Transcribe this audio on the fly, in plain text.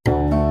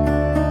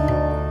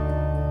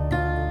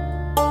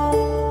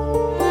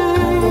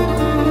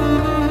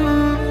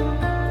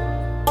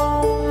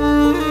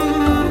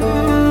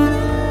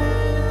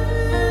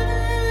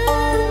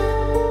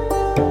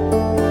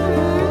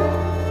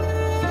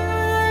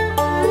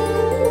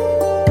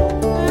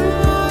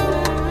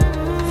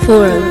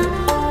Forum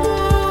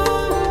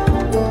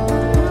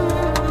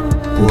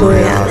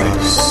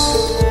Borealis.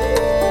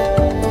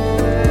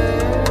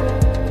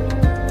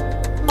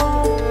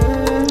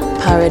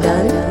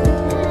 Paradigm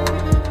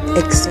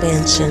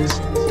Expansion.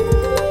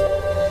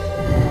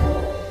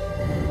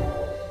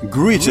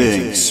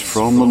 Greetings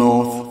from the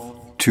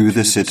north to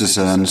the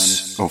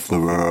citizens of the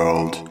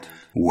world.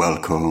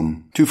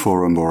 Welcome to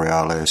Forum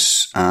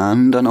Borealis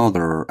and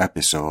another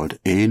episode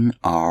in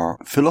our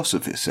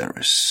philosophy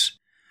series.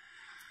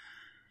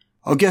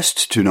 Our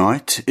guest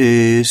tonight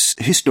is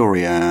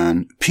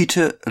historian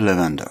Peter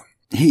Levenda.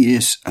 He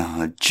is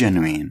a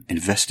genuine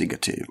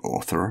investigative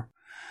author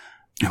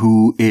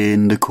who,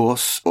 in the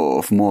course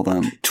of more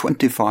than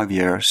 25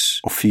 years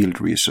of field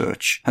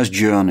research, has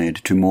journeyed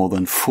to more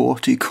than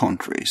 40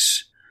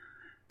 countries,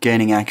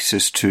 gaining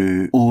access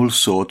to all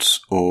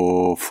sorts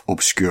of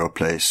obscure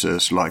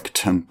places like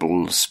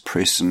temples,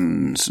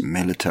 prisons,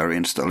 military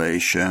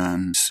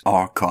installations,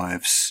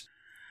 archives,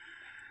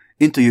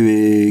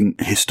 interviewing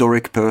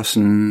historic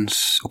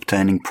persons,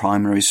 obtaining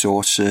primary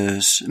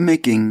sources,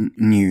 making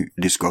new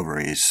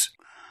discoveries,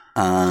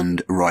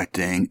 and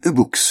writing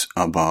books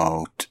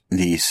about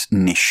these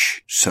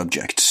niche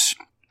subjects.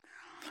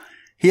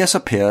 He has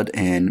appeared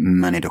in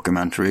many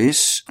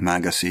documentaries,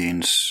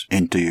 magazines,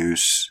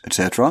 interviews,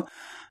 etc.,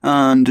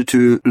 and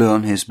to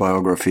learn his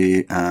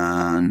biography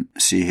and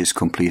see his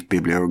complete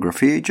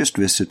bibliography, just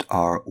visit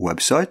our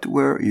website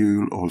where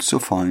you'll also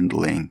find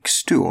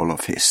links to all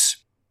of his.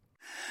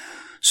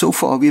 So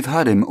far we've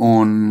had him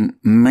on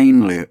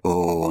mainly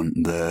on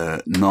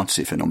the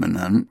Nazi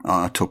phenomenon,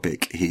 a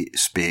topic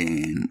he's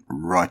been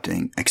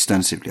writing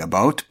extensively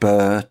about,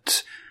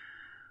 but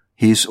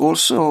he's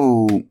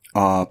also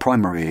a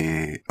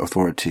primary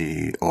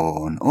authority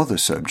on other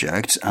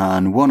subjects,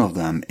 and one of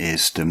them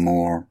is the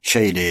more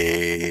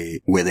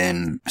shady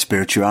within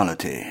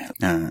spirituality.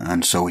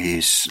 And so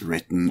he's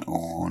written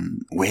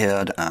on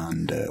weird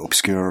and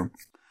obscure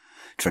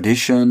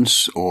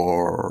traditions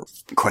or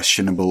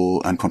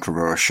questionable and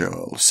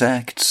controversial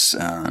sects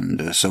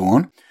and so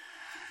on.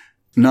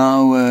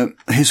 Now,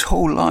 his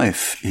whole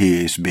life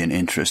he's been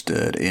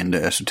interested in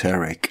the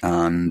esoteric,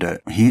 and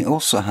he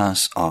also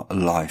has a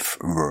life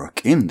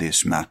work in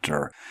this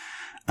matter,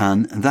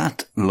 and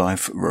that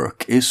life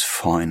work is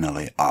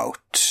finally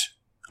out.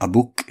 A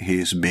book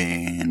he's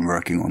been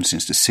working on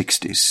since the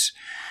 60s,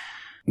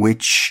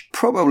 which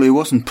probably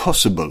wasn't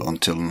possible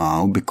until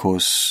now,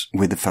 because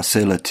with the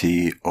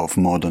facility of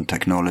modern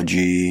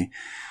technology,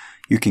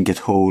 you can get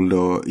hold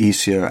of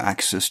easier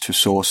access to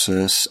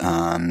sources,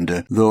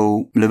 and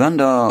though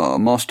Levenda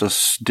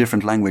masters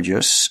different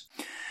languages,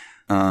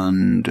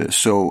 and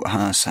so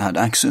has had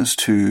access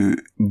to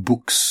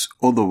books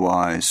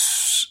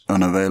otherwise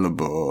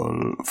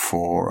unavailable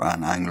for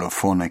an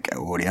Anglophonic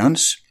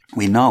audience,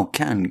 we now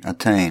can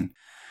attain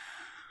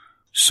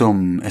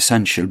some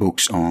essential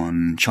books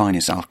on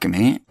Chinese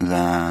alchemy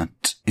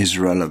that is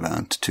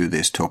relevant to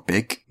this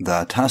topic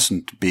that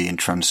hasn't been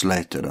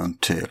translated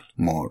until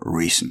more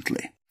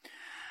recently.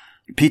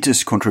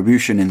 Peter's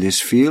contribution in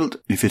this field,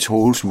 if it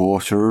holds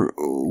water,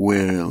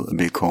 will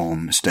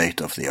become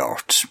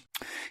state-of-the-art.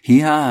 He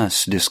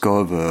has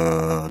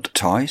discovered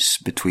ties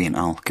between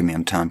alchemy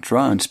and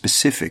tantra, and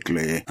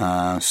specifically,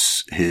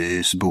 as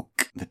his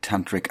book The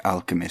Tantric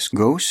Alchemist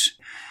goes,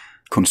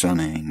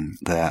 concerning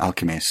the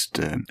alchemist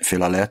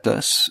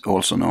Philalethes,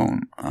 also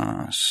known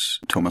as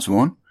Thomas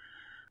Vaughan,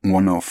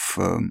 one of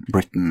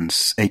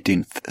Britain's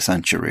 18th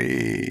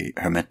century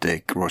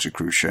Hermetic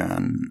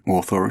Rosicrucian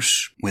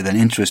authors with an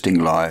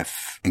interesting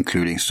life,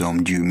 including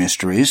some Jew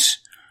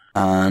mysteries,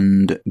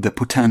 and the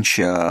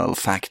potential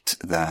fact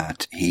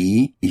that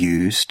he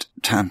used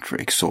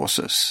tantric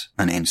sources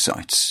and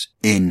insights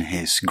in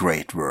his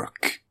great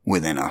work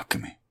within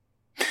alchemy.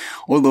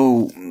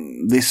 Although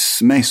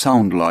this may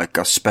sound like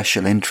a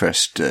special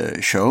interest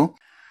show,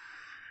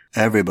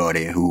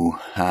 everybody who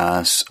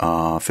has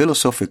a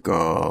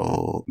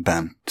philosophical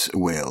bent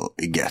will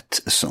get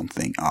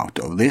something out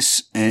of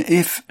this.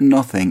 If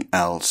nothing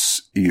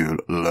else, you'll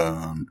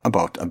learn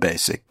about a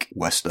basic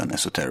Western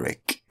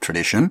esoteric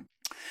tradition.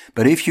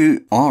 But if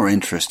you are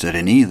interested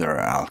in either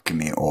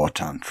alchemy or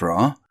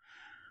tantra,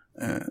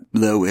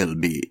 there will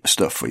be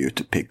stuff for you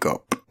to pick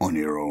up on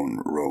your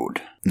own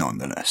road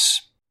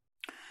nonetheless.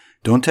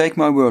 Don't take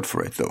my word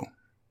for it, though.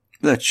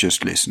 Let's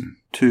just listen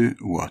to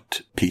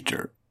what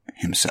Peter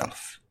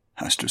himself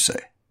has to say.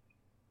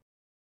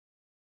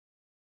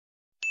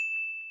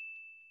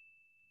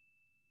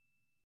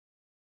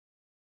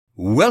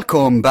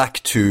 Welcome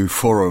back to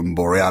Forum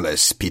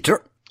Borealis,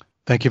 Peter.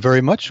 Thank you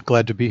very much.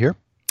 Glad to be here.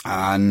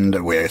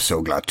 And we're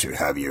so glad to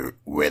have you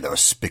with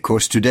us,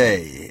 because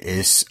today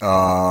is,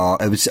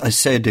 I would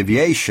say, a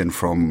deviation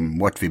from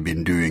what we've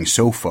been doing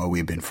so far.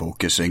 We've been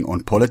focusing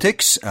on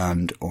politics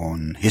and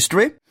on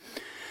history,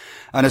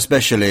 and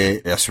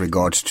especially as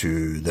regards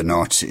to the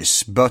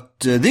Nazis. But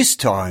this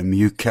time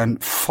you can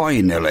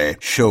finally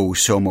show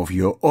some of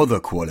your other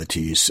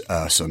qualities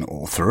as an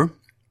author.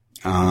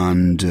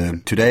 And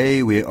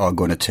today we are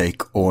going to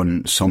take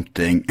on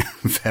something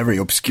very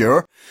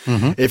obscure.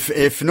 Mm-hmm.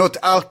 If not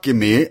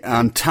alchemy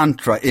and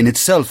tantra in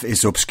itself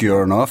is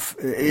obscure enough,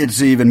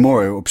 it's even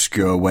more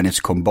obscure when it's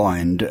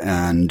combined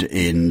and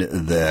in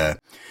the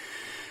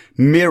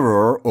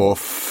mirror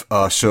of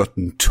a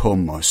certain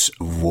Thomas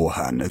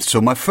Vaughan.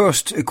 So my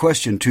first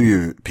question to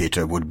you,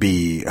 Peter, would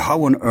be,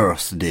 how on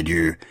earth did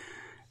you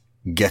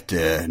get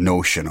the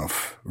notion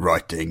of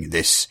writing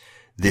this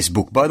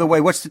book? By the way,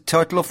 what's the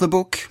title of the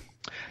book?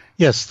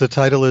 Yes, the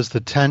title is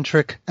The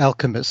Tantric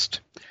Alchemist,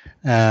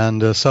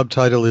 and the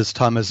subtitle is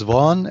Thomas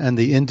Vaughan and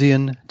the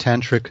Indian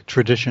Tantric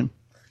Tradition.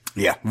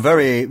 Yeah,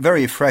 very,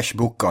 very fresh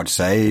book, I'd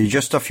say.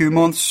 Just a few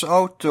months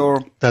out,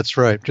 or? That's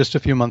right, just a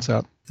few months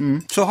out.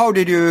 So how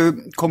did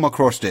you come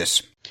across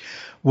this?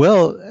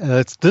 Well,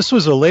 this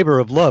was a labor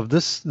of love.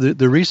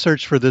 The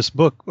research for this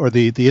book, or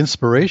the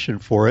inspiration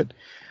for it,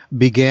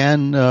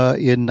 began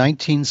in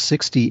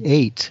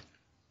 1968.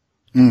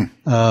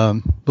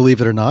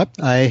 Believe it or not,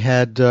 I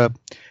had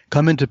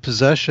come into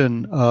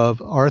possession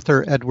of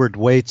Arthur Edward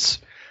Waite's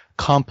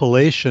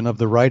compilation of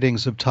the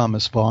writings of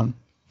Thomas Vaughan,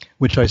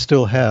 which I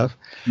still have.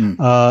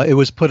 It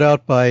was put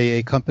out by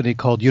a company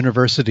called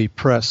University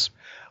Press,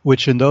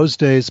 which in those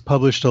days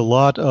published a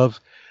lot of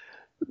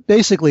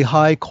basically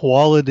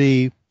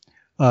high-quality,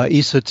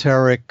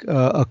 esoteric,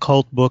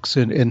 occult books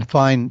in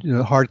fine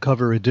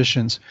hardcover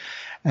editions.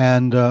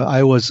 And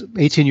I was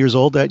 18 years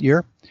old that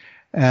year,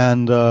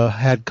 and I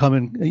had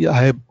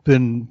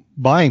been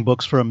buying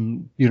books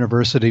from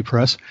University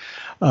Press.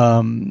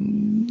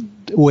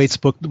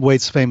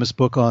 Waite's famous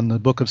book on the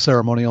Book of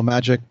Ceremonial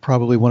Magic,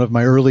 probably one of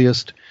my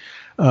earliest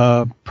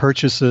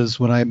purchases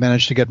when I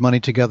managed to get money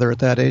together at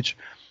that age.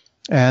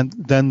 And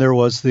then there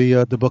was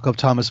the book of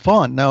Thomas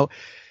Vaughan. Now,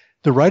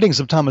 the writings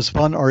of Thomas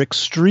Vaughan are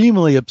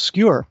extremely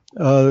obscure.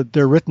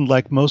 They're written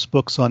like most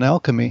books on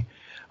alchemy,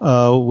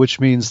 which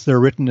means they're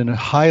written in a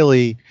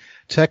highly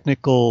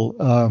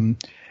technical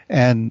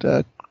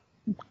and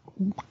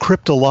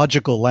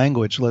cryptological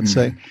language, let's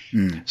say.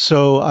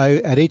 So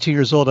at 18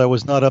 years old, I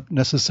was not up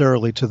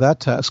necessarily to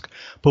that task.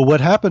 But what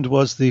happened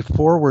was the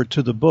foreword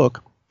to the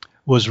book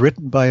was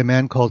written by a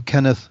man called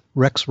Kenneth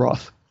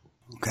Rexroth.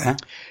 Okay.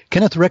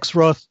 Kenneth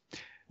Rexroth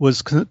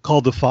was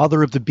called the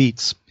father of the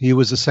beats. He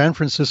was a San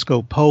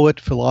Francisco poet,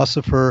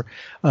 philosopher,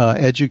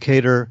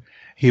 educator.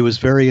 He was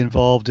very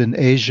involved in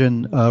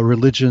Asian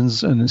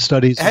religions and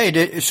studies.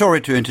 Hey,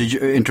 sorry to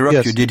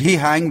interrupt you. Did he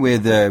hang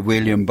with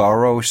William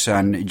Burroughs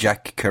and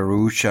Jack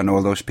Kerouac and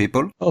all those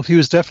people? Oh, he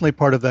was definitely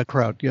part of that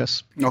crowd,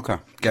 yes. Okay,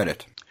 get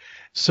it.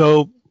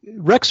 So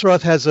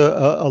Rexroth has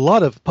a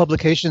lot of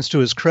publications to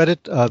his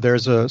credit.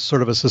 There's a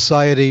sort of a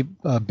society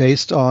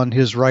based on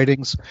his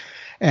writings.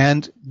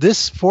 And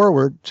this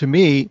foreword, to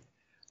me,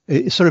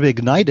 it sort of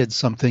ignited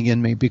something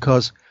in me,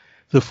 because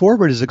the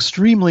foreword is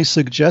extremely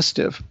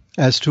suggestive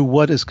as to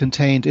what is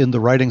contained in the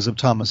writings of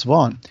Thomas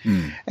Vaughan.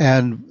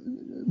 And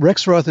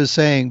Rexroth is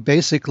saying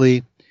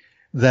basically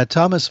that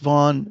Thomas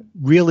Vaughan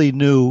really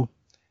knew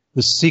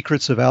the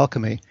secrets of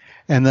alchemy,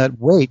 and that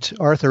Waite,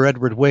 Arthur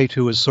Edward Waite,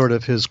 who was sort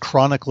of his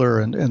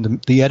chronicler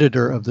and the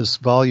editor of this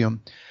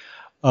volume,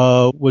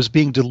 was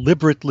being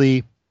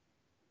deliberately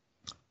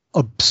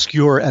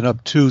obscure and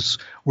obtuse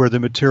where the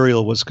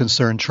material was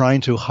concerned,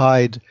 trying to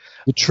hide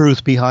the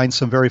truth behind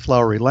some very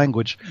flowery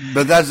language.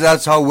 But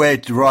that's how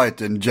Waite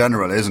writes in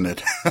general, isn't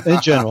it?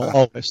 In general,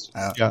 always.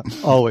 Yeah,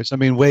 always. I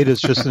mean, Waite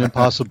is just an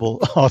impossible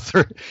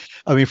author.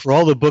 I mean, for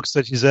all the books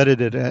that he's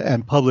edited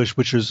and published,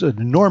 which is an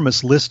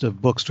enormous list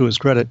of books to his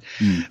credit,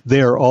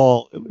 they are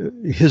all,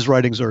 his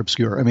writings are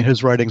obscure. I mean,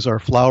 his writings are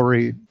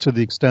flowery to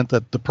the extent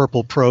that the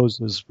purple prose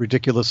is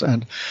ridiculous,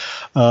 and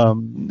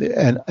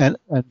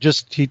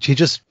just he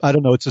just, I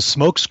don't know, it's a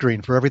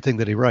smokescreen for everything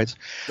that he writes.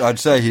 I'd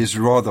say he's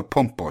rather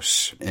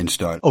pompous in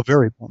style. Oh,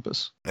 very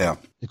pompous. Yeah.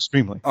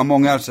 Extremely.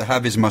 Among else, I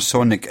have his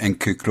Masonic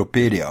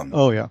Encyclopedia.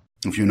 Oh, yeah.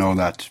 If you know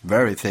that.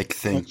 Very thick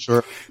thing.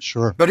 Oh,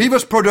 sure. But he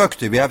was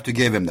productive. We have to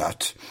give him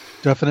that.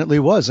 Definitely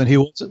was. And he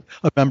was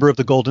a member of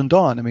the Golden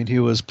Dawn. I mean, he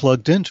was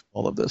plugged into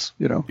all of this,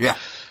 you know. Yeah.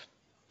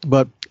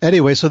 But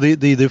anyway, so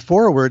the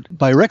foreword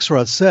by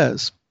Rexroth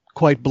says,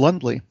 quite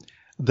bluntly,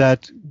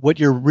 that what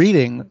you're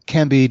reading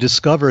can be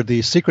discovered,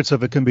 the secrets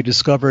of it can be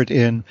discovered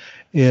in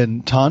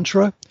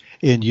Tantra,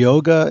 in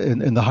yoga,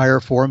 in the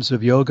higher forms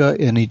of yoga,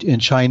 in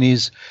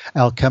Chinese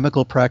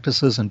alchemical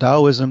practices and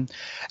Taoism.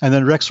 And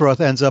then Rexroth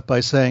ends up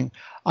by saying,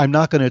 I'm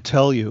not going to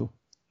tell you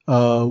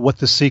what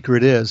the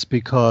secret is,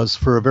 because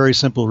for a very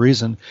simple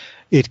reason,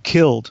 it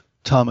killed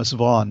Thomas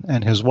Vaughan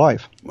and his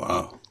wife.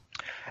 Wow.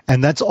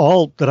 And that's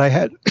all that I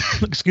had,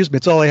 excuse me,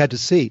 it's all I had to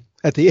see.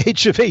 At the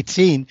age of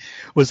 18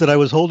 was that I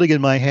was holding in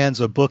my hands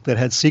a book that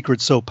had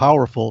secrets so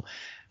powerful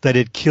that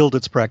it killed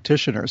its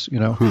practitioners, you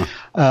know.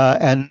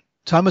 And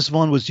Thomas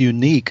Vaughan was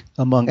unique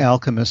among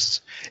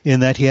alchemists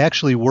in that he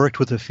actually worked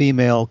with a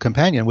female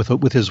companion,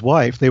 with his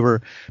wife. They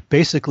were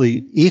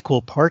basically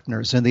equal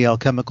partners in the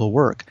alchemical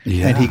work,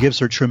 and he gives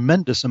her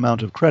tremendous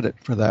amount of credit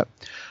for that.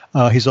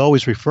 He's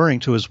always referring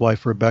to his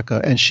wife,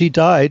 Rebecca, and she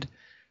died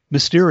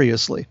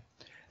mysteriously.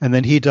 And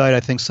then he died,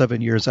 I think,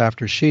 7 years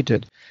after she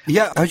did.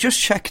 Yeah, I just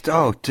checked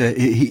out.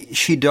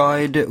 She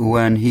died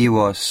when he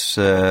was...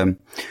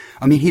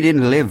 he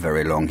didn't live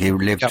very long. He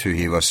lived to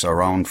he was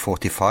around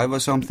 45 or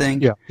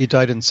something. Yeah, he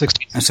died in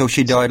 60. And so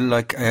she died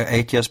like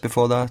 8 years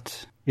before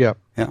that? Yeah.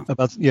 Yeah.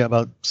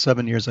 About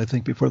 7 years, I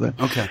think, before that.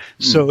 Okay.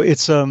 So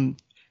it's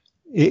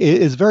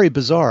very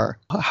bizarre.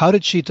 How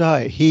did she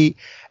die? He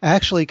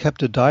actually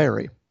kept a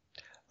diary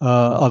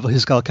of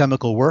his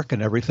alchemical work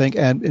and everything.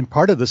 And in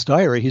part of this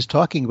diary, he's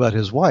talking about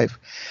his wife,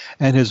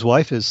 and his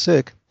wife is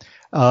sick.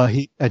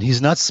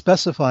 He's not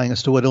specifying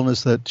as to what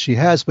illness that she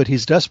has, but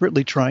he's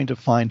desperately trying to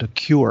find a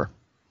cure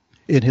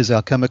in his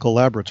alchemical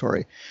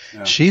laboratory.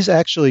 Yeah. She's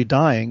actually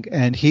dying,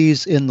 and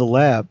he's in the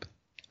lab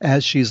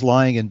as she's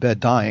lying in bed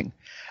dying.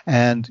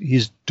 And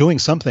he's doing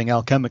something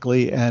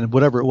alchemically, and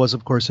whatever it was,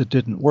 of course, it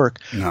didn't work.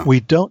 No.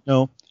 We don't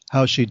know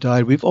how she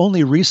died. We've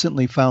only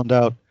recently found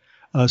out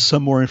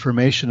some more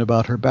information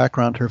about her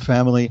background, her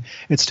family.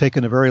 It's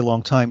taken a very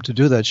long time to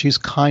do that. She's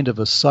kind of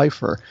a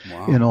cipher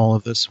in all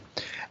of this.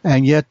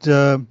 And yet,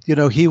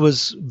 he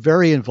was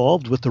very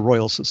involved with the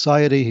Royal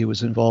Society. He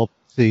was involved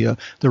with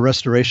the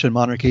Restoration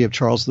Monarchy of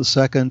Charles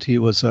II.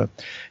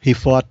 He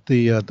fought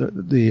the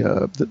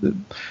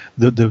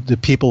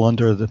people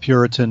under the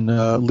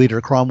Puritan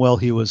leader Cromwell.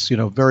 He was,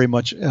 very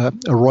much a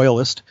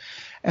royalist,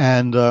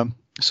 and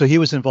so he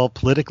was involved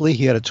politically.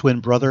 He had a twin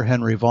brother,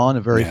 Henry Vaughan,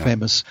 a very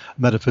famous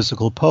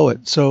metaphysical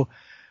poet. So,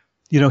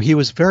 he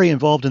was very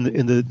involved in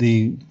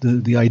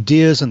the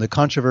ideas and the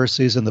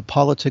controversies and the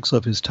politics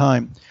of his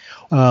time.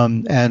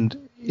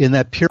 And in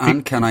that period...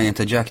 And can I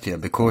interject here?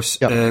 Because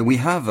we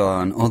have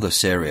another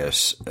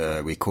series,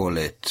 we call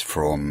it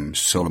From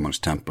Solomon's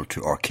Temple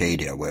to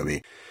Arcadia, where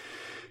we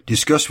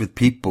discuss with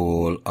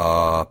people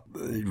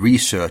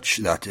research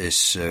that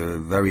is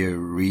very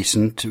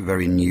recent,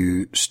 very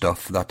new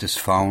stuff that is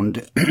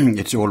found.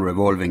 It's all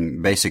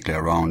revolving basically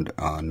around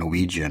a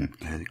Norwegian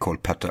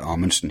called Petter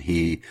Amundsen.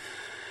 He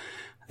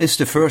is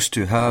the first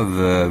to have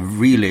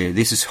really,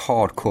 this is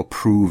hardcore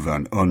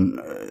proven,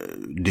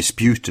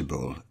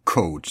 undisputable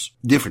codes,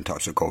 different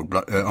types of code,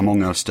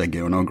 among else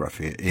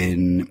steganography,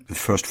 in the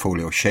first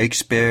folio of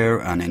Shakespeare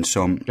and in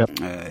some...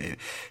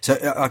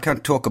 so I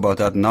can't talk about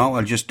that now.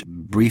 I'll just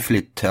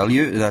briefly tell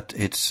you that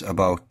it's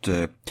about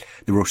the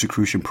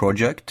Rosicrucian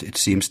project. It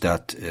seems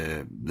that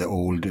the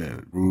old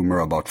rumor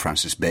about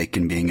Francis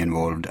Bacon being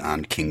involved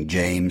and King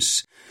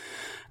James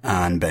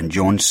and Ben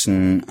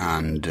Jonson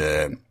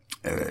and...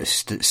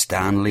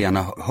 Stanley and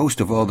a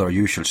host of other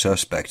usual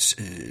suspects,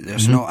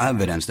 there's no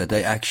evidence that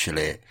they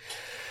actually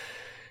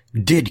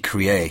did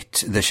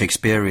create the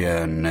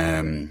Shakespearean,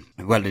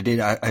 they did,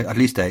 at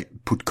least they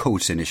put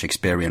codes in the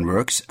Shakespearean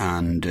works,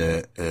 and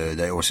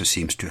they also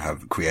seems to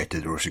have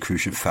created the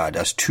Rosicrucian fad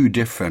as two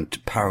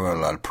different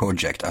parallel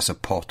projects as a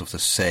part of the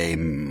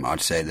same, I'd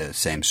say the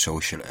same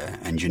social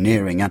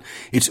engineering, and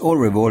it's all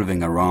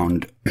revolving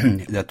around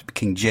that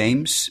King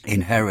James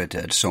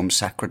inherited some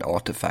sacred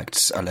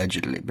artifacts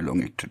allegedly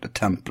belonging to the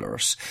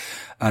Templars.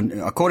 And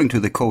according to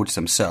the codes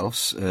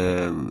themselves,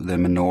 the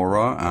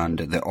menorah and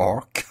the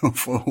ark,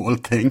 for all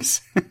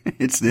things,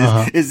 it's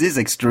this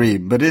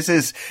extreme. But this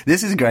is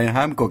Graham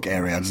Hancock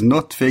area. It's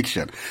not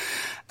fiction.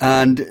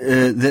 And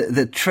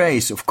the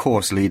trace, of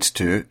course, leads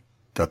to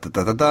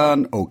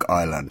Oak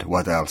Island.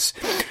 What else?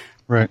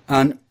 Right.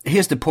 And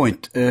here's the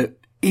point.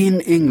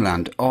 In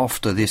England,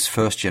 after this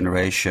first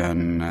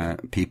generation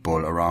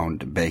people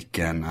around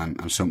Bacon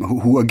and some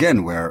who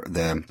again were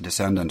the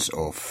descendants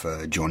of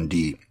John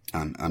Dee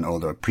and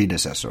other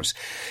predecessors,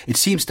 it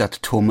seems that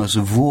Thomas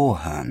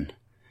Vaughan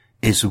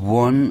is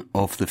one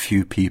of the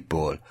few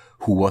people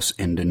who was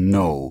in the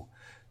know,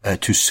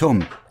 to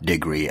some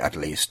degree at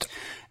least,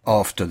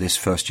 after this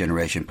first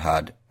generation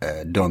had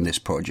done this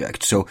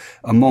project. So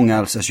among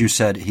else, as you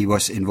said, he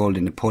was involved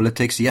in the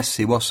politics. Yes,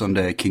 he was on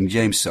the King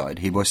James side.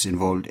 He was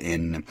involved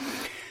in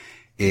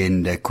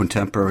the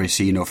contemporary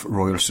scene of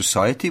Royal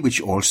Society,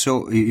 which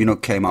also,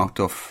 came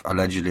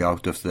allegedly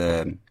out of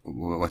the,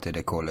 what did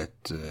they call it?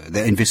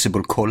 The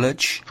Invisible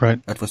College.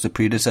 Right. That was the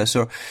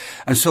predecessor.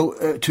 And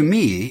so, to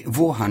me,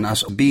 Vaughan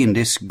has been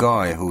this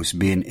guy who's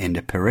been in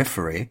the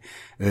periphery,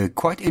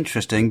 quite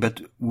interesting, but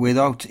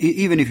without,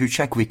 even if you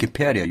check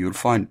Wikipedia, you'll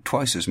find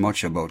twice as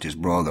much about his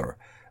brother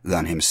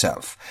than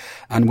himself.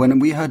 And when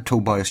we had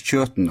Tobias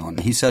Churton on,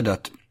 he said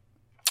that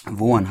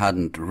Vaughan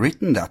hadn't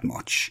written that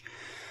much.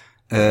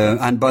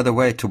 And by the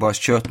way, Tobias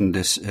Churton,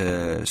 this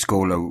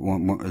scholar,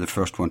 the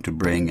first one to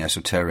bring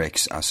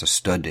esoterics as a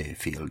study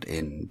field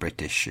in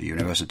British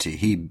University,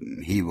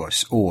 he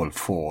was all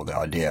for the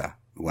idea.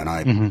 When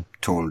I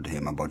told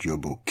him about your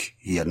book,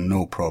 he had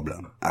no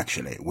problem,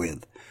 actually,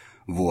 with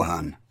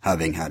Vaughan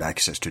having had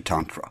access to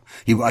Tantra.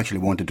 He actually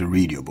wanted to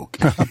read your book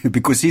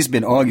because he's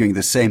been arguing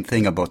the same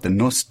thing about the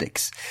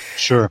Gnostics.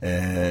 Sure.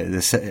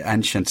 The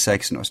ancient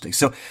sex Gnostics.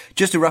 So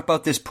just to wrap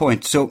out this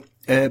point,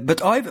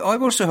 but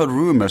I've also heard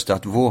rumors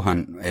that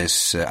Vaughan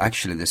is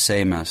actually the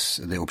same as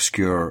the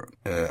obscure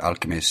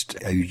alchemist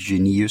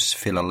Eugenius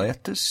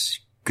Philalethes.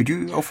 Could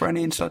you offer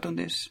any insight on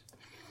this?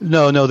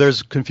 No,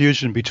 there's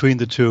confusion between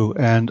the two,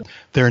 and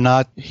they're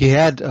not. He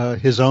had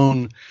his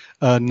own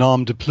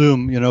nom de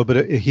plume,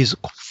 but he's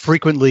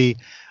frequently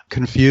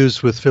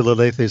confused with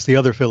Philalethes, the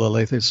other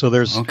Philalethes. So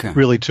there's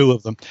really two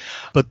of them.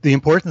 But the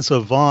importance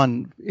of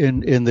Vaughan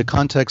in the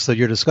context that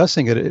you're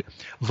discussing it,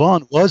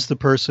 Vaughan was the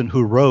person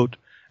who wrote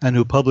and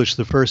who published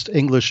the first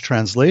English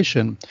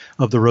translation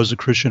of the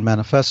Rosicrucian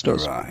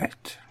Manifestos.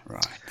 Right.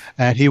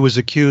 And he was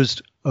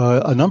accused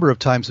a number of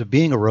times of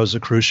being a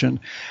Rosicrucian,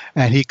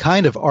 and he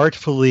kind of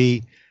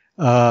artfully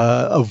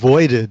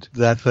avoided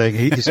that thing.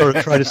 He sort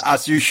of tried to...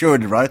 As you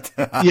should, right?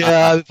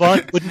 Yeah,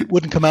 Vaughan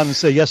wouldn't come out and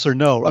say yes or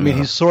no. I mean,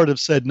 he sort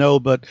of said no,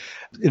 but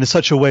in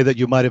such a way that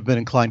you might have been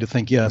inclined to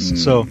think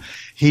yes. So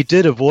he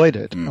did avoid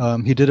it.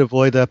 He did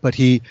avoid that, but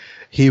he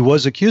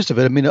was accused of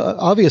it. I mean,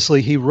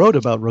 obviously, he wrote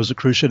about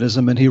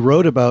Rosicrucianism, and he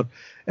wrote about,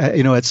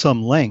 at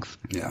some length.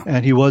 Yeah.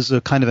 And he was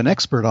a kind of an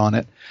expert on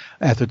it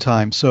at the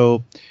time.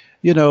 So...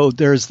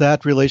 there's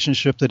that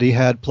relationship that he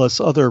had, plus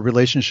other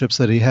relationships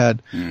that he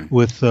had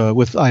with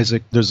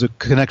Isaac. There's a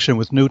connection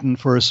with Newton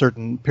for a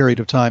certain period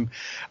of time.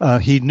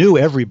 He knew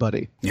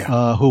everybody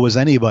who was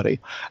anybody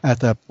at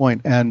that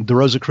point, and the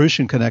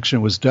Rosicrucian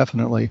connection was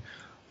definitely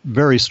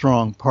very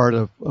strong part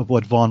of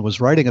what Vaughan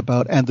was writing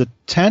about. And the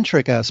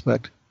tantric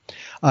aspect,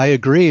 I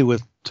agree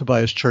with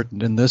Tobias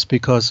Churton in this,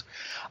 because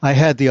I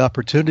had the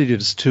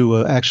opportunities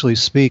to actually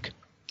speak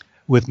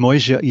with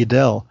Moishe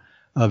Idel,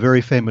 a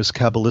very famous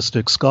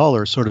Kabbalistic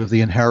scholar, sort of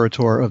the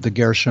inheritor of the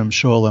Gershom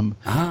Scholem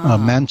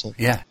mantle.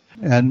 Yeah.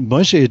 And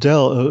Moishe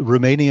Idel, a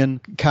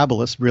Romanian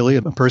Kabbalist, really,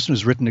 a person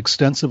who's written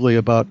extensively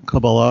about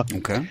Kabbalah.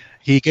 Okay.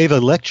 He gave a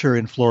lecture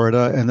in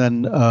Florida, and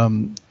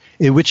then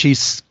in which he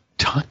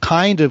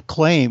kind of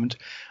claimed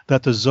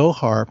that the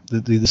Zohar,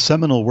 the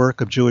seminal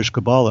work of Jewish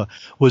Kabbalah,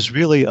 was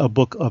really a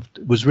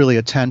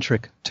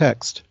tantric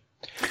text.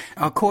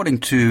 According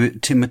to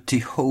Timothy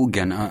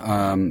Hogan,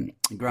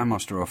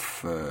 Grandmaster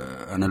of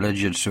an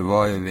alleged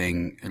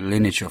surviving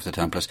lineage of the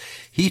Templars,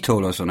 he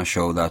told us on a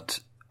show that,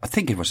 I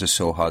think it was the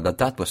Zohar,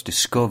 that was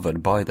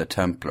discovered by the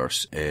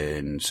Templars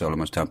in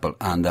Solomon's Temple,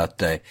 and that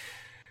they,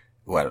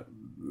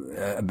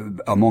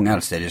 among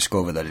else, they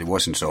discovered that it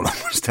wasn't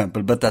Solomon's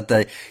Temple, but that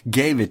they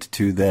gave it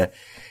to the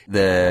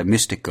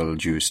mystical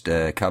Jews,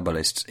 the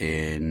Kabbalists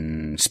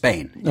in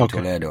Spain, in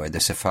Toledo, the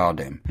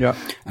Sephardim. Yeah.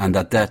 And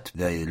that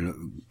they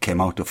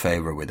came out of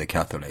favor with the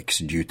Catholics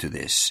due to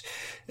this.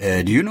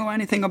 Do you know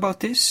anything about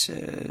this,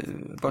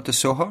 about the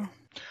Zohar?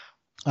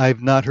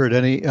 I've not heard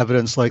any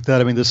evidence like that.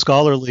 I mean, the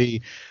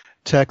scholarly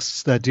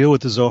texts that deal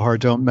with the Zohar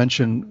don't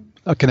mention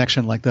a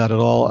connection like that at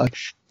all.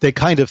 They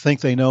kind of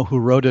think they know who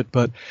wrote it,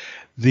 but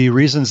the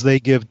reasons they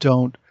give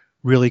don't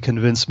really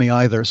convince me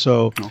either.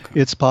 So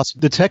it's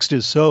possible. The text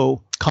is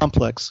so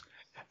complex,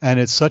 and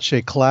it's such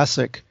a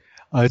classic.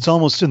 It's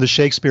almost in the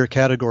Shakespeare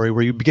category,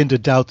 where you begin to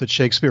doubt that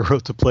Shakespeare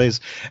wrote the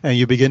plays, and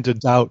you begin to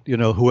doubt,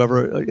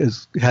 whoever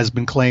has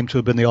been claimed to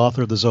have been the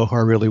author of the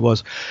Zohar really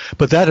was.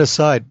 But that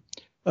aside,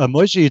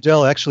 Moishe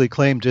Idel actually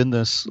claimed in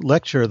this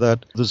lecture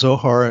that the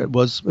Zohar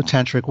was a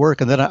tantric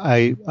work, and then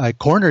I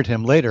cornered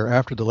him later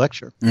after the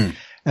lecture,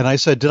 and I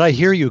said, "Did I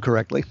hear you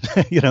correctly?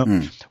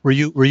 Were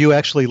you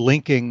actually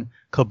linking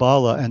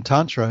Kabbalah and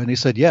Tantra?" And he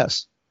said,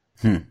 "Yes."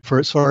 For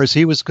as far as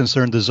he was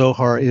concerned, the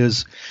Zohar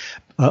is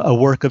a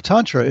work of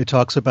Tantra. It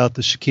talks about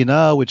the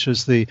Shekinah, which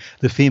is the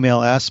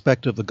female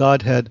aspect of the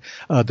Godhead,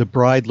 the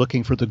bride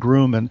looking for the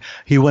groom. And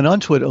he went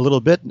on to it a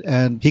little bit,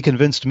 and he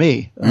convinced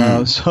me.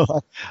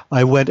 So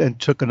I went and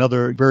took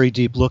another very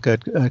deep look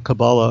at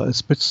Kabbalah,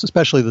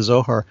 especially the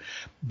Zohar,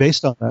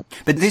 based on that.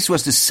 But this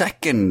was the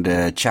second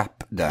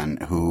chap, then,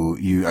 who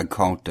you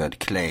encountered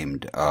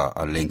claimed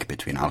a link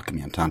between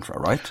alchemy and Tantra,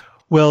 right?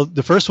 Well,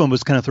 the first one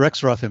was Kenneth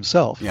Rexroth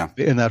himself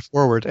in that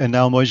foreword, and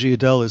now Moishe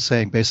Idel is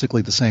saying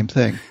basically the same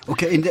thing.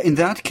 Okay, in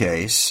that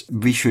case,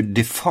 we should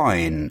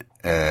define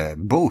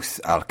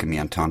both alchemy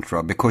and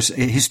Tantra, because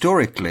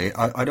historically,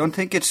 I don't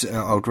think it's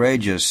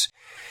outrageous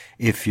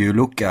if you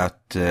look at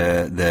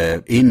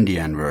the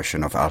Indian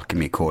version of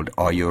alchemy called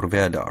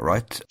Ayurveda,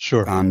 right?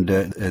 Sure. And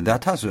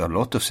that has a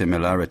lot of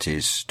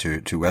similarities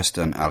to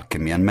Western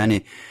alchemy, and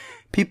many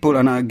people,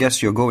 and I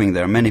guess you're going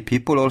there, many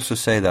people also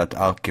say that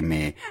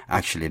alchemy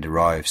actually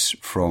derives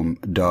from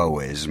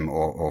Taoism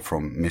or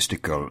from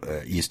mystical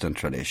Eastern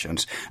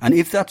traditions. And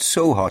if that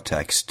Zohar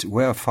text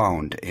were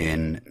found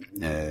in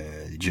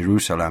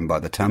Jerusalem by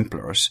the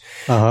Templars,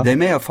 they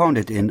may have found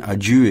it in a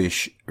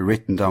Jewish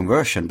written down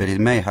version, but it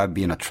may have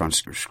been a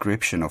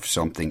transcription of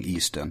something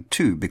Eastern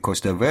too,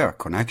 because there were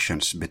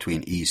connections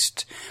between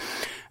East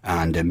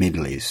and the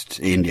Middle East,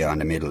 India and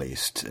the Middle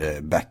East,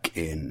 back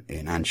in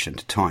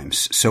ancient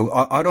times. So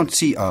I don't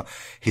see a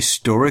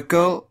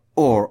historical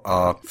or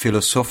a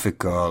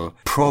philosophical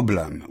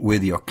problem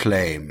with your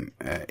claim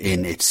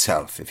in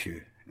itself, if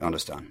you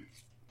understand.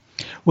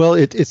 Well,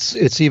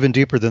 it's even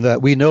deeper than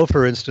that. We know,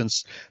 for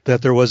instance,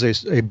 that there was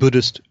a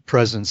Buddhist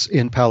presence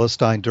in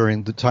Palestine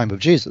during the time of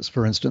Jesus,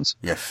 for instance.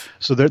 Yes.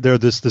 So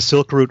the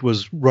Silk Route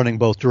was running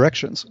both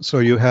directions. So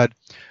you had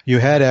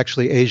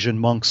actually Asian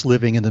monks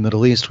living in the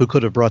Middle East who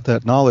could have brought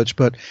that knowledge.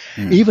 But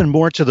even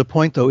more to the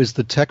point, though, is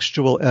the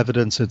textual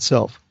evidence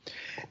itself.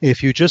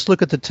 If you just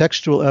look at the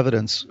textual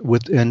evidence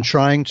and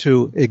trying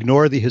to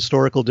ignore the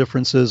historical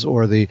differences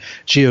or the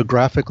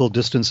geographical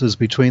distances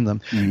between them,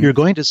 you're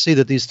going to see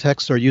that these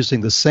texts are using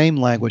the same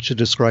language to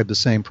describe the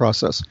same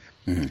process.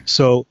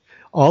 So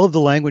all of the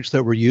language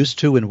that we're used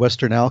to in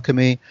Western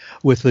alchemy,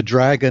 with the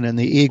dragon and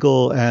the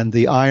eagle and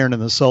the iron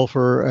and the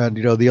sulfur and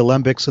the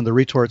alembics and the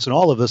retorts and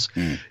all of this,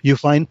 you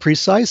find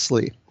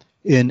precisely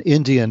in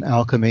Indian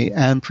alchemy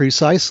and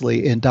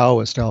precisely in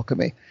Taoist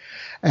alchemy.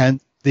 And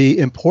the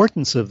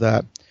importance of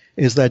that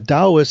is that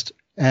Taoist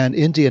and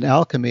Indian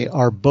alchemy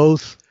are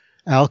both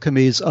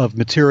alchemies of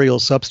material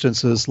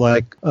substances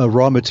like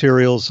raw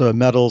materials,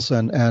 metals,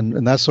 and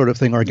that sort of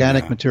thing,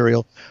 organic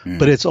material.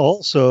 But it's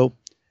also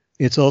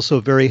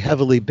very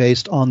heavily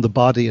based on the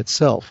body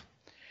itself.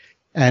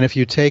 And if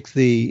you take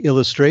the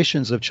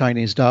illustrations of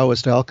Chinese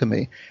Taoist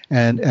alchemy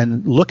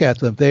and look at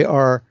them, they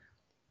are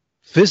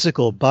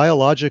physical,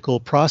 biological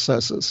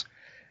processes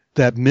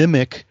that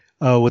mimic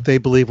what they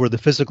believe were the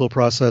physical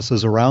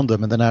processes around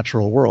them in the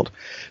natural world.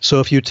 So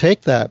if you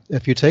take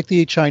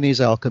the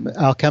Chinese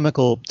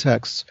alchemical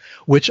texts,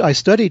 which I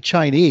studied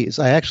Chinese,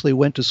 I actually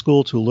went to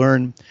school to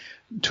learn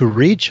to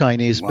read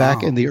Chinese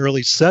back in the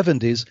early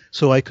 70s,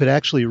 so I could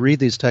actually read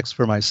these texts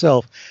for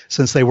myself,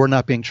 since they were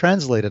not being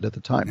translated at the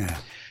time. Yeah.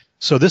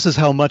 So this is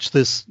how much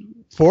this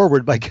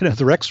forward by Kenneth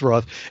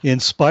Rexroth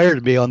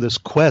inspired me on this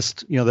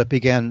quest, that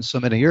began so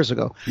many years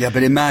ago. Yeah,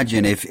 but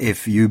imagine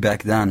if you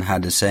back then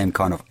had the same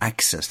kind of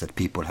access that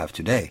people have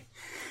today.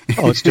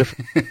 Oh, it's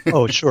different.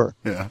 Oh, sure.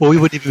 Yeah. Well, we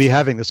wouldn't even be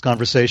having this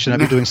conversation. I'd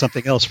be doing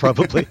something else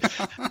probably.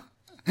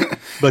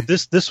 But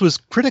this was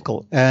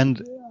critical,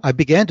 and I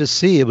began to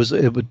see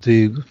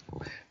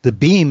the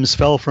beams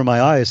fell from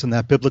my eyes in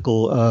that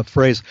biblical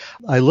phrase.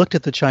 I looked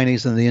at the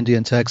Chinese and the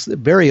Indian texts,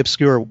 very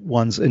obscure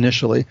ones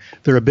initially.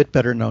 They're a bit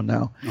better known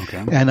now.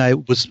 Okay. And I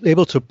was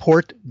able to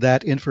port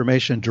that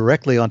information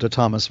directly onto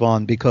Thomas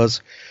Vaughan,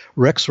 because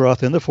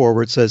Rexroth in the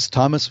foreword says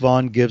Thomas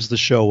Vaughan gives the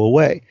show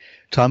away.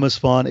 Thomas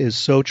Vaughan is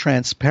so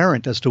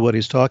transparent as to what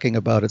he's talking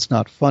about, it's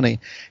not funny.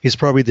 He's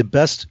probably the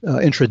best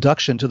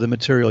introduction to the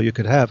material you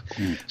could have.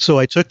 So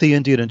I took the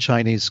Indian and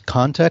Chinese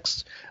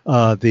context,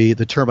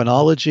 the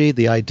terminology,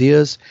 the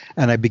ideas,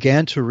 and I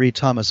began to read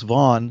Thomas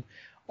Vaughan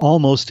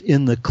almost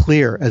in the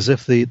clear, as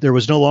if there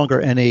was no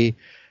longer any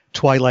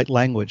twilight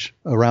language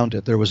around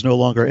it. There was no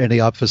longer any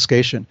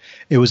obfuscation.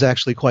 It was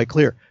actually quite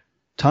clear.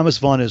 Thomas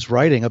Vaughan is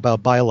writing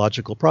about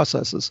biological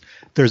processes.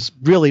 There's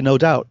really no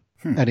doubt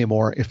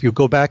anymore. If you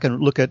go back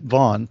and look at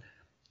Vaughan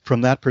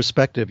from that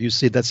perspective, you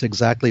see that's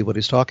exactly what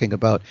he's talking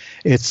about.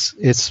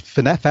 It's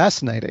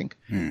fascinating.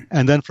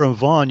 And then from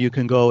Vaughan, you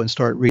can go and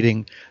start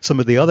reading some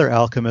of the other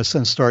alchemists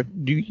and start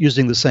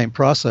using the same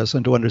process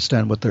and to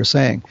understand what they're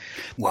saying.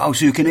 Wow!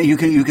 So you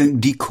can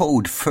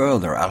decode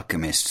further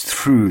alchemists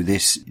through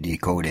this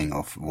decoding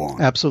of Vaughan.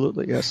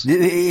 Absolutely, yes.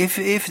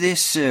 If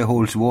this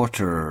holds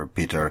water,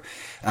 Peter,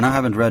 and I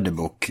haven't read the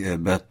book,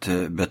 but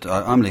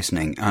I'm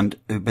listening,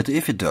 but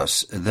if it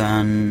does,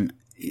 then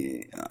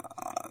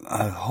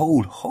a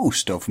whole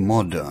host of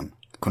modern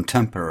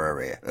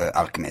contemporary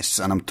alchemists,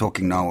 and I'm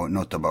talking now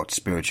not about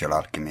spiritual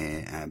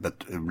alchemy,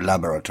 but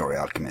laboratory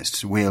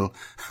alchemists, will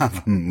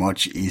have a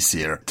much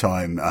easier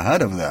time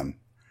ahead of them.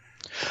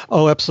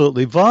 Oh,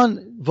 absolutely.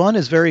 Vaughan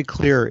is very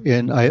clear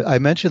I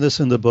mentioned this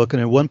in the book,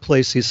 and in one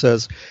place he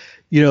says,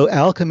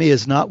 alchemy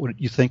is not what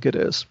you think it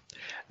is.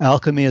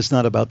 Alchemy is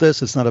not about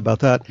this, it's not about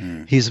that.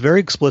 He's very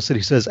explicit.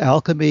 He says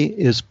alchemy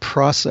is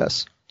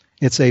process.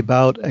 It's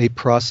about a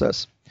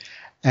process.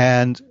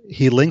 And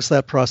he links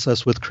that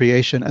process with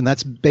creation, and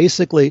that's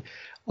basically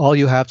all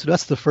you have to do.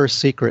 That's the first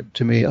secret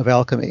to me of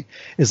alchemy,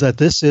 is that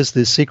this is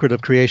the secret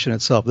of creation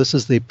itself. This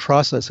is the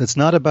process. It's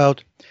not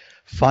about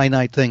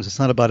finite things. It's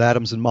not about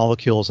atoms and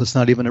molecules. It's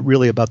not even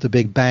really about the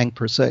Big Bang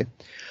per se.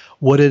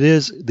 What it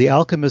is, the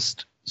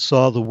alchemist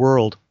saw the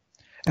world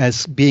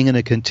as being in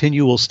a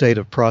continual state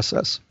of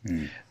process,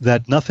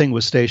 that nothing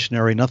was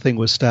stationary, nothing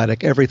was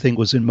static, everything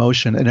was in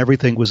motion, and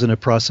everything was in a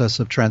process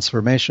of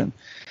transformation.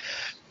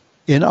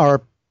 In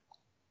our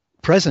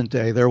present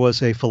day, there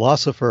was a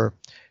philosopher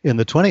in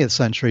the 20th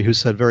century who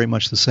said very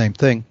much the same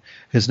thing.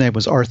 His name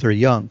was Arthur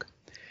Young,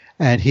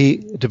 and he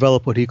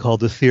developed what he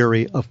called the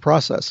theory of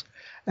process.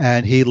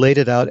 And he laid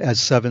it out as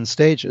 7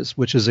 stages,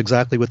 which is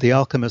exactly what the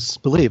alchemists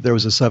believed. There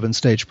was a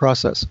 7-stage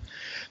process.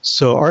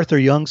 So Arthur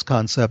Young's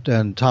concept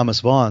and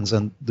Thomas Vaughan's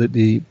and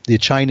the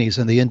Chinese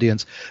and the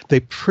Indians, they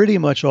pretty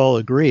much all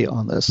agree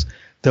on this,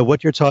 that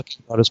what you're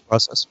talking about is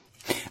process.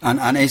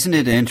 And isn't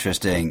it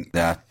interesting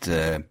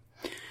that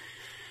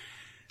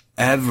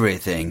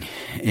everything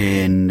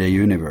in the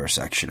universe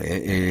actually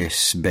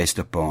is based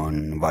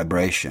upon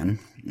vibration,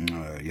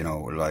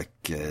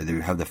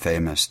 you have the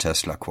famous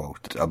Tesla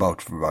quote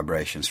about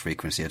vibrations,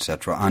 frequency,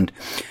 etc. And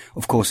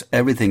of course,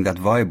 everything that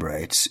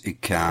vibrates,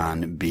 it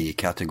can be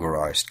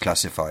categorized,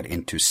 classified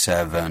into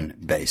 7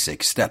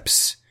 basic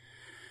steps.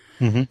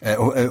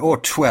 Or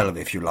 12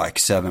 if you like,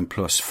 7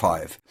 plus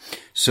 5.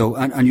 So,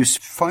 and you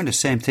find the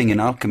same thing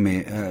in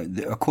alchemy,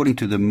 according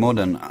to the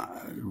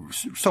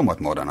somewhat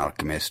modern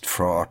alchemist,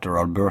 Fra Arthur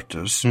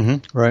Albertus.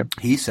 Right.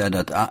 He said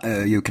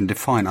that you can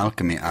define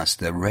alchemy as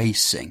the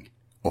raising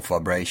of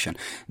vibration.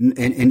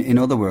 In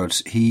other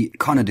words, he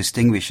kind of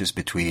distinguishes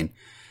between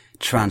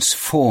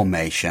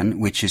transformation,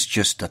 which is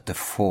just that the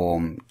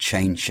form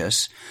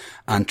changes,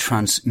 and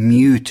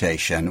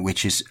transmutation,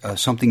 which is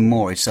something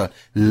more. It's a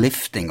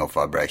lifting of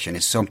vibration.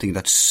 It's something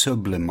that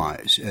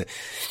sublimates,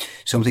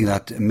 something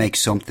that makes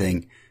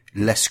something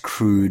less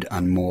crude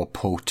and more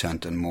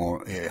potent and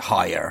more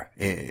higher.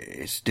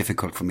 It's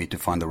difficult for me to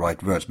find the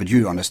right words, but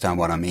you understand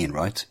what I mean,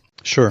 right?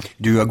 Sure.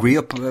 Do you agree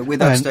with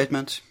that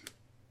statement?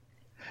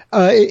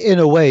 In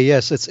a way,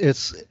 yes.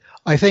 It's.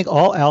 I think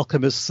all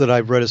alchemists that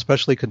I've read,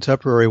 especially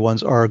contemporary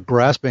ones, are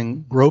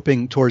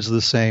groping towards the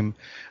same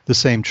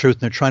truth, and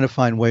they're trying to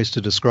find ways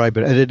to describe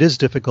it. And it is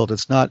difficult;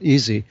 it's not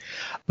easy.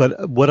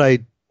 But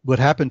what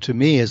happened to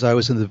me is I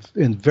was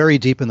very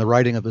deep in the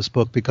writing of this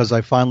book, because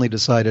I finally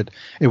decided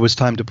it was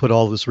time to put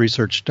all this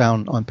research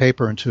down on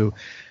paper and to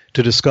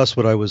discuss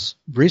what I was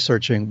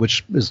researching,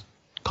 which is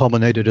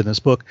culminated in this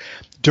book.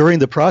 During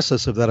the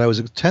process of that, I was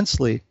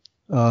intensely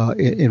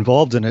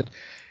involved in it,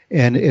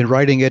 and in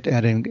writing it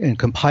and in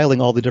compiling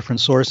all the different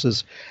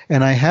sources.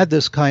 And I had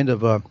this kind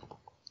of a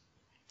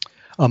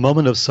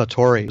moment of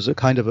satori. It was a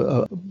kind of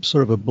a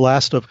sort of a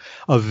blast of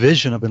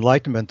vision of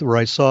enlightenment, where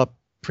I saw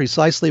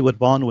precisely what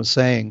Vaughan was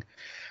saying,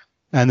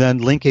 and then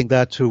linking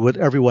that to what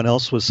everyone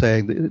else was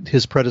saying,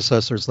 his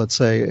predecessors, let's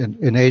say,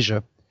 in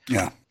Asia.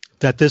 Yeah.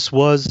 That this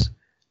was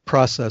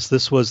process.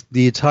 This was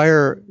the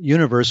entire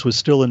universe was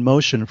still in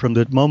motion from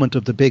the moment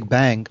of the Big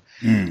Bang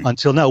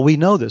until now. We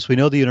know this. We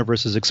know the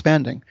universe is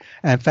expanding.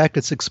 And in fact,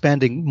 it's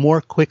expanding more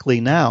quickly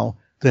now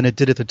than it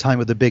did at the time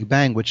of the Big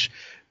Bang, which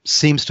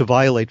seems to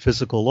violate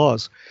physical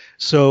laws.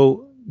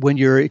 So when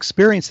you're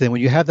experiencing,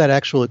 when you have that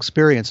actual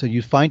experience and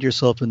you find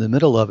yourself in the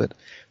middle of it,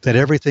 that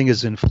everything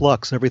is in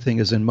flux, everything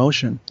is in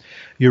motion,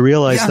 you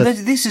realize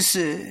that this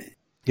is...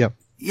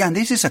 Yeah, and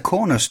this is a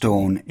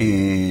cornerstone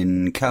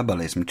in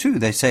Kabbalism too.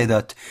 They say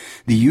that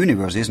the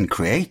universe isn't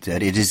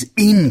created, it is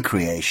in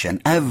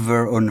creation,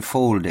 ever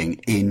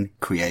unfolding in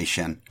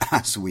creation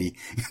as we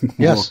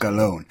walk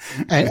alone.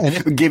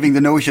 And giving the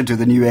notion to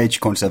the New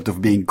Age concept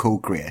of being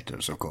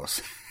co-creators, of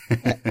course.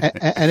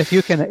 And if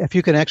you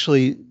can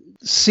actually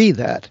see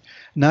that,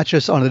 not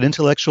just on an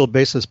intellectual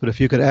basis, but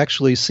if you could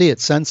actually see it,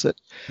 sense it,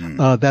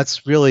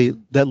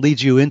 that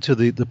leads you into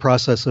the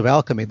process of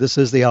alchemy. This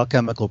is the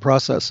alchemical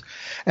process.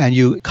 And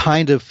you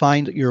kind of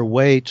find your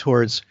way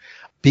towards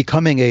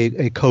becoming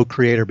a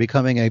co-creator,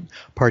 becoming a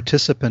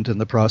participant in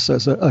the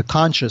process, a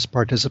conscious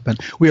participant.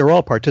 We are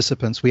all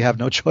participants. We have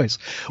no choice.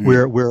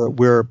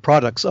 We're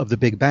products of the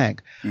Big Bang.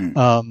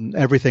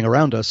 Everything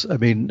around us. I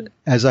mean,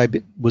 as I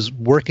was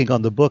working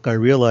on the book, I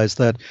realized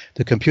that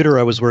the computer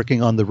I was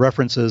working on, the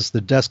references, the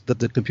desk that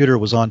the computer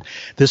was on,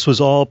 this was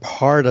all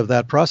part of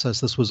that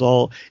process. This was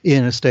all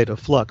in a state of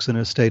flux, in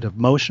a state of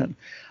motion.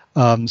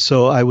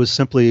 So I was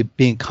simply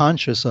being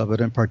conscious of it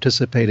and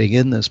participating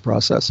in this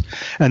process.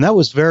 And that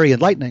was very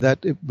enlightening.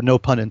 No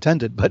pun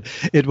intended, but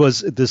it was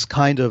this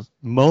kind of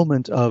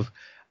moment of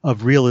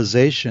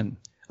realization,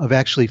 of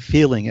actually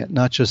feeling it,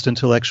 not just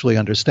intellectually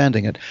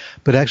understanding it,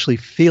 but actually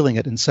feeling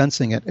it and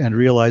sensing it and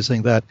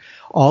realizing that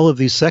all of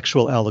these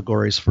sexual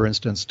allegories, for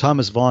instance,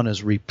 Thomas Vaughan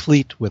is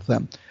replete with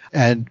them.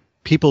 And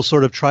people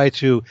sort of try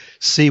to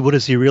see, what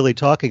is he really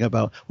talking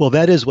about? Well,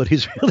 that is what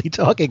he's really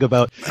talking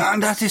about.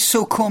 And that is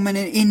so common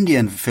in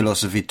Indian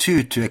philosophy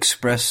too, to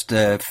express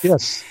the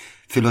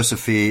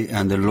philosophy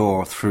and the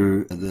law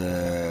through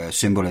the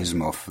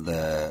symbolism of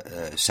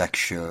the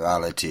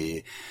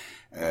sexuality.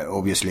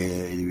 Obviously,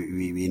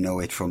 we know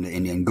it from the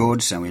Indian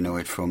gods and we know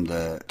it from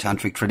the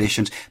tantric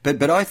traditions.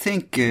 But I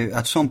think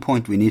at some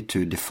point we need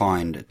to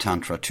define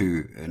Tantra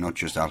too, not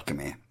just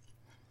alchemy.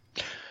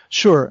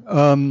 Sure.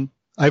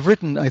 I've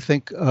written, I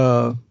think,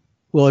 I've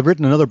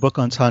written another book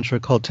on Tantra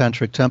called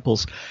Tantric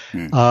Temples,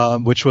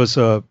 which was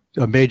a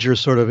major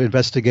sort of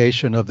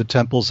investigation of the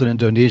temples in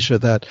Indonesia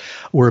that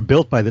were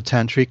built by the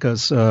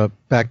Tantrikas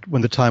back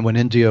when the time when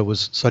India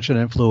was such an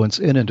influence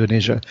in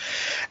Indonesia.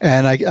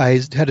 And I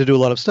had to do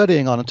a lot of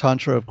studying on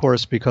Tantra, of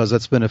course, because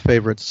that's been a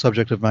favorite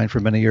subject of mine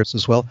for many years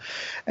as well.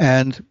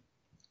 And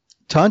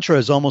Tantra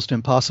is almost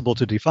impossible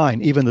to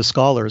define. Even the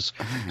scholars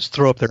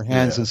throw up their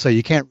hands and say,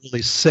 you can't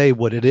really say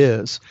what it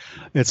is.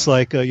 It's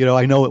like,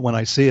 I know it when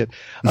I see it.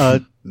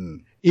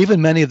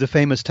 Even many of the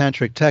famous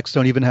tantric texts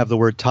don't even have the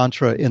word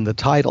tantra in the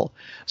title.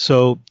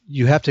 So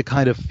you have to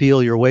kind of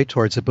feel your way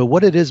towards it. But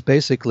what it is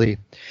basically,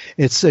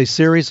 it's a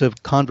series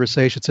of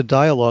conversations, a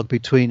dialogue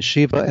between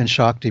Shiva and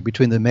Shakti,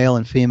 between the male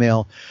and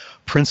female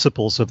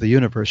principles of the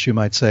universe, you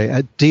might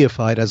say,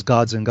 deified as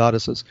gods and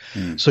goddesses.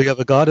 So you have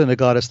a god and a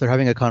goddess, they're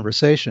having a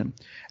conversation,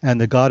 and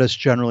the goddess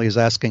generally is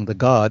asking the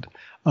god,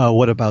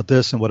 what about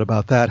this and what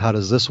about that? How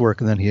does this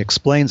work? And then he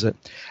explains it.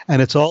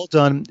 And it's all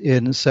done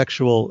in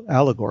sexual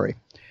allegory.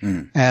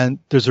 And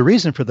there's a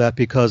reason for that,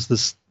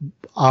 because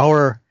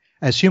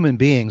as human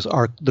beings,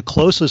 are the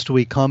closest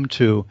we come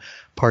to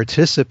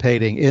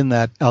participating in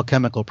that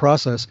alchemical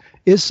process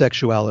is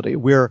sexuality.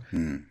 We're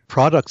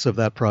products of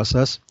that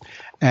process,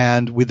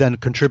 and we then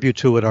contribute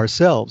to it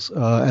ourselves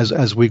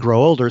as we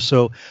grow older.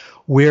 So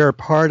we're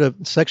part of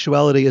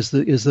sexuality is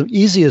the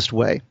easiest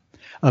way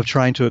of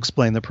trying to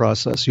explain the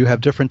process. You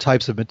have different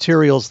types of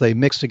materials, they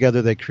mix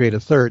together, they create a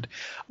third,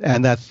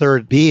 and that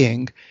third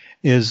being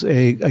is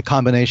a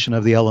combination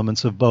of the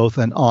elements of both,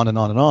 and on and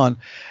on and on.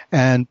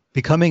 And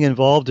becoming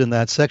involved in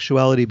that,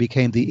 sexuality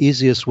became the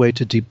easiest way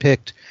to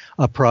depict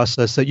a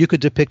process that you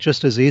could depict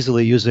just as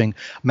easily using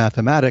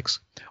mathematics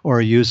or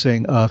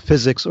using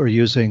physics or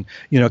using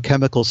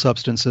chemical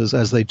substances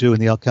as they do in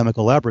the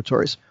alchemical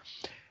laboratories.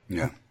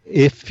 Yeah.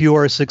 If you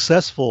are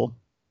successful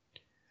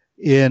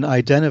in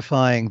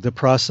identifying the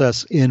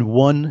process in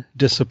one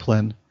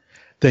discipline,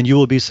 then you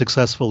will be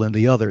successful in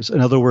the others.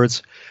 In other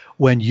words,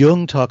 when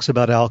Jung talks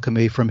about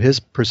alchemy from his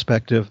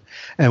perspective,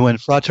 and when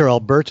Frater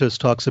Albertus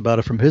talks about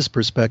it from his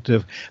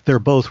perspective, they're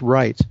both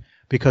right,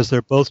 because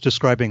they're both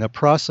describing a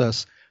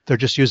process. They're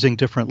just using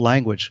different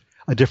language,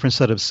 a different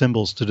set of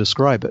symbols to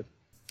describe it.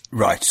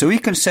 Right. So we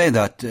can say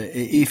that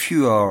if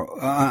you are,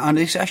 and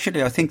it's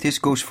actually, I think this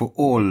goes for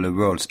all the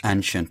world's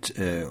ancient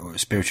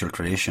spiritual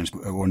traditions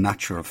or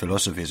natural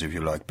philosophies, if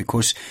you like,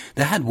 because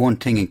they had one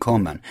thing in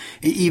common.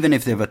 Even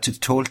if they were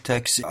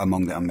Toltecs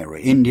among the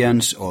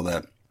Amerindians or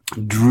the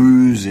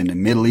Druze in the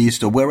Middle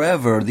East or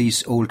wherever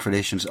these old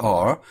traditions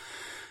are,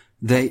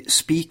 they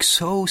speak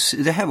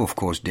they have, of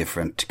course,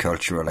 different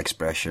cultural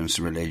expressions,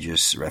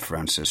 religious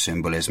references,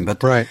 symbolism,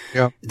 but right,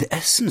 yeah. The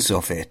essence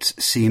of it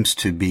seems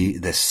to be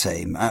the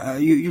same.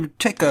 You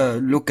take a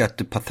look at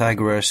the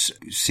Pythagoras,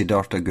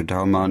 Siddhartha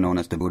Gautama, known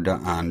as the Buddha,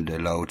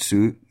 and Lao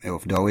Tzu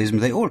of Taoism.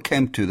 They all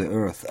came to the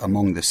earth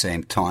among the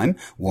same time,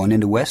 one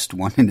in the West,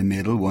 one in the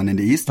middle, one in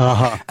the East,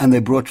 and they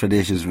brought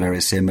traditions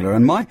very similar.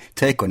 And my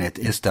take on it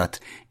is that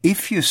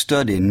if you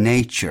study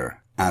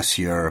nature as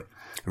your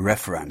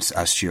reference,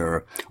 as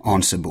your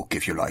answer book,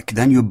 if you like,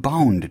 then you're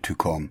bound to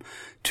come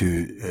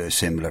to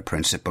similar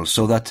principles.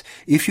 So that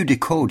if you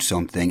decode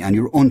something and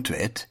you're onto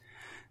it,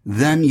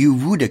 then you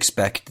would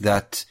expect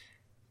that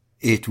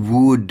it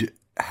would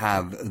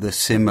have the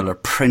similar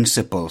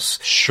principles.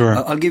 Sure.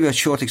 I'll give you a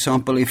short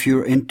example. If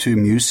you're into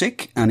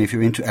music and if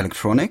you're into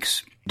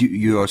electronics,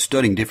 you are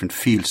studying different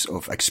fields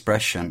of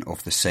expression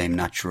of the same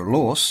natural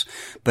laws,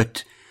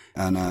 but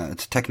a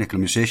technical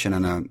musician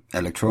and an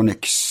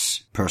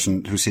electronics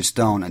person who sits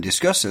down and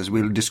discusses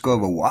will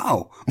discover,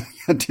 wow, we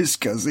are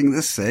discussing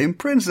the same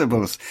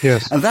principles.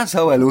 Yes. And that's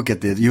how I look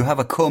at it. You have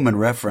a common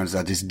reference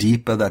that is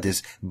deeper, that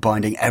is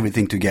binding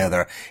everything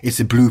together. It's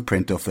a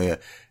blueprint of the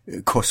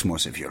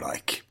cosmos, if you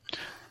like.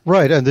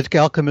 Right, and the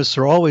alchemists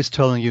are always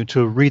telling you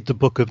to read the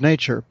book of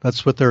nature.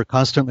 That's what they're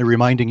constantly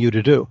reminding you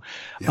to do.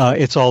 Yeah.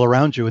 It's all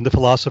around you, and the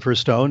Philosopher's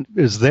Stone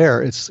is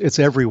there. It's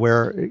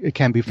everywhere. It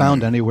can be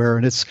found anywhere,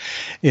 and it's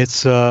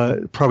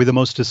probably the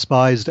most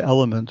despised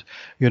element,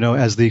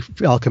 as the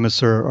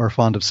alchemists are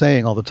fond of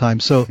saying all the time.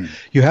 So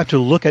you have to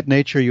look at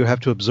nature. You have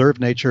to observe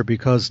nature,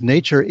 because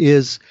nature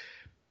is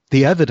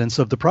the evidence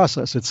of the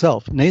process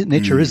itself.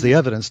 Nature is the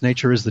evidence.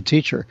 Nature is the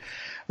teacher,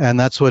 and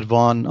that's what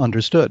Vaughan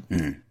understood.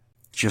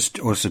 Just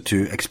also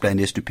to explain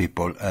this to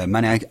people,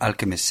 many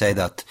alchemists say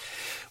that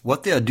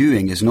what they are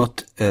doing is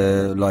not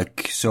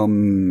like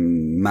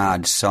some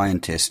mad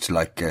scientists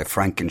like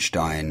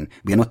Frankenstein.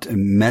 We are not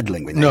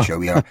meddling with nature.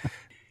 No.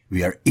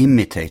 We are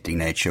imitating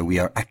nature. We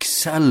are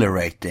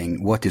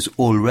accelerating what is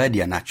already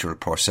a natural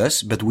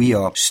process, but we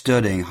are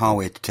studying how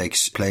it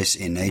takes place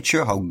in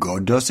nature, how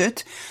God does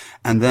it,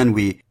 and then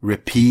we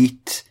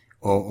repeat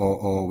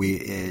or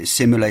we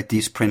simulate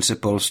these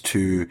principles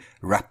to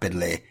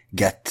rapidly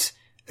get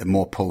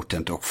more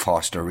potent or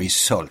faster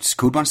results.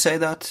 Could one say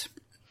that?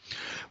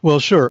 Well,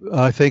 sure.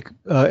 I think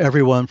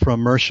everyone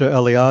from Mircea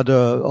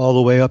Eliade all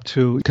the way up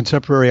to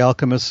contemporary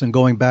alchemists and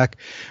going back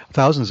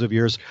thousands of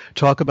years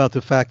talk about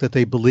the fact that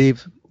they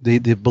believe, the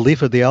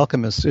belief of the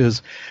alchemists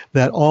is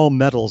that all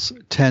metals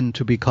tend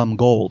to become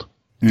gold.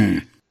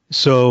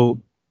 So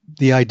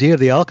the idea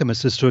of the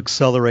alchemist is to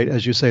accelerate,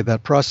 as you say,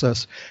 that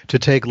process, to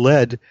take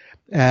lead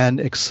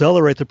and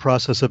accelerate the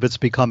process of its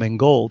becoming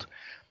gold.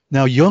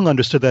 Now, Jung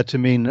understood that to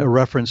mean a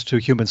reference to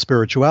human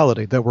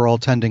spirituality, that we're all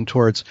tending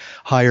towards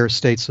higher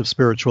states of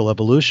spiritual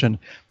evolution.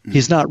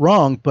 He's not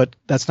wrong, but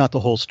that's not the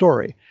whole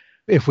story.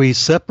 If we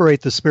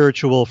separate the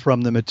spiritual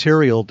from the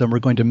material, then we're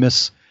going to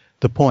miss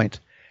the point.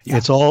 Yeah.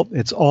 It's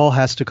all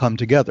has to come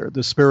together.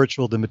 The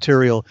spiritual, the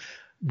material,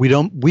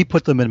 we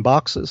put them in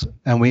boxes,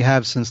 and we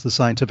have since the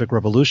scientific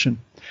revolution,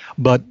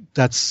 but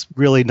that's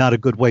really not a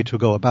good way to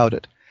go about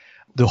it.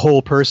 The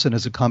whole person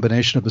is a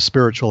combination of the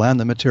spiritual and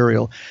the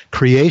material.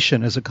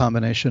 Creation is a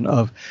combination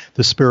of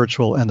the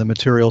spiritual and the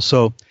material.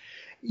 So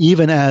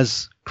even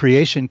as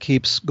creation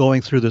keeps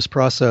going through this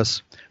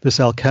process, this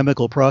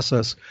alchemical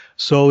process,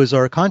 so is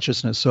our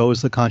consciousness. So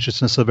is the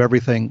consciousness of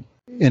everything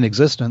in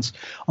existence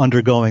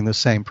undergoing the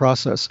same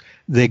process.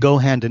 They go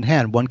hand in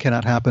hand. One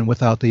cannot happen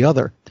without the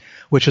other,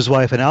 which is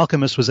why if an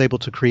alchemist was able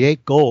to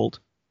create gold,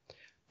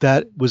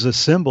 that was a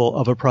symbol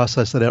of a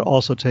process that had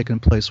also taken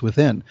place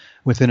within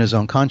his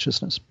own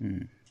consciousness.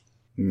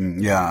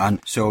 Yeah,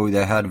 and so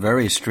they had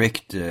very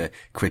strict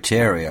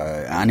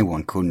criteria.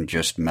 Anyone couldn't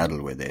just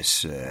meddle with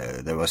this.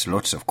 There was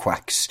lots of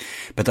quacks.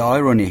 But the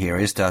irony here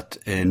is that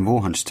in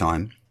Wohan's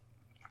time,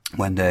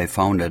 when they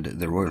founded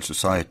the Royal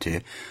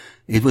Society,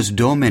 it was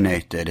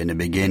dominated in the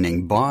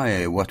beginning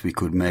by what we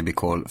could maybe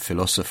call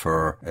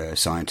philosopher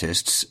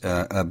scientists,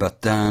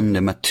 but then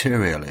the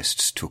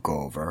materialists took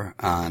over,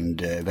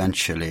 and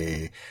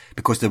eventually,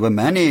 because there were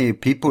many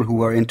people who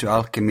were into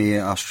alchemy,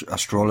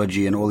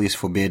 astrology, and all these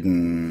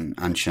forbidden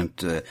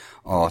ancient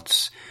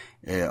arts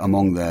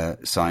among the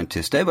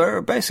scientists, they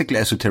were basically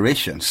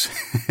esotericians.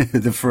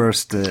 The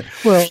first...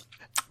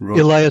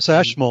 Elias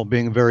Ashmole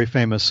being a very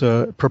famous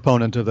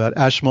proponent of that.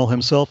 Ashmole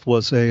himself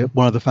was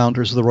one of the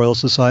founders of the Royal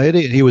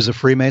Society, and he was a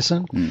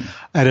Freemason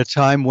at a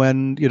time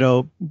when,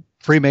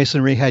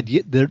 Freemasonry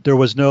there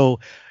was no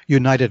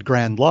united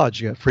Grand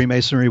Lodge yet.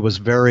 Freemasonry was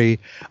very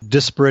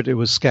disparate. It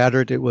was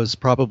scattered. It was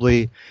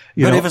probably,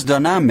 But it was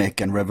dynamic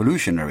and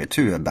revolutionary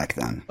too back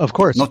then. Of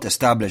course. Not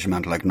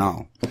establishment like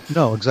now.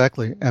 No,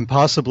 exactly. And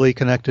possibly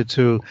connected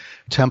to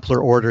Templar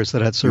orders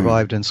that had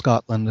survived in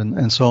Scotland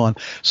and so on.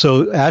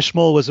 So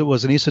Ashmole was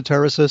an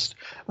esotericist.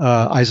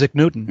 Isaac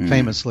Newton,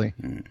 famously,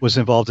 was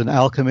involved in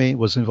alchemy,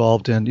 was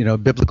involved in,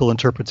 biblical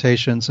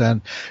interpretations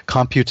and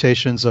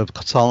computations of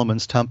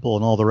Solomon's temple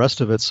and all the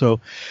rest of it. So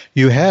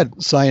you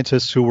had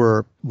scientists who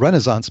were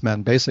Renaissance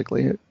men,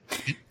 basically.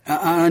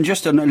 And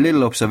just a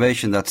little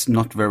observation that's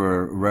not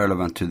very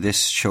relevant to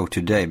this show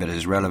today, but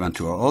is relevant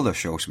to our other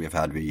shows we've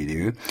had with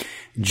you.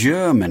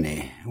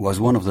 Germany was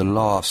one of the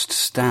last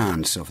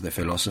stands of the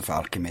philosopher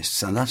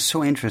alchemists, and that's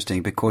so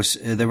interesting because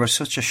there was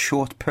such a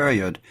short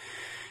period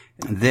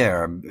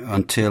there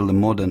until the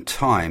modern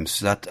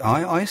times that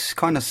I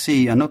kind of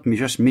see, and not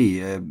just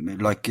me,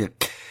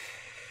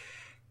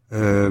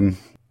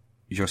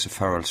 Joseph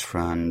Farrell's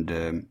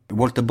friend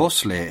Walter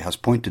Bosley has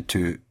pointed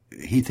to.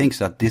 He thinks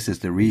that this is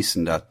the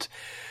reason that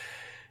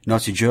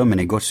Nazi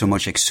Germany got so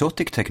much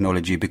exotic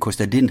technology, because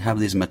they didn't have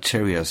this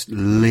materials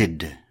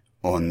lid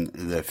on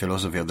the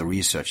philosophy of the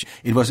research.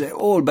 It was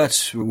all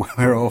bets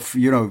were off,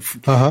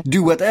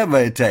 do whatever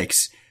it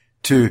takes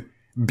to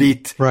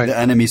beat the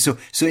enemy. So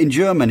in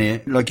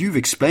Germany, like you've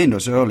explained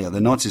us earlier,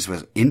 the Nazis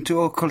were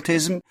into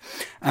occultism,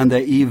 and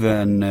they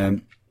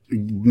even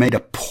made a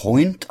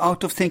point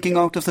out of thinking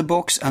out of the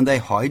box, and they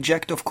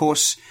hijacked, of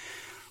course,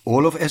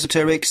 all of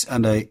esoterics,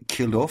 and they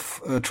killed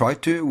off,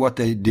 tried to, what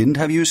they didn't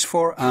have use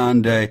for,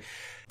 and they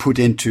put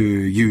into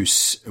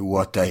use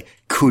what they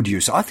could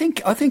use. I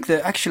think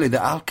actually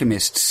the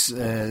alchemists,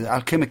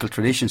 alchemical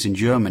traditions in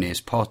Germany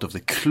is part of the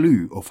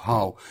clue of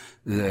how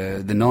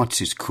the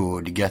Nazis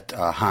could get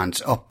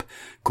hands up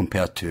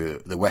compared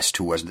to the West,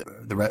 who was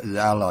the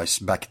Allies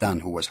back then,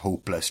 who was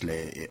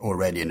hopelessly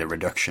already in the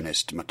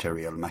reductionist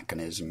material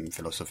mechanism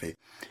philosophy.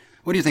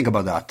 What do you think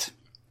about that?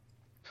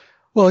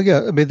 Well,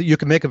 yeah, I mean, you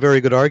can make a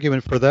very good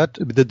argument for that.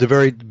 The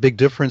very big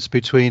difference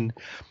between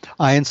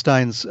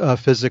Einstein's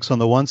physics on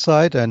the one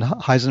side and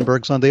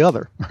Heisenberg's on the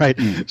other, right?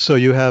 So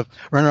you have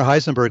Werner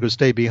Heisenberg, who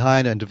stayed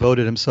behind and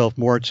devoted himself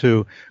more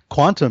to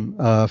quantum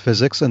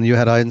physics, and you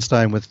had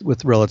Einstein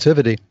with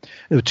relativity.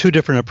 There were two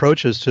different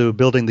approaches to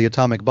building the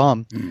atomic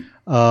bomb.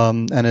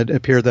 And it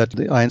appeared that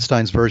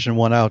Einstein's version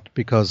won out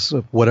because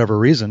of whatever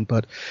reason.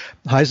 But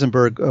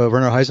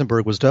Werner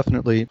Heisenberg was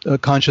definitely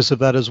conscious of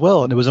that as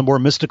well. And it was a more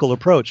mystical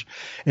approach.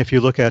 If you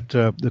look at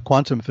the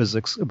quantum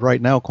physics,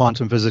 right now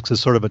quantum physics is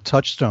sort of a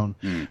touchstone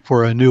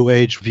for a new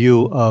age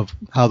view of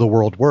how the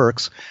world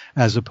works,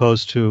 as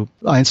opposed to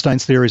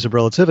Einstein's theories of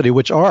relativity,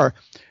 which are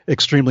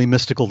extremely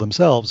mystical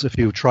themselves if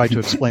you try to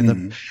explain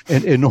them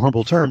in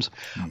normal terms.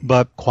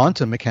 But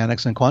quantum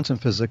mechanics and quantum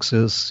physics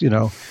is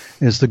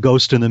the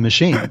ghost in the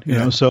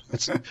machine, so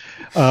it's,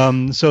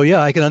 so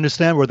yeah, I can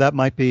understand where that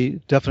might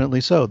be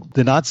definitely so.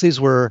 The Nazis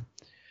were,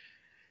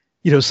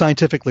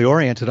 scientifically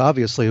oriented.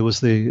 Obviously,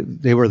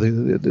 they were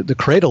the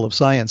cradle of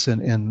science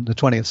in the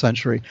 20th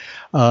century,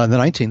 in the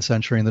 19th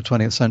century, in the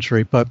 20th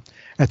century. But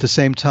at the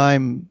same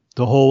time,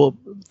 the whole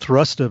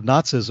thrust of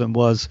Nazism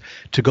was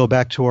to go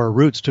back to our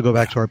roots, to go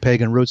back to our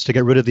pagan roots, to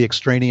get rid of the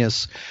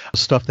extraneous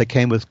stuff that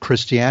came with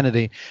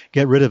Christianity,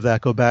 get rid of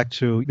that, go back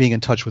to being in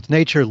touch with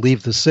nature,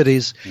 leave the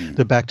cities,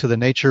 back to the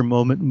nature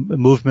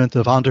movement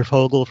of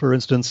Wandervogel, for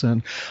instance,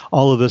 and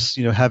all of this,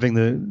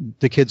 having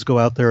the kids go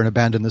out there and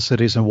abandon the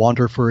cities and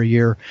wander for a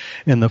year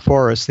in the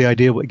forest. The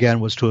idea, again,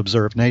 was to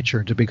observe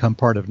nature, to become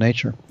part of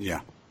nature.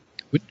 Yeah.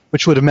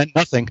 Which would have meant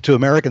nothing to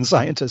American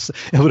scientists.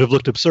 It would have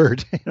looked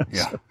absurd.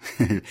 Yeah.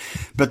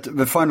 But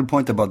the final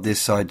point about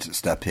this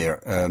sidestep here,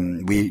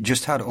 we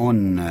just had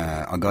on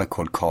a guy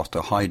called Carter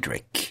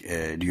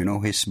Heydrich. Do you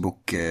know his book,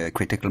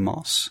 Critical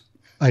Mass?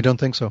 I don't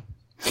think so.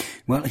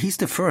 Well, he's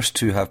the first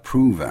to have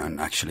proven,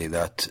 actually,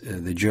 that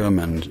the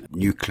German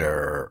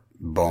nuclear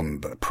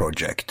bomb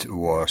project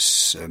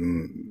was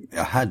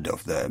ahead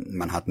of the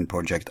Manhattan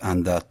Project,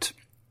 and that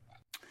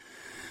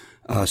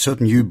a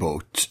certain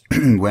U-boat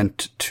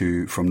went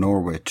from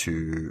Norway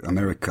to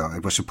America.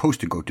 It was supposed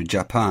to go to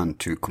Japan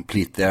to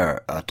complete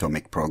their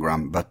atomic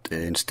program, but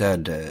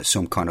instead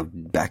some kind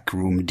of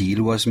backroom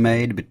deal was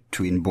made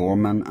between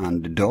Bormann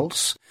and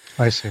Dulles.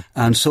 I see.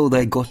 And so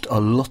they got a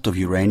lot of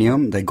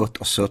uranium. They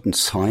got a certain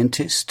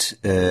scientist,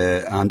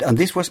 and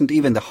this wasn't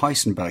even the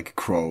Heisenberg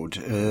crowd.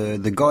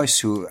 The guys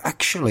who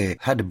actually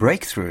had a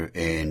breakthrough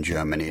in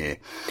Germany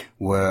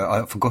were,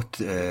 I forgot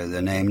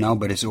the name now,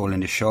 but it's all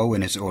in the show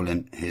and it's all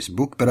in his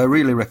book. But I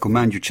really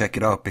recommend you check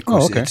it out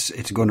because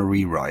it's going to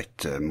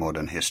rewrite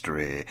modern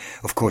history.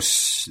 Of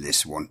course,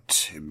 this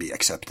won't be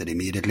accepted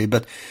immediately,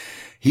 but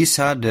he's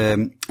had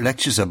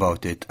lectures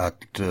about it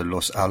at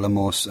Los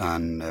Alamos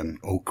and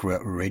Oak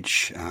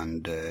Ridge,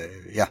 and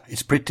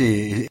it's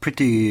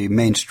pretty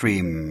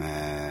mainstream,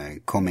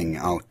 coming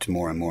out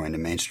more and more in the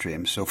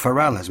mainstream. So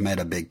Farrell has made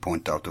a big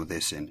point out of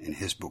this in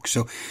his book.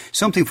 So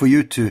something for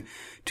you to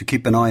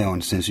keep an eye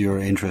on, since you're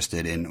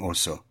interested in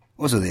also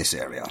this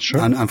area. Sure.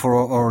 And for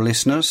our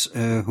listeners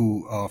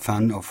who are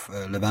fan of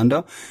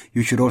Levander,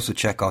 you should also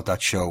check out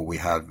that show we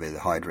have with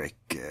Heydrich,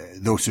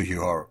 those of you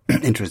who are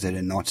interested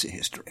in Nazi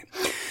history.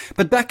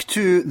 But back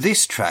to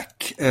this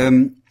track.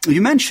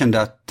 You mentioned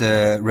that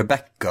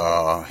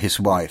Rebecca, his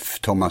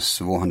wife, Thomas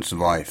Vaughan's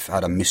wife,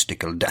 had a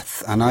mystical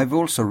death. And I've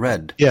also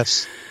read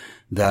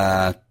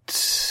that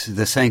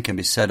the same can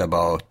be said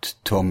about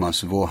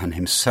Thomas Vaughan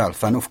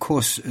himself. And of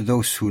course,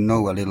 those who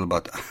know a little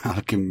about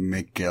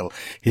alchemical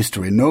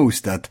history knows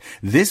that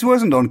this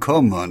wasn't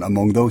uncommon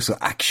among those who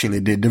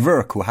actually did the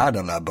work, who had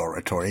a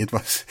laboratory. It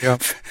was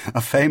a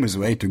famous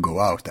way to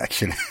go out,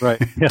 actually,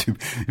 right? Yeah. To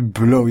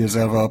blow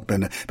yourself up.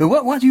 But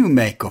what do you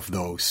make of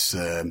those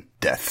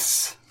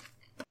deaths?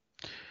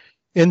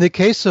 In the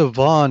case of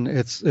Vaughan,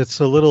 it's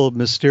a little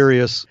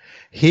mysterious.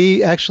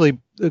 He actually,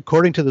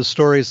 according to the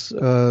stories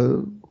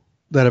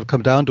that have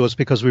come down to us,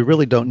 because we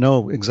really don't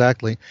know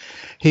exactly,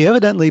 he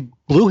evidently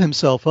blew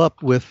himself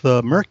up with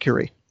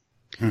mercury.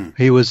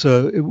 He was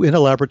in a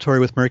laboratory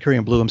with mercury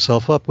and blew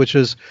himself up, which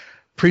is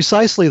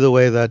precisely the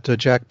way that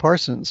Jack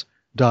Parsons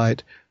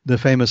died, the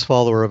famous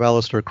follower of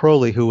Aleister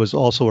Crowley, who was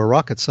also a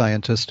rocket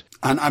scientist.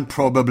 And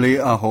probably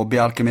a hobby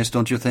alchemist,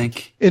 don't you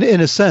think?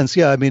 In a sense,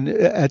 yeah. I mean,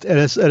 at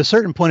a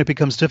certain point, it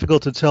becomes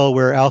difficult to tell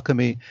where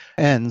alchemy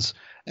ends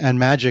and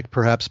magic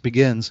perhaps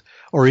begins,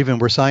 or even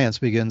where science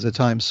begins at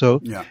times.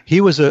 So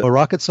he was a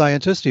rocket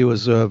scientist. He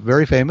was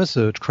very famous,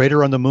 a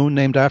crater on the moon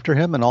named after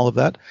him and all of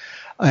that.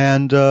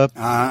 And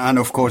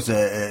of course,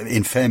 the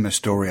infamous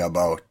story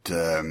about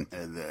the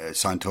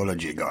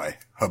Scientology guy,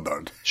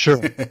 Hubbard.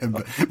 Sure.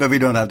 But we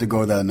don't have to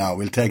go there now.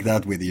 We'll take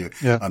that with you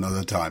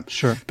another time.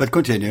 Sure. But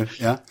continue,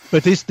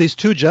 But these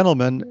two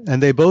gentlemen,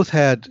 and they both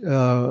had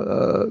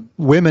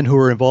women who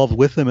were involved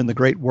with them in the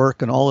great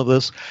work and all of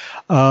this.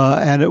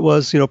 And it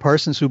was,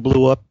 Parsons who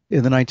blew up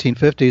in the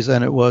 1950s,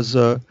 and it was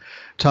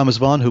Thomas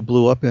Vaughan who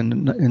blew up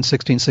in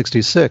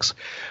 1666.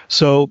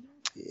 So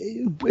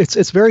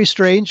it's very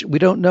strange. We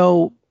don't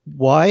know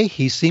why.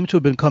 He seemed to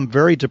have become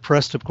very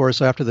depressed, of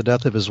course, after the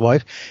death of his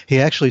wife. He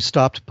actually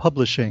stopped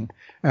publishing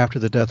after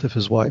the death of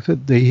his wife.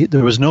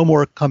 There was no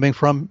more coming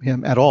from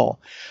him at all.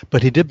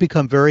 But he did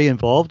become very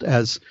involved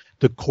as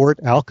the court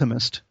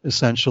alchemist,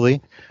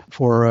 essentially,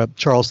 for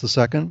Charles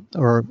II,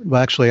 or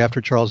actually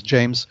after Charles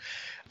James,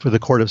 for the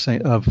court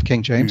of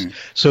King James.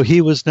 So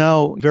he was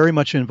now very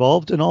much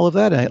involved in all of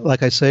that. And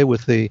like I say,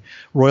 with the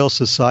Royal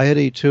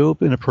Society, too,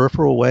 in a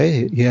peripheral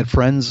way. He had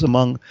friends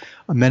among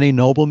many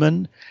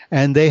noblemen,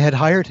 and they had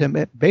hired him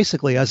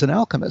basically as an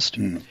alchemist.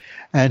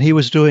 And he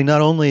was doing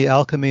not only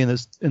alchemy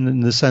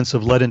in the sense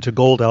of lead into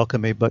gold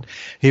alchemy, but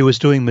he was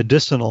doing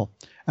medicinal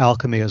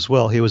alchemy as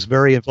well. He was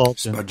very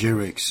involved in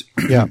spagyrics.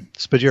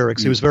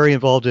 Spagyrics. He was very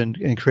involved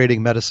in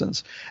creating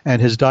medicines,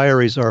 and his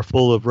diaries are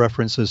full of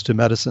references to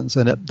medicines,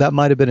 and that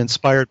might have been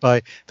inspired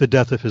by the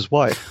death of his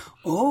wife.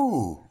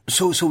 Oh,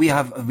 so we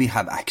have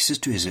access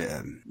to his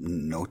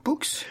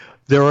notebooks?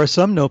 There are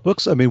some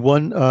notebooks. I mean,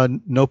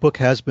 one notebook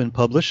has been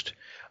published.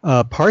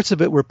 Parts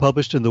of it were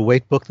published in the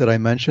Waite book that I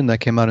mentioned that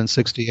came out in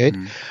 1968,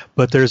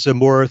 but there's a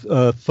more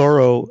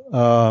thorough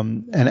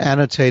and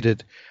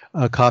annotated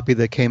copy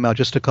that came out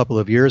just a couple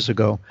of years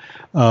ago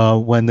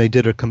when they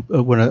did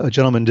when a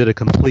gentleman did a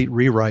complete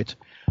rewrite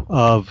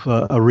of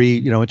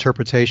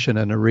interpretation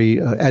and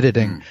a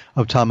editing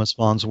of Thomas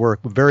Vaughan's work.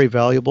 Very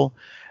valuable,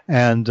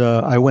 and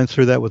I went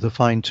through that with a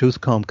fine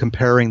tooth comb,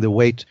 comparing the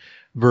Waite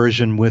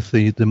version with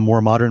the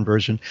more modern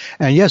version.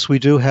 And yes, we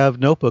do have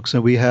notebooks,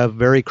 and we have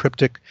very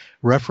cryptic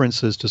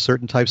references to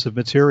certain types of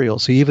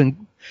materials. He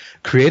even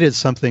created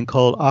something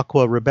called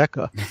Aqua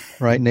Rebecca,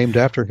 right, named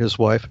after his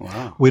wife.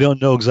 Wow. We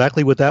don't know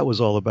exactly what that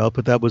was all about,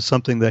 but that was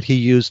something that he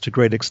used to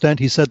great extent.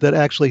 He said that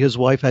actually his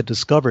wife had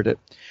discovered it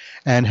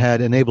and had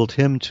enabled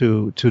him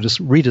to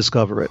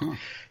rediscover it.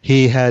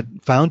 He had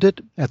found it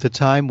at the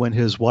time when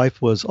his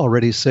wife was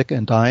already sick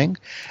and dying,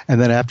 and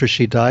then after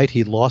she died,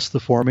 he lost the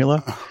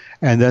formula.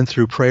 And then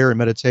through prayer and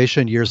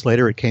meditation, years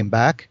later, it came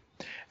back.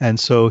 And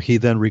so he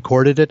then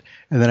recorded it.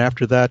 And then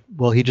after that,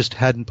 well, he just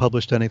hadn't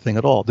published anything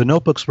at all. The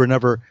notebooks were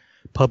never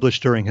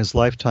published during his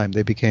lifetime.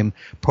 They became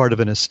part of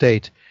an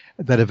estate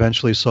that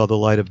eventually saw the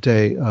light of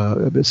day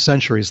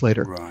centuries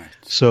later. Right.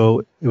 So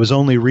it was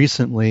only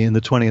recently in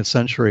the 20th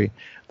century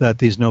that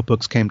these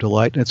notebooks came to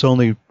light. And it's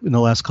only in the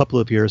last couple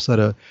of years that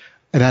an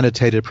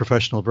annotated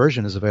professional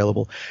version is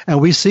available. And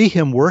we see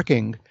him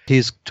working.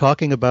 He's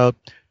talking about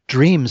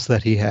dreams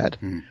that he had.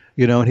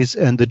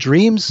 And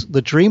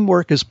the dream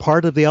work is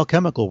part of the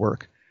alchemical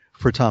work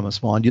for Thomas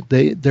Vaughan.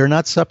 They're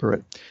not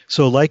separate.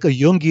 So like a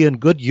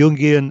good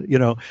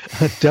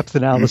Jungian, depth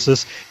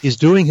analysis, he's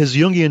doing his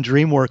Jungian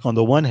dream work on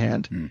the one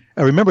hand. And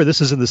remember,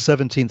 this is in the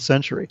 17th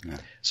century. Yeah.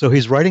 So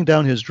he's writing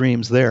down his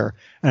dreams there.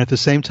 And at the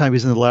same time,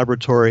 he's in the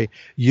laboratory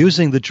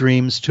using the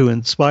dreams to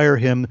inspire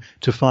him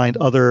to find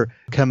other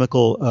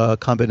chemical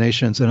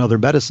combinations and other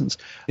medicines.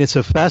 It's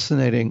a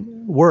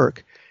fascinating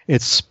work.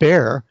 It's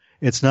spare.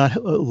 It's not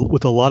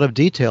with a lot of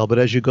detail, but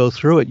as you go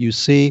through it, you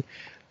see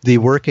the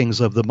workings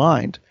of the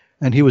mind.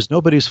 And he was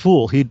nobody's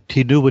fool. He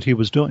knew what he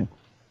was doing.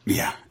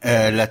 Yeah.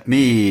 Let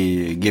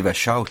me give a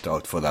shout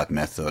out for that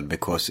method,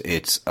 because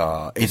it's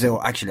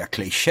actually a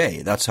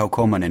cliche. That's how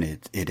common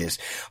it is.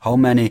 How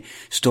many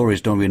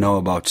stories don't we know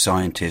about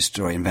scientists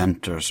or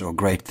inventors or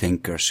great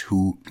thinkers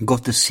who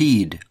got the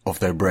seed of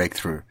their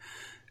breakthrough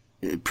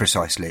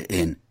precisely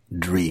in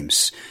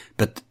dreams?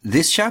 But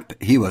this chap,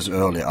 he was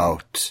early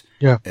out.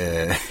 Yeah.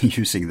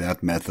 Using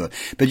that method.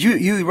 But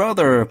you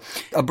rather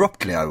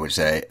abruptly, I would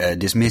say,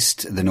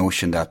 dismissed the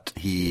notion that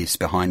he is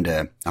behind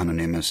the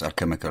anonymous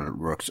alchemical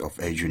works of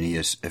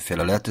Eugenius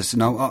Philalethes.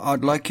 Now,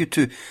 I'd like you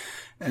to,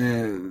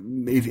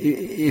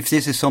 if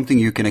this is something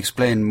you can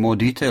explain more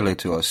detailedly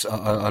to us,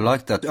 I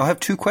like that. I have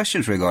two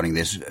questions regarding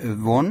this.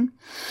 One,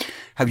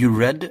 have you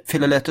read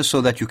Philalethes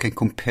so that you can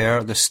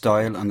compare the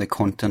style and the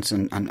contents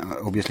and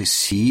obviously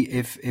see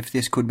if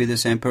this could be the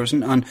same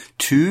person? And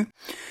two,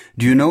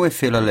 do you know if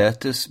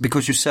Philalethes,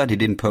 because you said he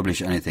didn't publish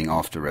anything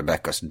after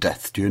Rebecca's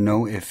death, do you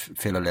know if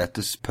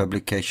Philalethes'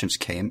 publications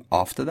came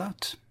after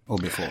that or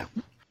before?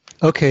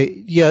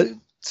 Okay, yeah.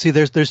 See,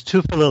 there's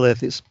two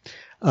Philalethes.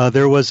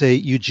 There was a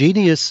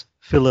Eugenius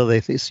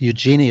Philalethes.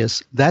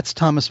 Eugenius, that's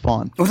Thomas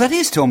Vaughan. Oh, that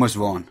is Thomas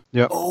Vaughan.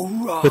 Yeah. Oh,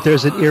 right. But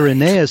there's an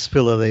Irenaeus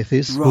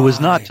Philalethes who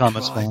is not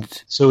Thomas Vaughan.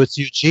 So it's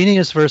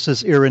Eugenius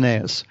versus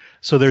Irenaeus.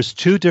 So there's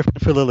two different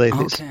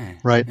Philalethes,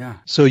 right? Yeah.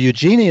 So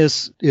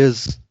Eugenius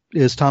is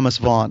Thomas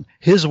Vaughan.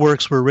 His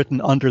works were written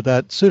under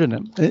that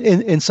pseudonym.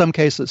 In some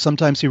cases,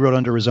 sometimes he wrote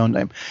under his own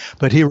name,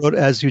 but he wrote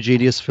as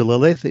Eugenius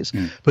Philalethes.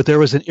 But there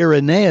was an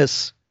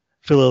Irenaeus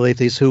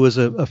Philalethes who was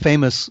a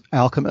famous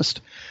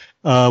alchemist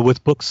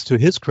with books to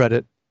his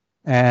credit.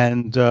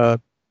 And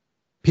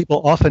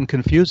people often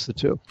confuse the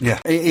two. Yeah,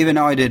 even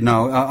I did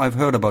now. I've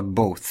heard about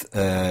both,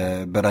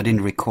 but I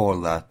didn't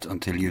recall that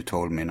until you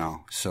told me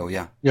now. So,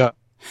 yeah. Yeah.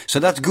 So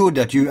that's good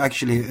that you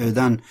actually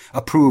then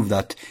approve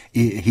that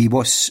he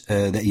was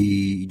the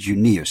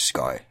Eugenius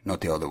guy, not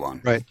the other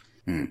one. Right.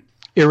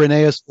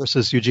 Irenaeus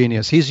versus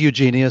Eugenius. He's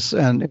Eugenius,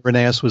 and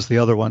Irenaeus was the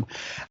other one.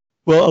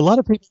 Well, a lot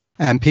of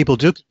people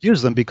do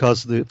confuse them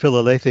because the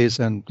Philalethes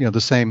and the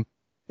same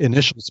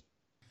initials.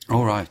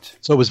 All right.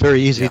 So it was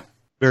very easy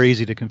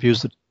to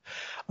confuse it.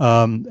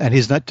 And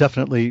he's not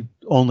definitely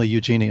only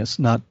Eugenius,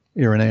 not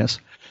Irenaeus.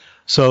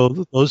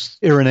 So those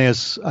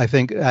Irenaeus, I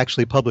think,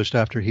 actually published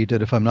after he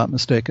did, if I'm not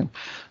mistaken.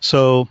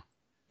 So,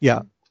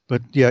 yeah.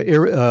 But, yeah,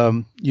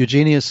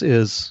 Eugenius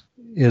is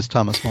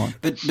Thomas Vaughan.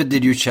 But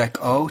did you check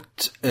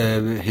out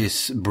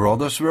his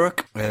brother's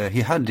work?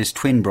 He had this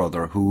twin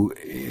brother who,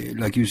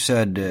 like you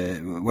said,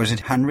 was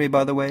it Henry,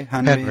 by the way?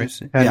 Henry.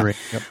 Yeah.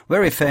 Yep.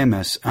 Very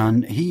famous.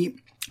 And he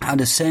had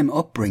the same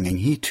upbringing.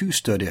 He too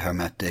studied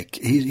Hermetic.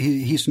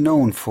 He's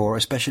known for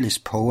especially his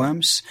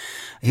poems.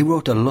 He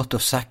wrote a lot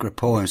of sacred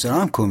poems, and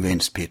I'm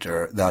convinced,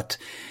 Peter, that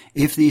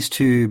if these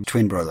two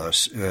twin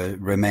brothers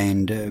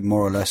remained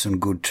more or less on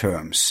good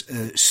terms,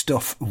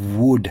 stuff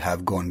would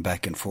have gone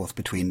back and forth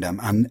between them.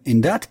 And in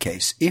that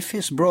case, if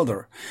his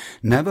brother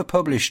never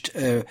published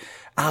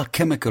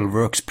alchemical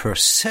works per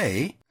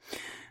se,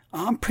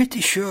 I'm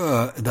pretty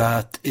sure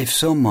that if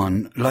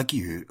someone like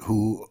you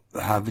who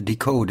have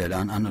decoded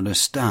and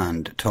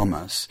understand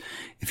Thomas,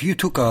 if you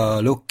took a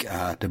look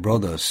at the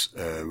brothers'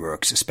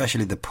 works,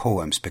 especially the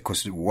poems,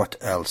 because what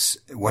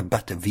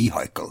better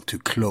vehicle to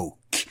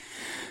cloak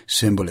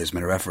symbolism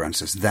and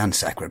references than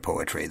sacred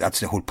poetry? That's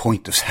the whole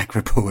point of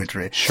sacred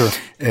poetry. Sure.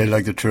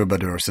 Like the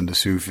troubadours and the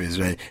Sufis,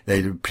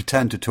 they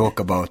pretend to talk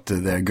about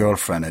their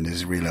girlfriend and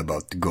it's really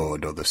about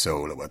God or the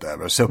soul or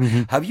whatever. So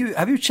have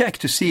you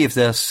checked to see if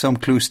there's some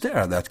clues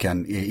there that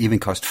can even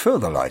cast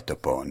further light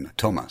upon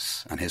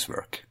Thomas and his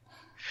work?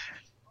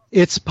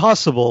 It's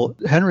possible.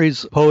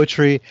 Henry's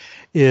poetry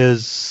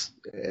is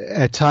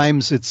at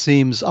times it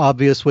seems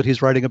obvious what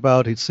he's writing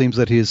about. It seems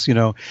that it's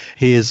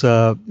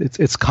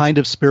kind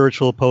of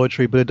spiritual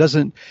poetry, but it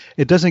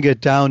doesn't get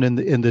down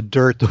in the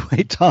dirt the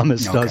way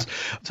Thomas does.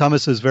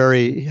 Thomas is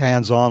very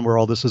hands-on where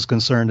all this is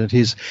concerned, and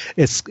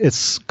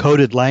it's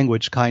coded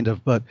language kind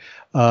of, but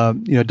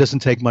it doesn't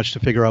take much to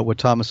figure out what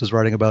Thomas is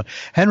writing about.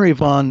 Henry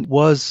Vaughan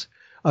was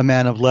a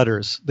man of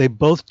letters. They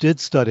both did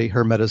study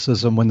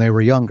Hermeticism when they were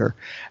younger,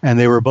 and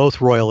they were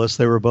both royalists.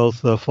 They were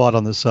both fought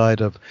on the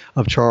side of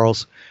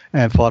Charles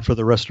and fought for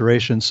the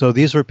Restoration. So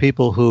these were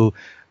people who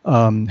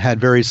had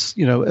very,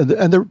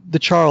 and the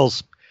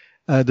Charles,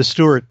 the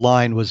Stuart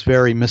line was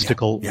very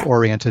mystical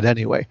oriented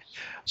anyway.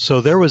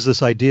 So there was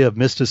this idea of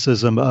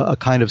mysticism, a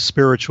kind of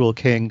spiritual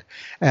king,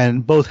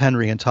 and both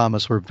Henry and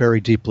Thomas were very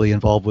deeply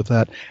involved with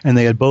that, and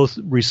they had both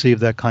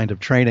received that kind of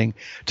training.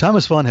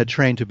 Thomas Vaughan had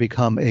trained to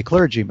become a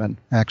clergyman,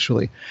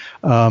 actually.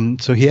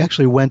 So he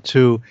actually went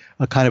to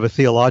a kind of a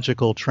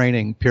theological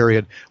training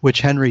period, which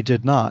Henry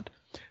did not.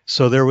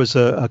 So there was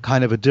a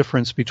kind of a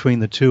difference between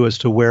the two as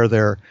to where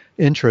their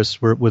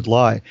interests would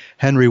lie.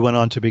 Henry went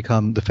on to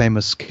become the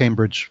famous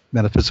Cambridge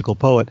metaphysical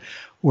poet,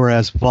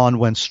 whereas Vaughan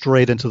went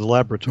straight into the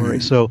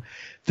laboratory. So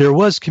there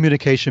was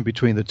communication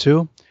between the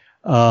two.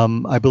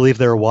 I believe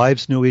their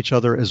wives knew each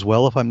other as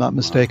well, if I'm not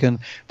mistaken.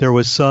 There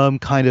was some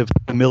kind of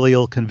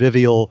familial,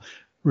 convivial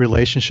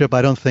relationship.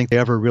 I don't think they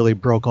ever really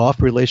broke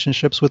off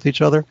relationships with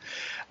each other.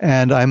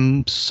 And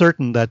I'm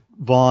certain that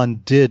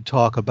Vaughan did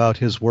talk about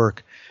his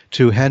work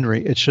to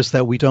Henry. It's just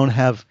that we don't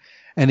have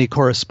any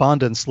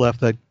correspondence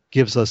left that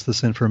gives us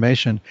this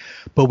information.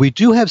 But we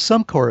do have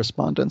some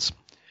correspondence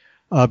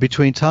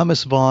between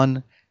Thomas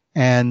Vaughan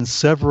and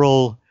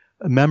several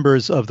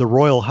members of the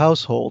royal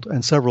household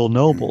and several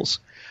nobles,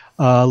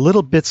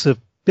 little bits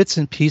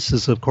and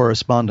pieces of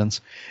correspondence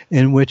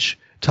in which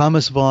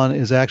Thomas Vaughan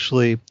is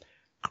actually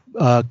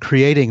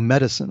creating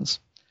medicines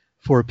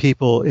for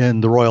people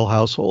in the royal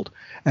household.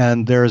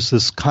 And there's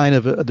this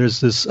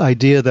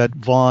idea that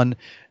Vaughan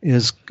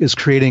is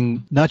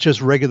creating not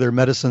just regular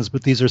medicines,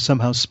 but these are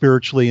somehow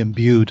spiritually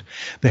imbued.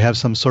 They have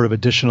some sort of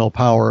additional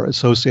power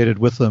associated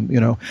with them,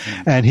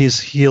 and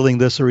he's healing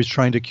this, or he's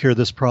trying to cure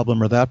this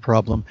problem or that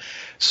problem.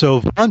 So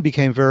Vaughan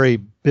became very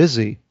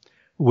busy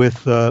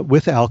with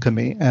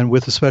alchemy and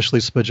with especially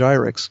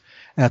spagyrics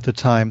at the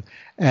time.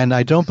 And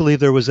I don't believe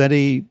there was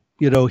any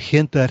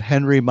hint that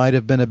Henry might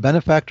have been a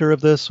benefactor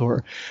of this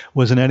or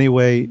was in any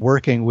way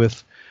working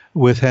with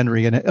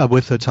Henry and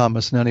with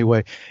Thomas in any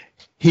way.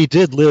 He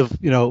did live,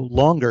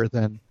 longer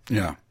than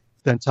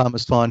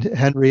Thomas Vaughan.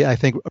 Henry, I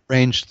think,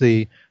 arranged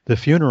the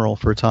funeral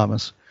for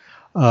Thomas,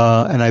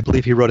 and I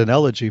believe he wrote an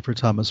elegy for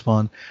Thomas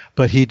Vaughan.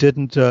 But he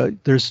didn't. There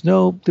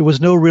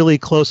was no really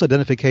close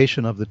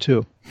identification of the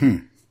two.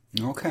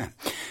 Okay,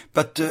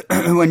 but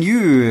when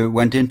you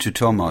went into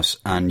Thomas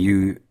and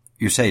you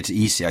say it's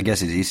easy. I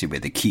guess it's easy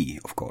with the key,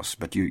 of course,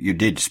 but you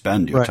did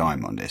spend your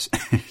time on this.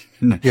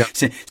 Yeah.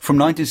 So, from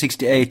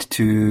 1968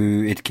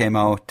 to it came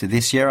out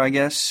this year, I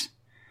guess?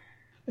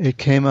 It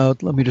came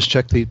out, let me just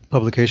check the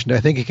publication.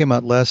 I think it came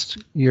out last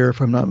year, if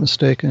I'm not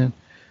mistaken,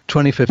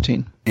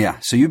 2015. Yeah,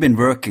 so you've been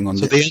working on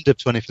this. So the end of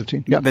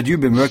 2015, yeah. But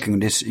you've been working on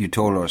this, you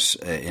told us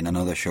in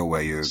another show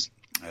where you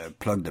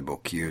plugged the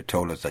book, you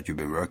told us that you've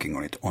been working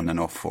on it on and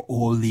off for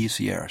all these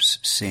years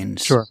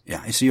since. Sure.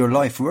 Yeah, it's your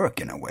life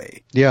work in a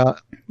way. Yeah.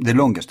 The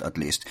longest, at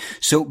least.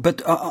 So,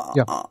 but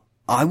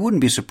I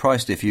wouldn't be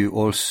surprised if you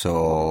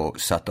also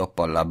set up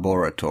a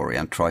laboratory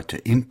and tried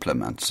to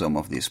implement some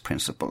of these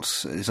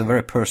principles. It's a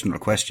very personal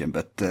question,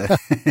 but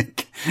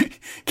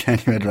can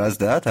you address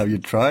that? Have you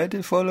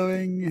tried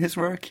following his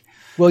work?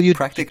 Well,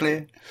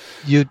 practically?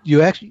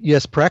 You actually,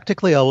 yes,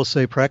 practically, I will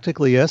say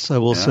practically, yes, I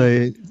will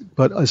say,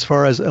 but as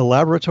far as a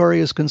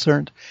laboratory is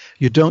concerned,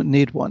 you don't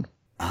need one.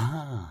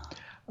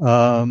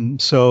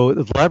 So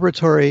the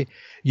laboratory,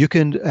 you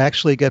can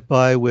actually get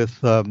by with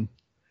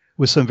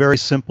some very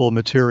simple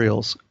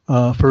materials.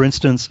 For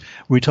instance,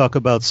 we talk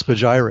about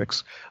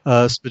spagyrics.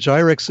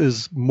 Spagyrics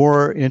is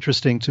more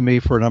interesting to me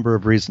for a number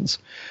of reasons.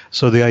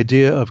 So the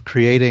idea of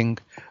creating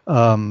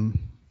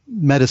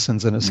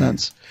medicines, in a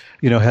sense,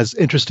 has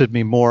interested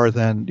me more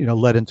than,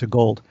 lead into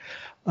gold.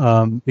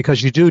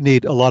 Because you do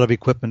need a lot of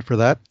equipment for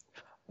that.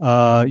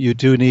 You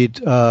do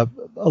need a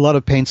lot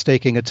of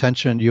painstaking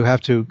attention. You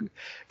have to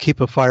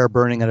keep a fire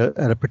burning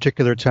at a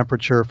particular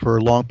temperature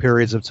for long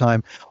periods of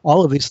time.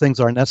 All of these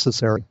things are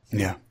necessary.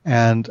 Yeah.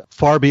 And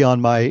far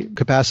beyond my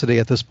capacity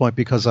at this point,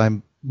 because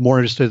I'm more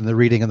interested in the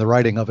reading and the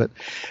writing of it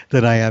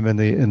than I am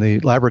in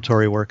the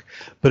laboratory work.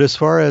 But as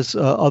far as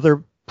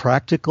other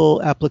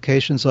practical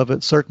applications of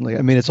it, certainly.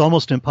 I mean, it's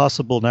almost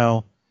impossible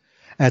now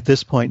at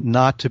this point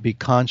not to be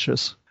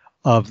conscious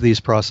of these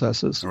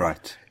processes.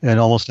 Right. And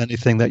almost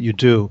anything that you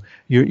do,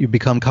 you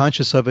become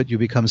conscious of it, you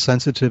become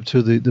sensitive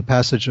to the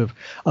passage of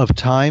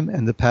time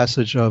and the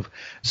passage of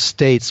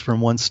states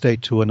from one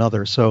state to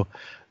another. So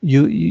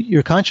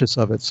you're conscious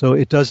of it. So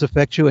it does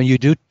affect you, and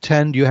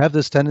you have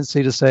this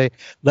tendency to say,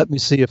 let me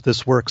see if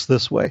this works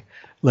this way.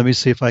 Let me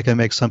see if I can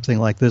make something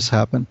like this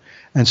happen.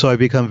 And so I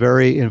become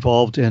very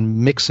involved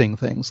in mixing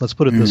things, let's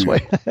put it this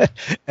way,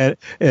 and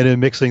in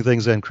mixing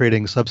things and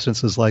creating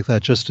substances like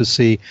that just to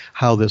see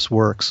how this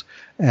works.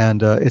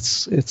 And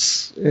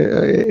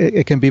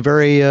it can be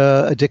very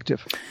addictive.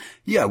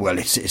 Yeah, well,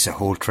 it's a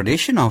whole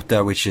tradition out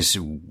there which is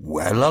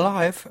well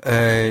alive.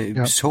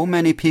 So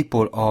many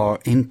people are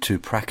into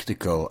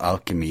practical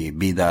alchemy,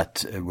 be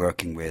that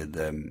working with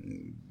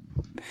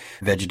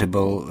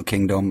vegetable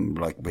kingdom,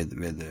 like with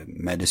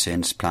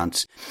medicines,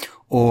 plants,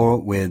 or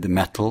with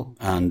metal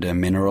and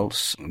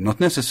minerals. Not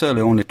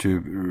necessarily only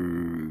to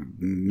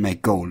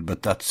make gold,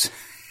 but that's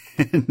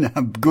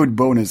a good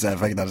bonus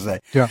effect, I'd say.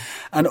 Yeah.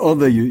 And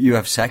although you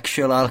have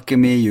sexual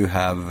alchemy, you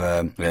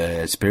have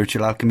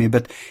spiritual alchemy,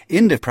 but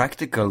in the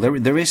practical,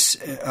 there is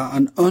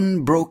an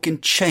unbroken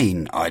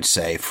chain, I'd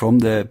say, from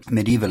the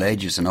medieval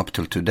ages and up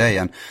till today.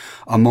 And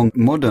among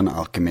modern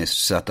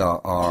alchemists that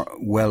are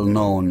well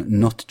known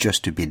not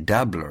just to be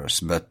dabblers,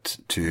 but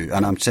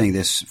and I'm saying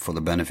this for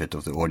the benefit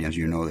of the audience,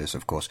 you know this,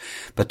 of course,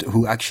 but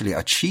who actually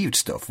achieved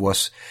stuff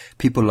was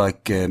people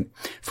like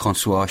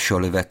François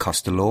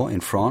Jolivet-Castelot in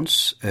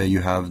France.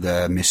 You have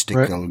the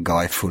mystical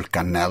guy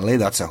Fulcanelli.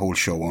 That's a whole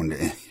show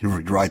only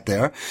right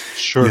there.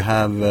 Sure. You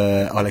have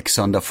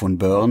Alexander von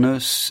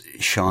Berners,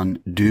 Jean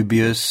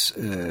Dubius.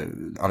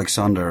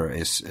 Alexander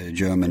is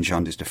German,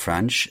 Jean is the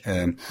French.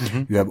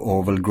 You have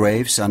Orwell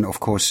Graves and, of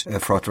course,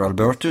 Frater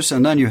Albertus.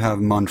 And then you have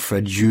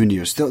Manfred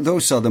Junius.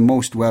 Those are the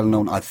most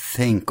well-known, I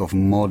think, of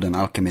modern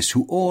alchemists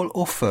who all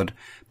offered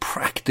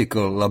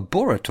practical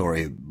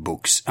laboratory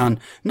books,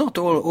 and not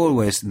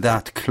always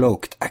that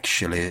cloaked,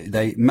 actually.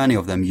 Many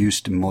of them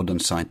used modern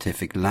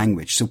scientific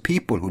language. So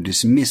people who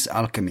dismiss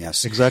alchemy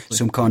as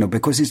some kind of,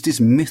 because it's this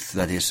myth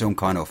that is some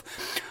kind of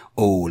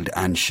old,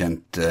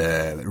 ancient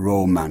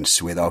romance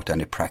without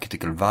any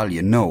practical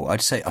value. No,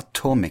 I'd say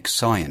atomic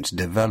science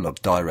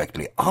developed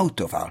directly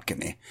out of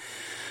alchemy.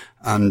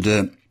 And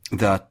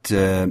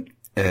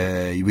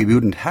we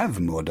wouldn't have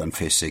modern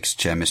physics,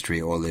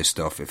 chemistry, all this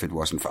stuff if it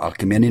wasn't for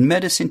alchemy. And in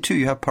medicine too,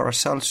 you have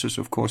Paracelsus,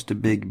 of course, the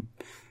big.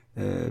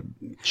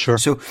 Sure.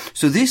 So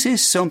this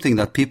is something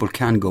that people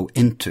can go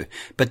into.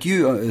 But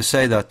you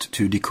say that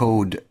to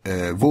decode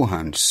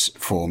Vaughan's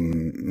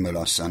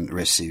formulas and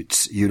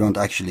receipts, you don't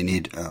actually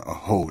need a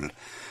whole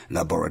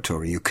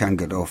laboratory. You can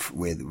get off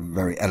with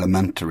very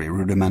elementary,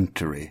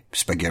 rudimentary,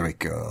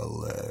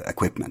 spagyrical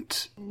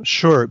equipment.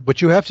 Sure,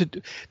 but you have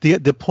to.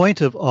 The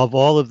point of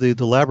all of the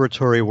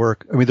laboratory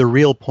work, I mean, the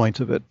real point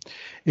of it,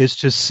 is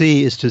to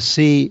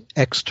see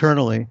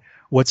externally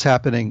what's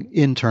happening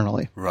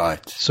internally.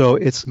 Right. So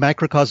it's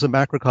macrocosm,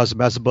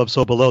 as above,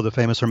 so below, the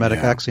famous Hermetic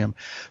axiom.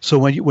 So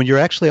when you're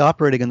actually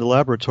operating in the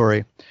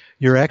laboratory,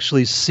 you're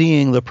actually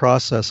seeing the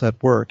process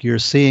at work. You're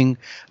seeing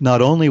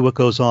not only what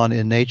goes on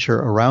in nature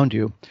around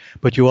you,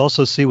 but you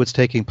also see what's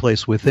taking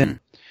place within.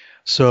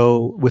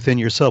 So within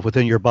yourself,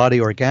 within your body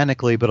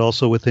organically, but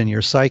also within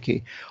your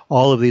psyche.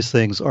 All of these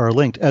things are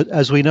linked.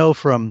 As we know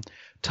from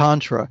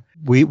Tantra,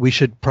 we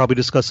should probably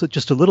discuss it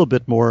just a little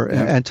bit more.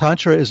 Yeah. And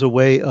Tantra is a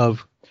way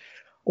of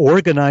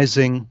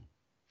organizing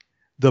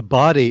the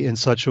body in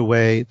such a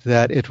way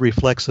that it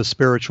reflects a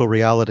spiritual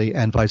reality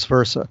and vice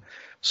versa.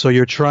 So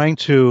you're trying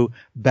to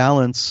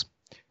balance,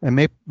 and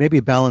maybe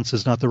balance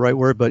is not the right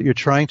word, but you're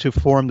trying to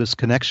form this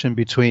connection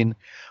between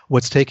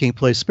what's taking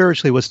place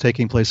spiritually, what's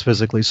taking place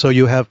physically. So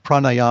you have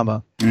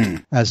pranayama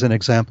as an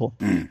example.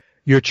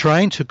 You're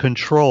trying to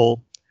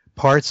control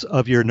parts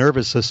of your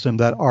nervous system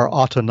that are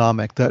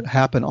autonomic, that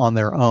happen on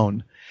their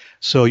own.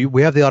 So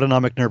we have the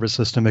autonomic nervous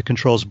system. It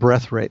controls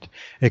breath rate.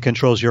 It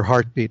controls your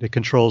heartbeat. It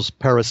controls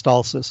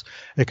peristalsis.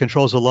 It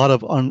controls a lot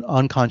of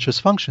unconscious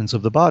functions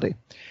of the body.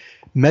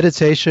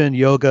 Meditation,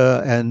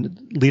 yoga, and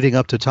leading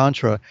up to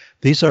Tantra,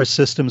 these are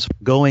systems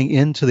going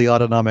into the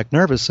autonomic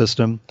nervous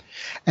system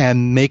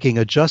and making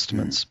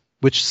adjustments,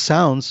 which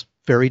sounds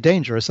very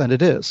dangerous, and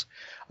it is.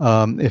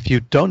 If you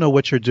don't know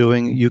what you're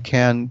doing, you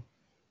can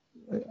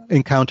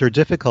encounter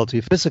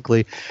difficulty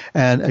physically.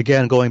 And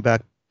again, going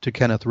back to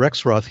Kenneth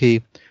Rexroth,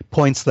 he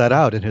points that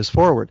out in his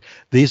foreword.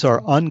 These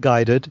are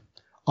unguided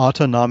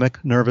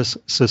autonomic nervous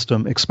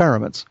system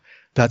experiments.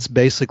 That's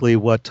basically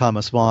what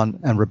Thomas Vaughan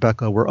and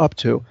Rebecca were up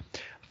to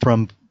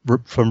from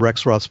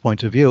Rexroth's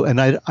point of view. And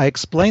I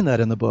explain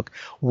that in the book.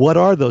 What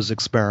are those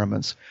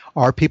experiments?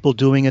 Are people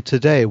doing it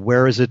today?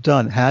 Where is it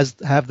done? Has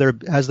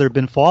there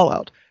been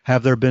fallout?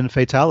 Have there been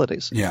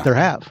fatalities? Yeah. There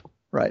have,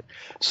 right?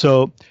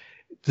 So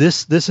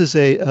this is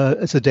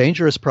it's a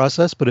dangerous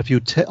process, but if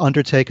you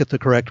undertake it the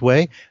correct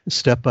way,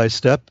 step by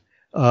step,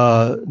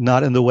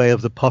 not in the way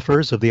of the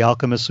puffers, of the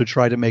alchemists who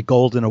try to make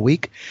gold in a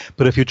week,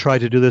 but if you try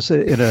to do this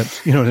in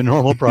a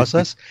normal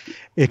process,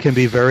 it can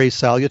be very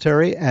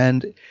salutary.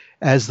 And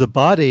as the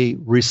body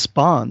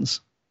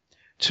responds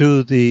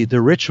to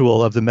the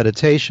ritual of the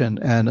meditation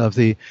and of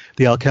the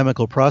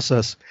alchemical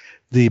process,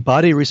 the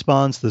body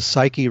responds, the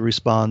psyche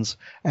responds,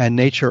 and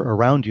nature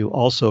around you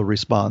also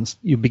responds.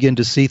 You begin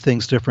to see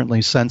things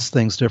differently, sense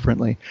things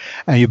differently,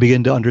 and you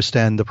begin to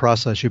understand the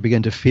process. You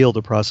begin to feel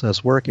the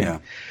process working. Yeah.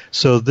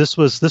 So this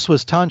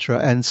was Tantra,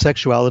 and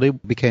sexuality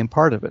became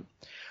part of it.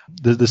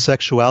 The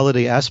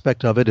sexuality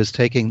aspect of it is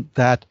taking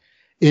that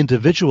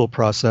individual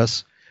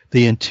process,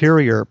 the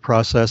interior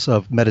process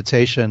of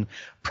meditation,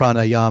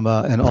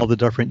 pranayama, and all the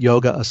different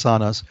yoga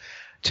asanas,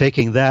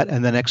 taking that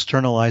and then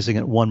externalizing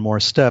it one more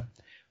step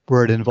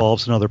where it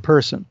involves another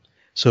person.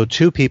 So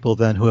two people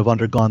then who have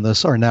undergone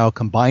this are now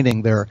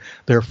combining their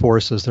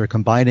forces, they're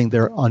combining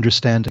their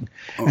understanding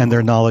and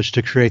their knowledge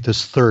to create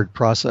this third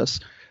process.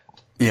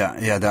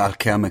 Yeah, the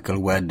alchemical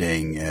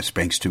wedding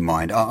springs to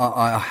mind.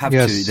 I have to,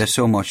 there's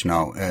so much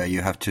now, you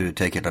have to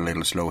take it a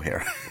little slow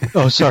here.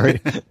 Oh, sorry.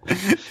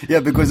 Yeah,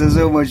 because there's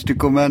so much to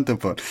comment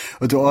upon,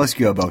 or to ask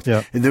you about.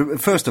 Yeah.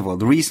 First of all,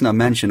 the reason I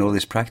mention all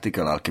these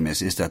practical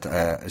alchemists is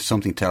that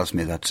something tells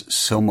me that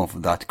some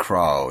of that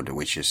crowd,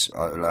 which is,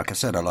 like I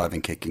said, alive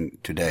and kicking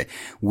today,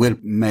 will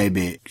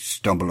maybe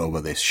stumble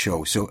over this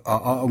show. So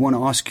I want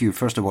to ask you,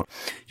 first of all,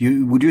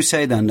 would you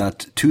say then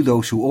that to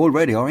those who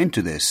already are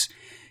into this,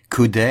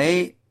 could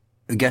they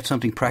get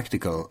something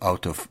practical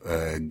out of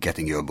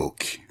getting your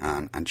book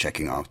and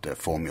checking out the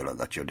formula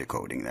that you're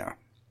decoding there?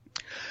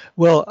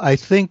 Well, I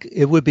think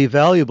it would be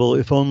valuable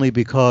if only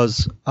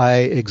because I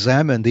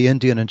examined the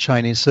Indian and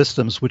Chinese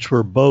systems, which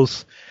were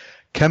both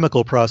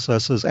chemical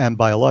processes and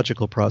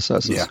biological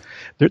processes.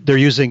 Yeah. They're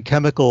using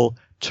chemical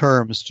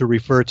terms to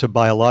refer to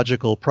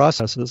biological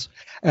processes,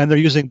 and they're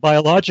using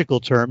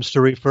biological terms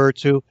to refer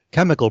to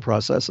chemical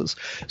processes.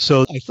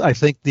 So I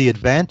think the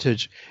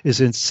advantage is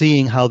in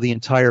seeing how the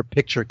entire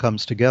picture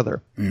comes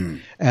together.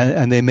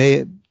 And they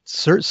may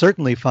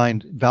certainly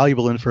find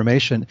valuable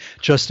information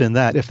just in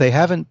that. If they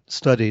haven't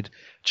studied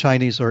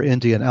Chinese or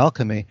Indian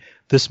alchemy,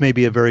 this may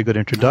be a very good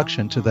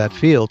introduction to that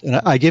field. And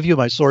I give you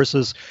my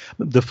sources.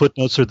 The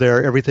footnotes are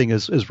there. Everything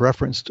is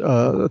referenced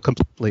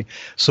completely.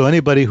 So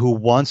anybody who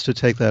wants to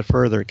take that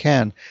further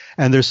can.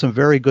 And there's some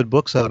very good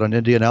books out on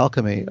Indian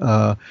alchemy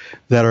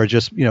that are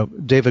just,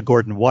 David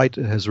Gordon White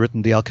has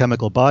written The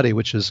Alchemical Body,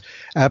 which is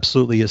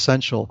absolutely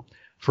essential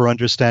for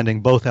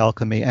understanding both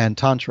alchemy and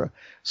Tantra.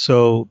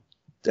 So,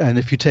 and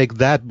if you take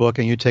that book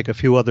and you take a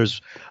few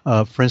others,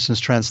 for instance,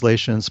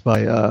 translations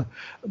by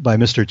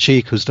Mr.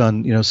 Cheek, who's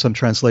done some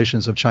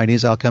translations of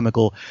Chinese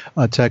alchemical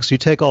texts, you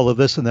take all of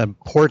this and then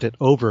port it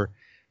over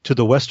to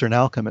the Western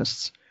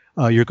alchemists.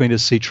 You're going to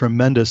see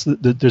tremendous.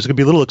 There's going to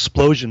be little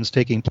explosions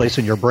taking place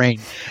in your brain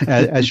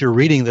as you're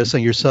reading this,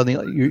 and you're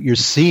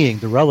seeing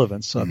the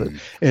relevance of it.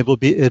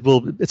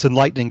 It's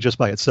enlightening just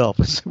by itself.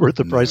 It's worth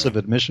the price of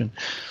admission.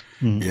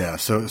 Yeah,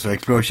 so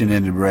explosion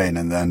in the brain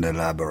and then the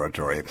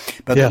laboratory.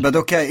 But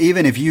okay,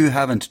 even if you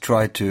haven't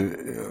tried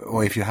to,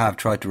 or if you have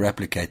tried to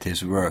replicate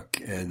his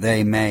work,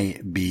 they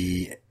may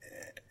be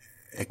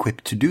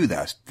equipped to do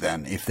that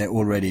then, if they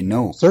already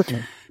know.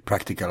 Certainly.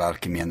 Practical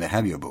alchemy and they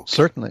have your book.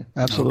 Certainly,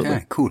 absolutely.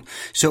 Okay, cool.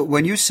 So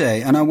when you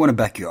say, and I want to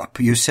back you up,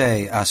 you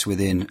say as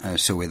within,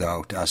 so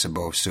without, as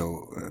above,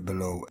 so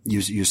below.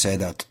 You say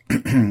that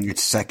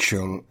it's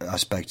sexual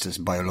aspects, it's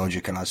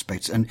biological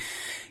aspects, and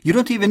you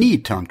don't even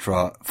need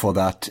Tantra for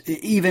that.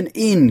 Even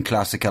in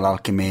classical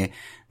alchemy,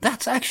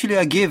 that's actually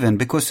a given,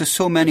 because there's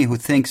so many who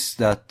thinks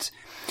that,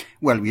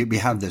 well, we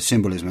have the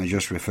symbolism I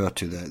just referred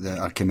to, the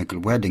alchemical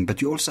wedding,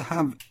 but you also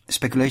have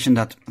speculation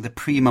that the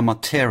prima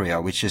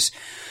materia, which is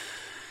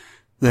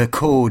the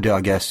code,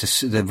 I guess,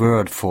 is the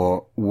word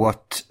for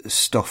what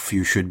stuff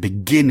you should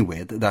begin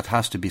with that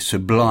has to be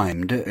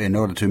sublimed in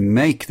order to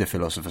make the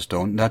Philosopher's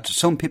Stone, that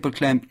some people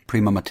claim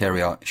prima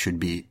materia should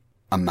be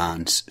a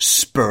man's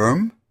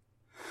sperm.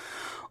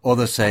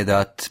 Others say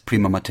that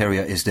prima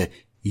materia is the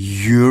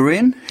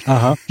urine.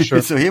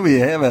 Sure. So here we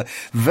have a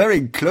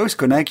very close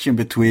connection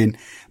between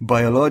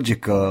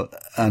biological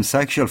and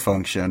sexual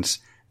functions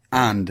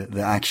and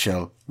the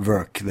actual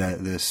work,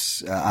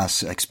 this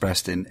as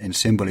expressed in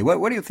symbol.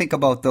 What do you think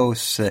about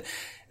those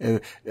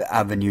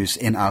avenues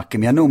in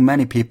alchemy? I know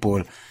many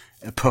people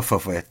puff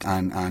of it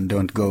and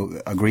don't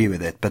agree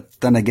with it, but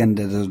then again,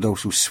 there's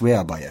those who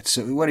swear by it.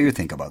 So what do you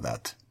think about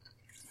that?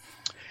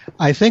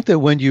 I think that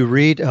when you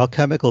read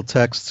alchemical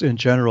texts in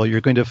general,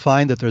 you're going to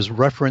find that there's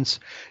reference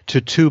to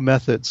two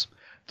methods,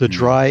 the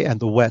dry and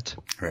the wet.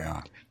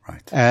 Yeah.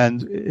 Right.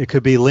 And it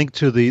could be linked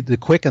to the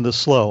quick and the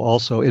slow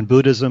also. In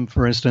Buddhism,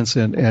 for instance,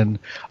 in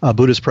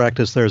Buddhist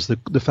practice, there's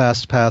the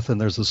fast path and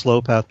there's the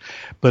slow path.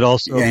 But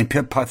also... Yeah, in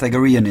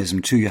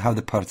Pythagoreanism, too, you have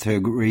the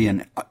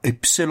Pythagorean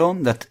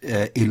ypsilon that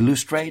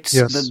illustrates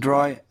the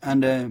dry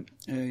and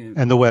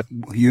the wet.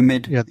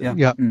 Humid.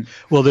 Yeah.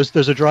 Well,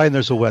 there's a dry and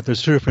there's a wet.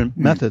 There's two different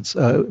methods.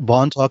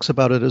 Vaughan talks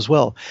about it as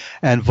well.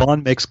 And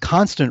Vaughan makes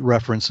constant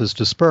references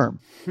to sperm.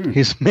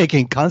 He's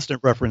making constant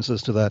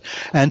references to that,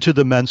 and to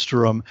the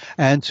menstruum,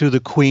 and to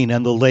the queen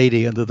and the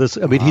lady, and to this.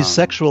 I mean, he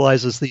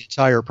sexualizes the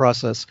entire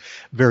process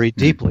very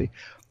deeply.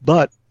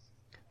 But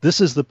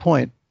this is the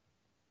point.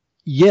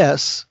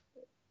 Yes,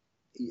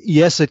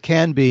 it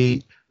can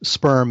be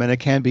sperm, and it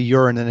can be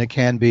urine, and it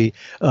can be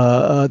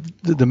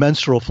the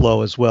menstrual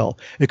flow as well.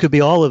 It could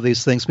be all of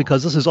these things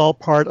because this is all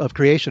part of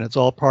creation. It's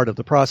all part of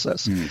the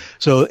process.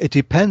 So it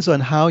depends on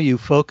how you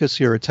focus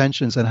your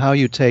attentions and how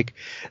you take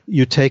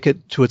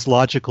it to its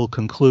logical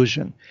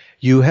conclusion.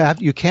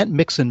 You can't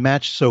mix and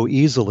match so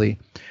easily.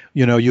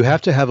 You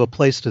have to have a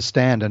place to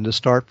stand and to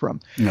start from.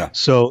 Yeah.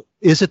 So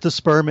is it the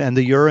sperm and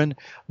the urine?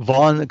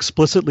 Vaughan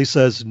explicitly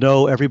says,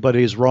 no,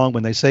 everybody is wrong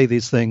when they say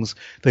these things.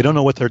 They don't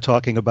know what they're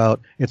talking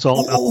about. It's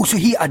all about... so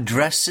he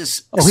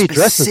addresses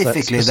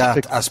specifically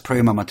that as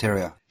prima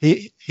materia.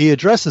 He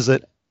addresses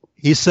it.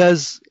 He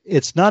says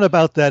it's not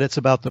about that. It's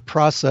about the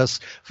process.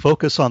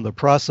 Focus on the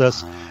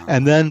process.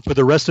 And then for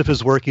the rest of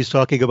his work, he's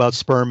talking about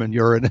sperm and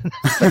urine and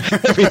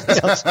everything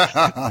else.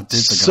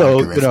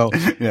 So,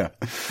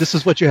 this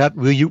is what you have.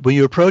 When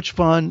you approach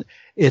Vaughan,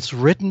 it's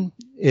written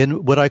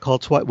in what I call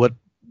what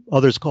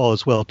others call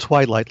as well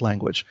twilight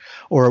language,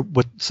 or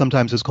what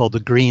sometimes is called the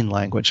green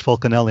language.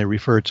 Fulcanelli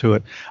referred to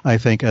it, I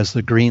think, as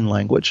the green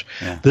language.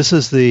 Yeah. This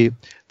is the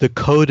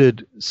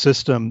coded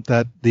system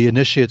that the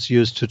initiates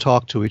use to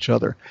talk to each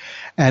other.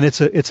 And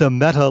it's a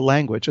meta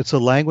language. It's a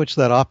language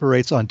that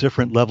operates on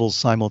different levels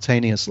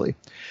simultaneously.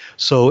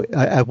 So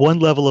at one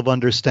level of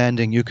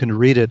understanding, you can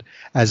read it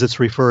as it's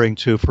referring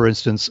to, for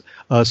instance,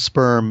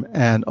 sperm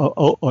and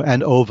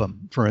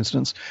ovum, for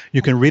instance.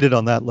 You can read it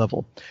on that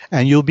level,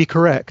 and you'll be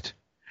correct,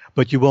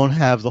 but you won't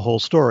have the whole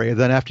story. And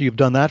then after you've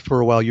done that for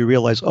a while, you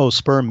realize,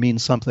 sperm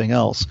means something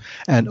else,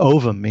 and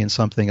ovum means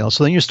something else.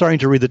 So then you're starting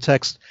to read the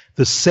text,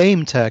 the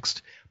same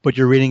text, but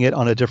you're reading it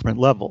on a different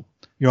level.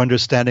 You're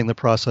understanding the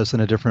process in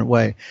a different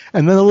way.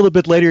 And then a little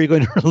bit later, you're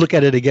going to look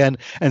at it again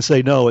and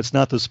say, no, it's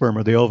not the sperm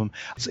or the ovum.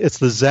 It's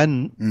the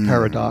Zen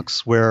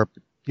paradox where,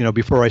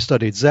 before I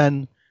studied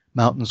Zen,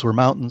 mountains were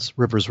mountains,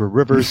 rivers were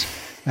rivers.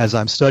 As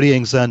I'm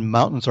studying Zen,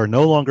 mountains are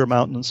no longer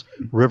mountains,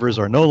 rivers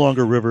are no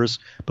longer rivers.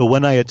 But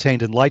when I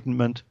attained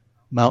enlightenment,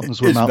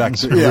 mountains were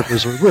mountains,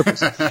 rivers were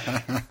rivers.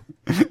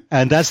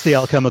 And that's the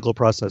alchemical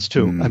process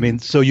too. I mean,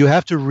 so you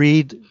have to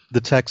read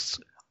the texts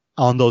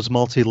on those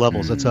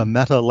multi-levels. It's a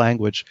meta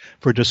language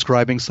for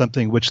describing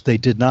something which they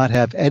did not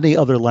have any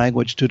other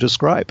language to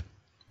describe.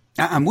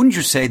 And wouldn't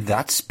you say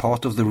that's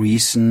part of the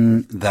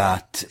reason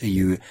that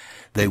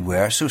they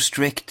were so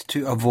strict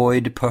to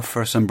avoid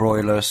puffers and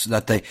broilers,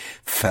 that they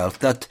felt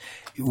that,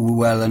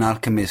 well, an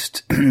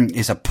alchemist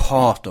is a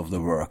part of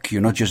the work.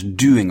 You're not just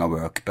doing a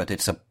work, but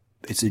it's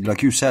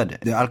like you said,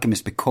 the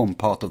alchemists become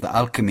part of the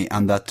alchemy,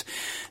 and that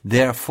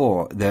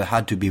therefore there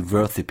had to be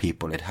worthy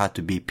people. It had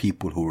to be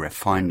people who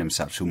refine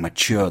themselves, who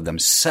mature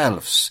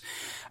themselves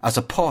as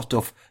a part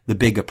of the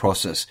bigger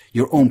process.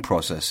 Your own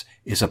process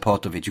is a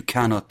part of it. You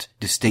cannot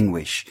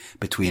distinguish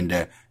between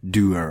the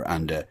doer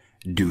and the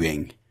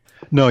doing.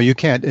 No, you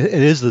can't. It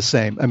is the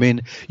same. I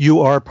mean, you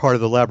are part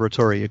of the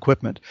laboratory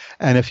equipment,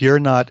 and if you're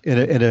not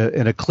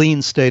in a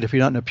clean state, if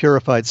you're not in a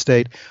purified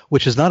state,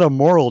 which is not a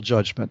moral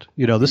judgment,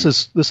 this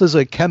is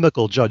a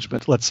chemical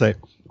judgment. Let's say,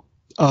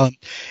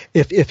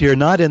 if you're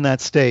not in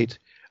that state,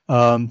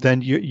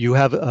 then you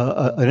have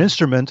an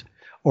instrument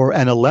or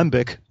an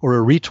alembic or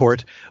a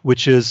retort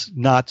which is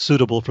not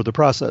suitable for the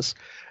process.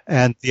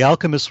 And the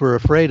alchemists were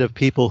afraid of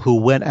people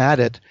who went at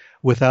it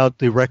without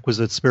the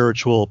requisite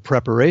spiritual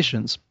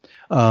preparations.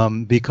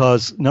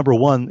 Because number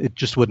one, it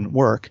just wouldn't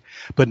work.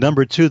 But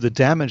number two, the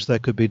damage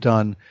that could be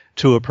done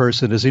to a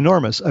person is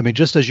enormous. I mean,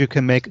 just as you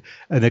can make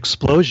an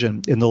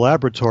explosion in the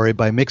laboratory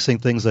by mixing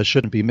things that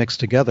shouldn't be mixed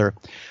together,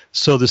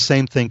 so the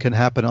same thing can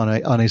happen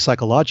on a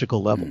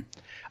psychological level.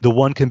 The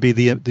one can be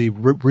the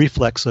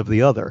reflex of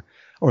the other,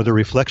 or the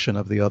reflection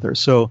of the other.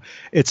 So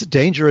it's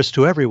dangerous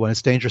to everyone.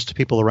 It's dangerous to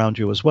people around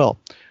you as well.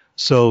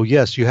 So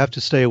yes, you have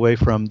to stay away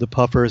from the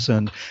puffers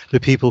and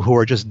the people who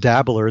are just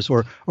dabblers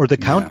or the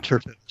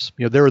counterfeiters.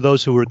 There are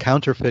those who are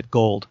counterfeit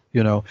gold,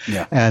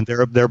 and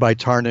thereby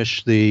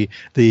tarnish the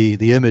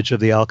image of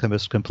the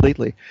alchemist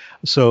completely.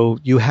 So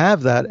you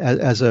have that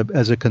as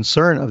a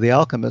concern of the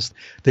alchemist.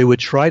 They would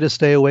try to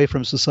stay away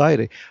from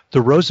society.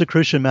 The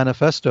Rosicrucian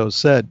Manifesto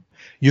said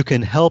you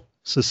can help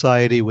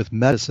society with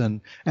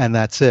medicine, and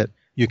that's it.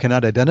 You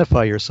cannot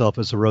identify yourself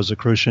as a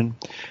Rosicrucian.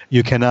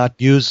 You cannot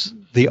use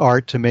the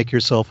art to make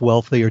yourself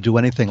wealthy or do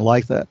anything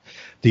like that.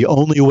 The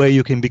only way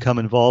you can become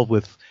involved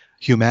with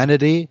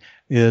humanity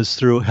is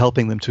through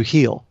helping them to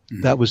heal.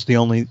 That was the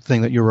only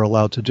thing that you were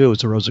allowed to do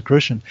as a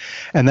Rosicrucian.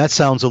 And that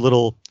sounds a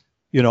little,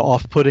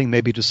 off-putting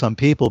maybe to some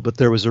people, but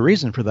there was a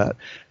reason for that.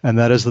 And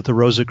that is that the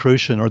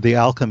Rosicrucian or the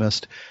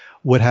alchemist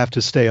would have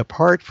to stay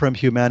apart from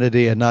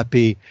humanity and not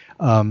be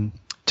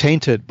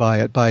tainted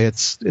by it, by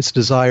its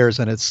desires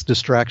and its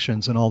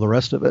distractions and all the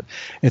rest of it.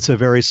 It's a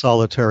very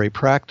solitary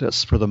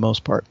practice for the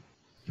most part.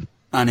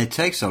 And it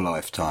takes a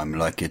lifetime,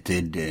 like it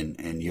did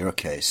in your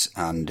case,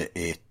 and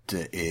it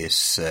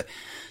is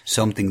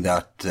something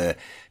that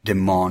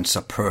demands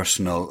a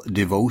personal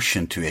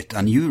devotion to it.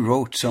 And you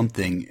wrote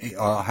something,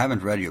 I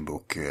haven't read your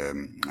book,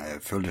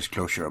 full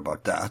disclosure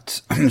about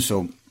that,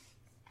 so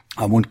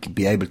I won't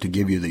be able to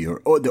give you the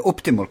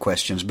optimal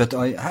questions, but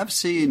I have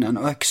seen an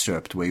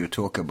excerpt where you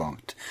talk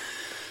about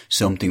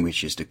something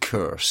which is the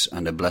curse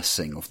and the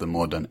blessing of the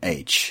modern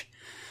age,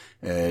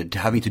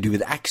 having to do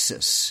with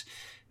access.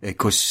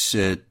 Because,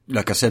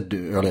 like I said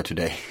earlier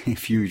today,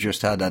 if you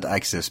just had that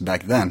access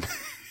back then,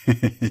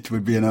 it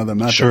would be another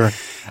matter. Sure.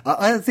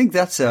 I think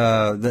that's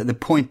the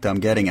point I'm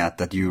getting at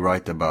that you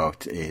write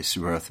about is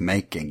worth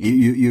making.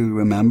 You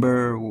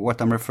remember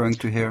what I'm referring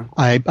to here?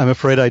 I'm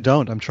afraid I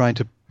don't. I'm trying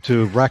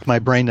to rack my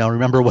brain now,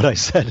 remember what I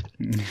said.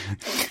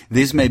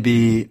 This may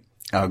be,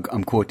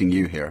 I'm quoting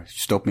you here,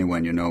 stop me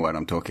when you know what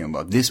I'm talking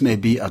about. This may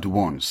be at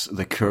once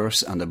the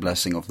curse and the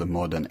blessing of the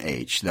modern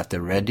age, that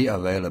the ready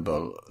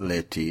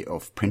availability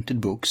of printed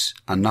books,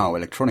 and now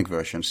electronic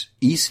versions,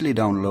 easily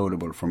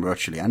downloadable from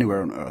virtually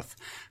anywhere on earth,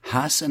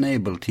 has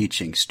enabled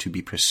teachings to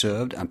be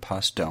preserved and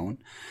passed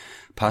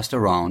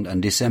around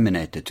and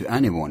disseminated to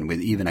anyone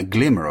with even a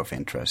glimmer of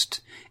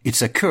interest.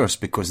 It's a curse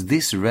because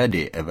this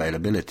ready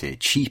availability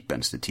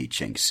cheapens the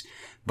teachings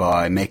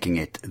by making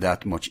it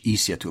that much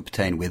easier to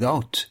obtain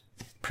without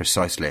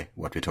precisely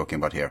what we're talking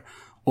about here.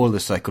 All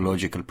the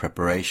psychological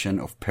preparation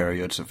of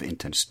periods of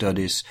intense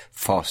studies,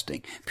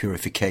 fasting,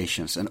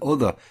 purifications, and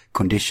other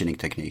conditioning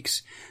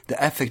techniques.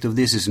 The effect of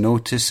this is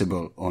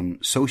noticeable on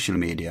social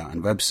media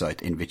and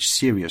websites in which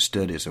serious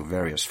studies of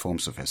various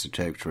forms of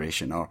esoteric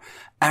tradition are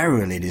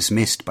airily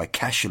dismissed by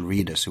casual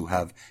readers who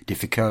have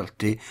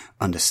difficulty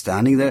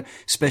understanding the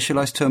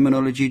specialized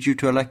terminology due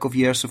to a lack of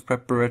years of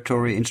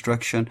preparatory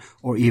instruction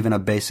or even a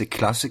basic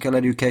classical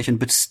education,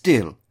 but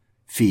still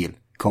feel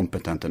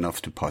competent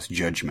enough to pass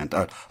judgment.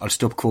 I'll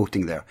stop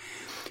quoting there.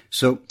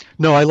 So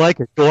no, I like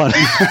it. Go on.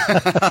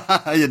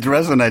 It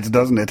resonates,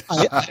 doesn't it?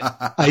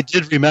 I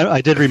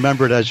did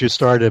remember it as you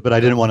started, but I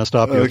didn't want to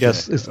stop you. Okay.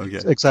 Yes,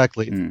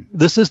 exactly.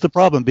 This is the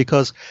problem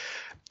because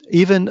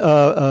even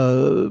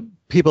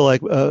people like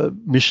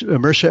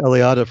Mircea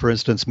Eliade, for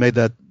instance, made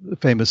that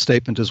famous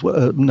statement as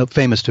well. Not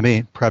famous to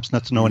me, perhaps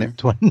not to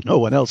no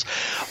one else,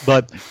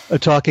 but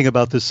talking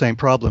about this same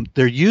problem.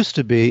 There used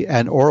to be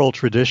an oral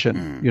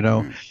tradition,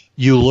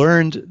 You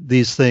learned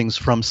these things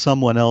from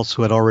someone else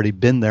who had already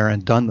been there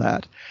and done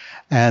that.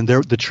 And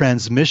the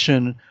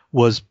transmission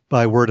was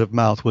by word of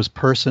mouth, was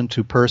person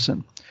to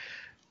person.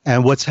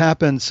 And what's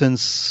happened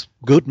since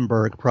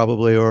Gutenberg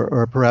probably,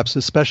 or perhaps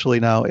especially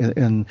now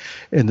in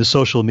the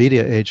social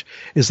media age,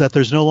 is that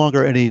there's no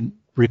longer any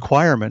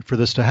requirement for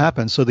this to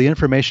happen. So the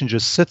information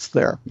just sits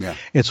there. Yeah.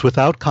 It's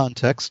without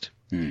context.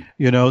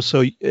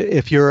 So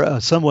if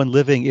you're someone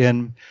living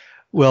in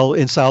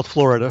South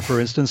Florida, for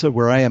instance,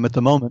 where I am at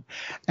the moment,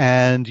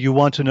 and you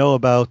want to know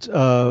about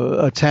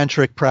a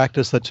tantric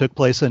practice that took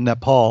place in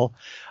Nepal,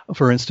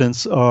 for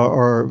instance,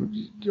 or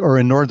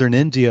in northern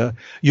India,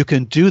 you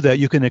can do that.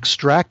 You can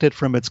extract it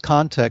from its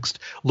context,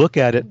 look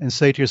at it, and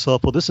say to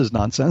yourself, "Well, this is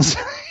nonsense,"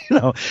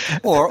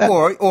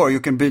 Or you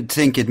can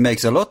think it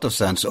makes a lot of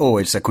sense. Oh,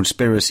 it's a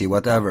conspiracy,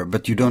 whatever.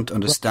 But you don't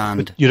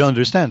understand. But you don't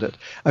understand it.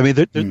 I mean,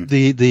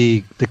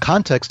 the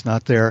context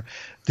not there.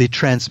 The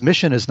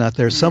transmission is not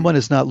there. Someone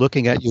is not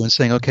looking at you and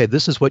saying, "Okay,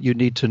 this is what you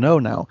need to know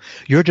now."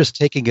 You're just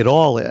taking it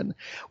all in,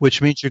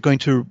 which means you're going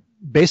to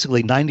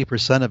basically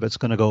 90% of it's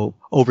going to go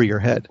over your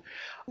head.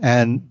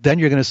 And then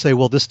you're going to say,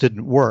 well, this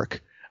didn't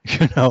work,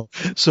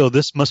 so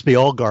this must be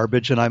all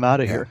garbage and I'm out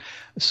of here.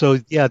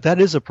 So yeah,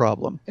 that is a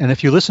problem. And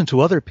if you listen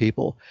to other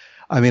people,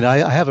 I mean, I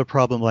have a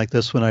problem like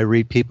this when I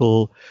read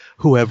people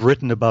who have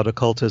written about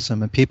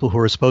occultism and people who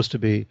are supposed to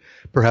be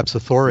perhaps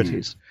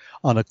authorities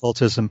on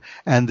occultism.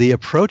 And the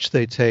approach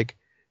they take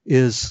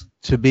is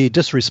to be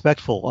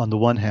disrespectful on the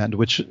one hand,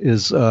 which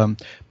is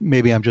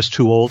maybe I'm just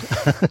too old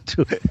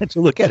to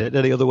look at it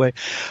any other way,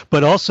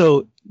 but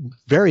also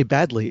very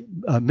badly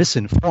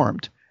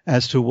misinformed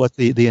as to what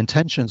the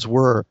intentions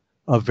were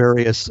of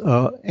various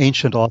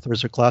ancient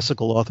authors or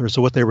classical authors,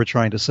 or what they were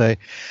trying to say.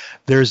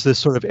 There's this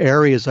sort of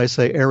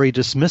airy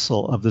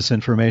dismissal of this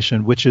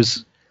information, which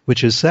is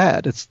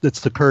sad. It's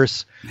the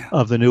curse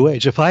of the New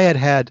Age. If I had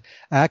had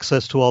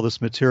access to all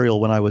this material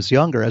when I was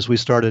younger, as we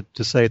started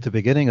to say at the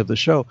beginning of the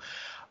show,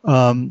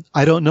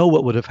 I don't know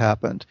what would have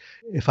happened.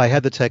 If I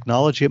had the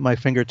technology at my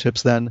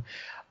fingertips then,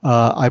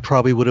 I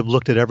probably would have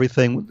looked at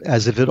everything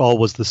as if it all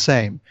was the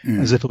same,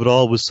 as if it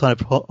all was kind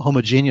of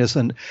homogeneous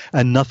and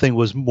nothing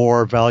was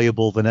more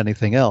valuable than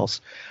anything else.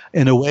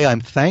 In a way,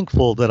 I'm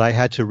thankful that I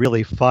had to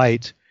really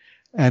fight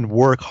and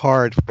work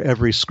hard for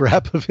every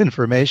scrap of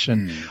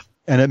information.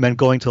 And it meant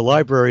going to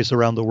libraries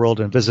around the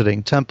world and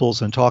visiting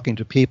temples and talking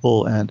to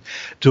people and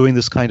doing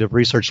this kind of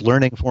research,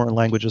 learning foreign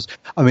languages.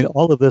 I mean,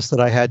 all of this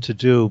that I had to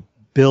do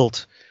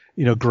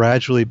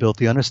gradually built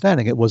the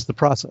understanding. It was the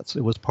process.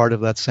 It was part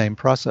of that same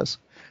process.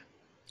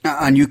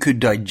 And you could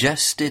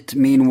digest it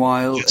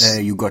meanwhile. Yes.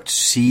 You got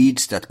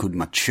seeds that could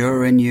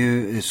mature in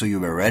you, so you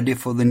were ready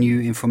for the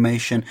new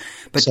information.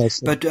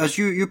 But as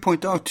you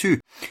point out too,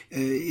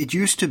 it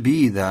used to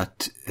be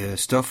that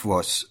stuff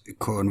was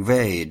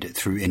conveyed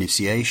through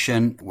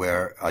initiation,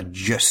 were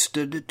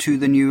adjusted to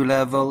the new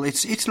level.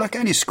 It's like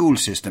any school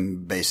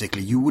system,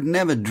 basically. You would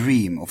never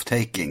dream of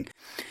taking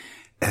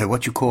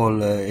what you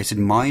call, is it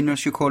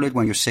minors you call it,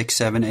 when you're 6,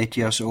 7, 8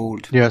 years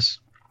old? Yes.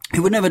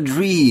 You would never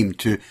dream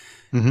to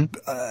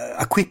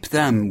equip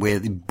them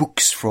with book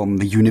books from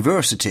the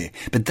university.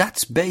 But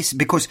that's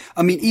because,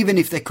 I mean, even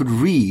if they could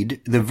read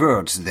the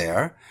words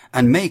there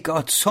and make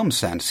out some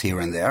sense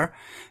here and there,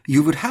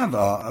 you would have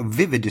a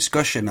vivid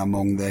discussion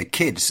among the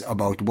kids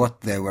about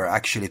what they were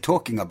actually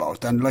talking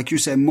about. And like you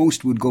say,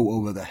 most would go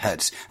over their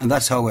heads. And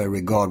that's how I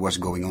regard what's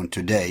going on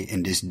today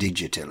in this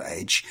digital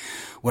age,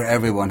 where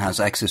everyone has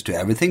access to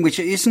everything, which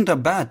isn't a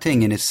bad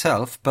thing in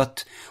itself,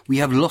 but we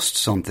have lost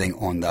something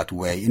on that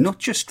way. Not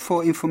just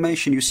for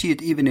information, you see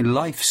it even in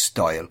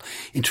lifestyle.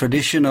 In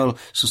traditional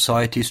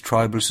societies,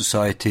 tribal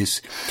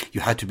societies,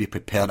 you had to be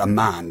prepared. A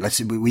man, let's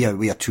say we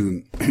are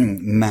two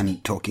men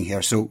talking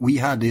here, so we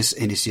had this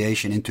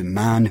initiation into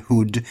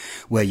manhood,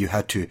 where you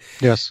had to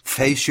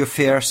face your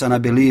fears, and I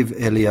believe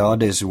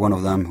Eliade is one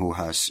of them who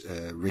has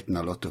written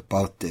a lot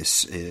about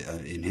this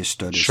in his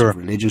studies of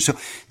religion. So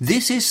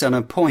this is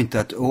a point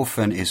that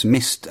often is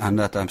missed, and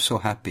that I'm so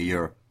happy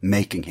you're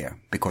making here,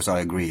 because I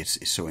agree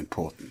it's so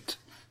important.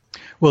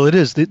 Well, it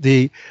is.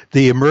 The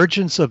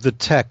emergence of the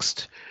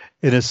text,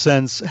 in a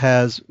sense,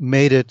 has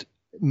made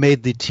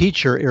the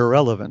teacher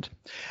irrelevant.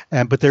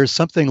 But there's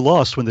something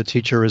lost when the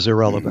teacher is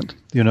irrelevant.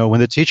 You know, when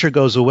the teacher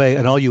goes away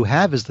and all you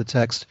have is the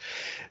text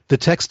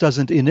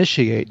doesn't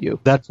initiate you.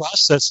 That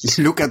process.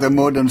 Look at the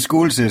modern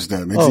school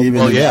system.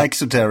 It's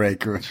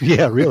exoteric.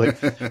 Yeah, really.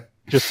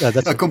 Just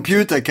a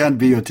computer can't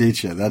be your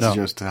teacher. That's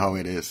just how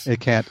it is. It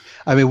can't.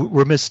 I mean,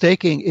 we're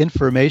mistaking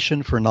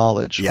information for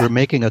knowledge. Yeah. We're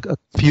making a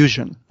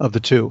fusion of the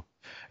two.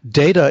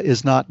 Data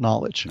is not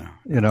knowledge. No.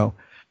 You know,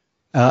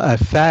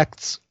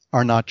 facts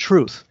are not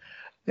truth.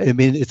 I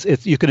mean,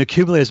 it's you can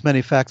accumulate as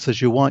many facts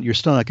as you want. You're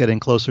still not getting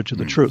closer to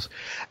the truth.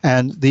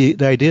 And the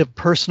idea of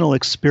personal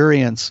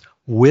experience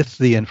with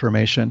the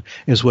information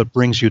is what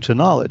brings you to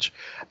knowledge.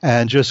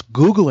 And just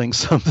Googling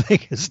something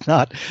is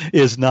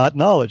not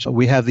knowledge.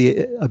 We have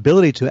the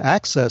ability to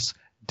access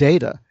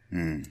data,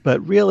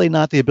 but really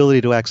not the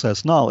ability to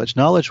access knowledge.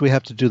 Knowledge, we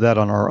have to do that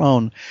on our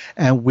own.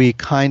 And we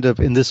kind of,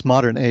 in this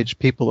modern age,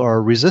 people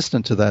are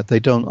resistant to that. They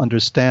don't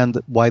understand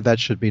why that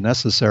should be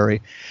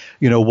necessary.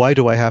 You know, why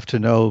do I have to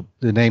know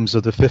the names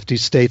of the 50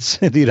 states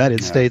in the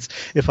United States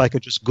if I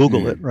could just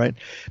Google it, right?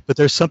 But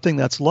there's something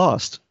that's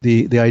lost.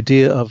 The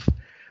idea of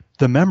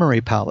the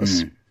memory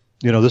palace.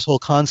 You know, this whole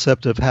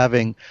concept of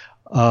having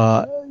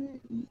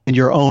in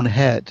your own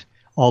head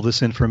all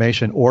this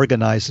information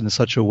organized in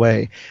such a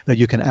way that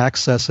you can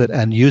access it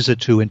and use it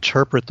to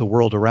interpret the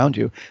world around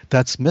you.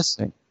 That's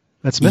missing.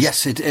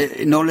 Yes,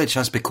 knowledge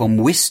has become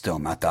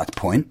wisdom at that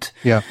point.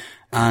 Yeah.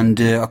 And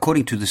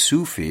according to the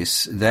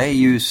Sufis, they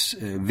use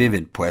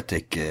vivid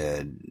poetic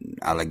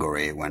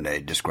allegory when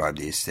they describe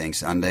these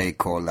things, and they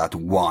call that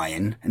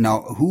wine.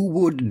 Now, who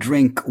would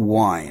drink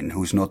wine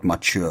who's not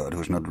matured,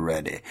 who's not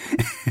ready?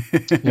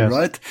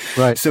 Right?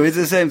 Right. So it's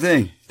the same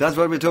thing. That's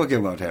what we're talking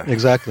about here.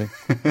 Exactly.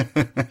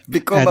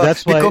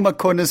 Become a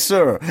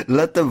connoisseur.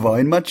 Let the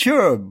wine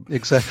mature.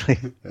 Exactly.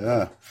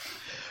 Yeah.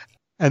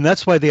 And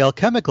that's why the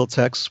alchemical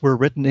texts were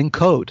written in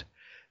code.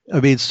 I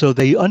mean, so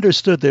they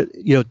understood that,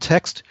 you know,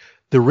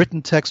 the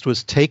written text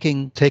was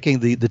taking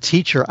the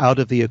teacher out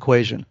of the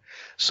equation.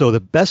 So the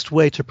best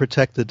way to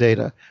protect the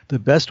data, the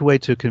best way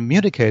to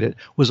communicate it,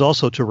 was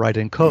also to write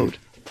in code.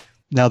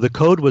 Now, the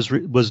code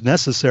was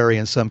necessary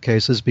in some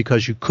cases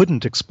because you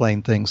couldn't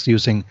explain things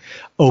using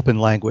open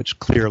language,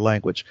 clear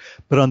language.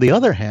 But on the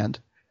other hand,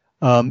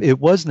 it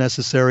was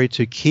necessary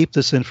to keep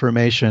this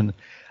information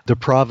the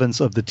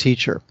province of the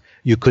teacher.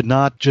 You could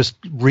not just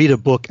read a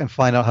book and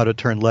find out how to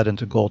turn lead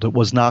into gold. It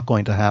was not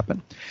going to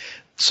happen.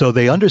 So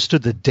they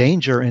understood the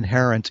danger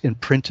inherent in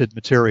printed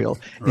material,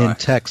 in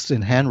text,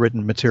 in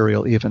handwritten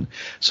material even.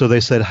 So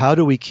they said, how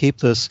do we keep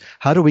this?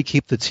 How do we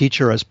keep the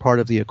teacher as part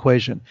of the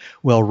equation?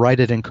 Well, write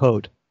it in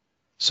code.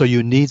 So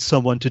you need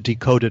someone to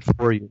decode it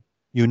for you.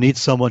 You need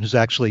someone who's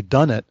actually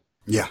done it.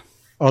 Yeah.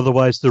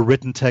 Otherwise, the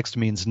written text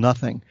means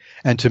nothing.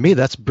 And to me,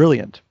 that's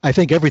brilliant. I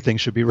think everything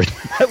should be written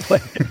that way.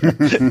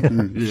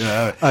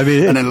 Yeah. I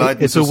mean, an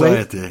enlightened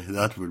society,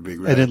 that would be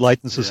great. An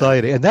enlightened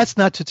society. Yeah. And that's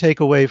not to take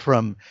away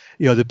from,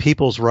 you know, the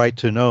people's right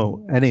to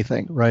know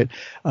anything, right?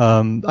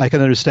 I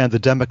can understand the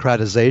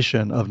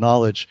democratization of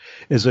knowledge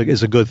is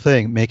a good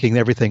thing, making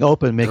everything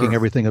open, making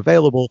everything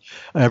available.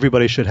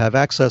 Everybody should have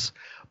access.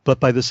 But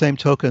by the same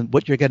token,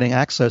 what you're getting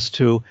access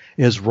to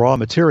is raw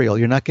material.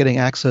 You're not getting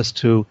access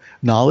to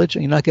knowledge,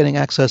 and you're not getting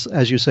access,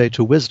 as you say,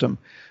 to wisdom.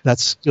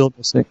 That's still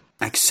missing.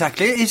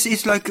 Exactly.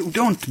 It's like,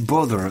 don't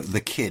bother the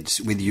kids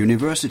with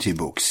university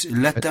books.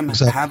 Let them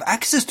have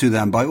access to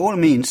them by all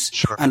means,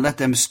 and let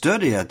them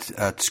study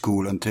at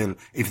school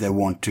if they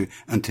want to,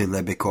 until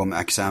they become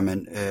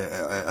examined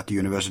at the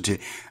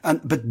university.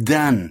 But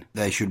then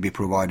they should be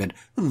provided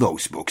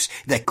those books.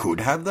 They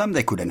could have them.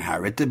 They could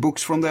inherit the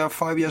books from they are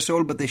 5 years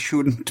old, but they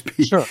shouldn't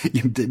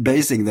be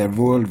basing their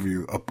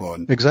worldview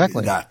upon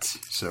that.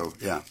 So,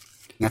 yeah.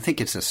 I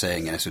think it's a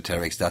saying in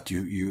esoterics that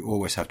you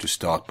always have to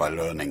start by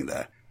learning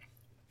the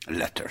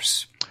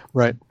letters.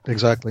 Right,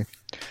 exactly.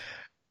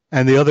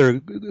 And the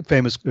other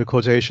famous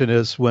quotation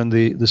is, when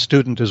the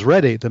student is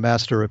ready, the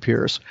master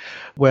appears.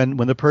 When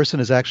the person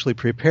is actually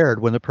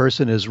prepared, when the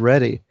person is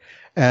ready,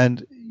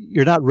 and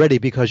you're not ready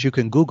because you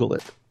can Google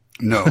it.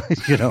 No.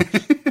 You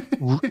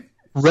know,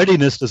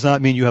 readiness does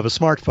not mean you have a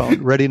smartphone.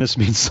 Readiness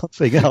means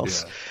something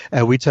else. Yeah.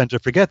 And we tend to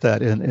forget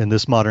that in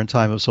this modern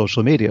time of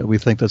social media. We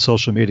think that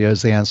social media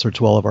is the answer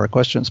to all of our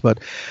questions, but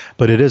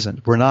it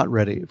isn't. We're not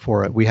ready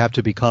for it. We have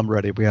to become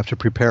ready. We have to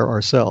prepare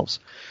ourselves.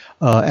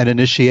 And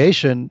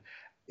initiation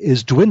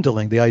is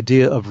dwindling. The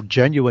idea of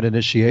genuine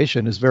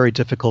initiation is very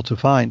difficult to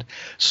find.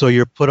 So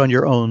you're put on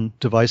your own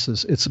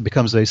devices. It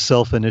becomes a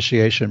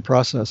self-initiation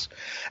process.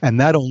 And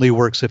that only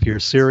works if you're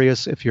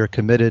serious, if you're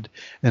committed,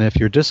 and if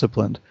you're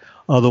disciplined.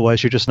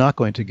 Otherwise, you're just not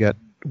going to get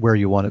where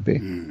you want to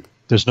be.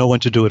 There's no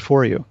one to do it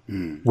for you.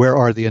 Where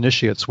are the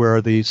initiates? Where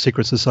are the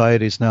secret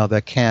societies now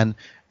that can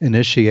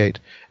initiate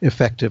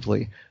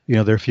effectively? You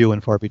know, they're few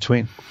and far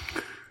between.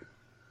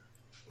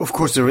 Of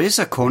course, there is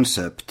a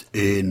concept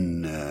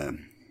in,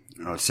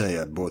 I'll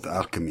say, both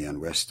alchemy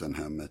and Western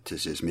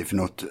Hermeticism, if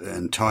not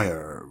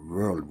entire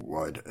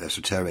worldwide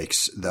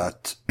esoterics,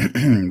 that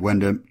when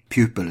the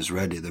pupil is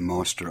ready, the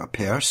master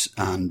appears.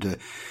 And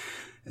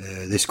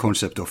this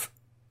concept of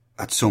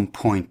at some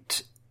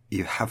point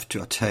you have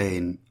to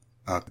attain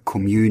a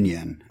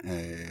communion,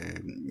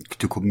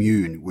 to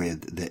commune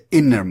with the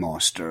inner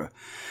master.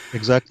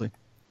 Exactly.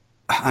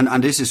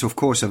 And this is, of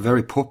course, a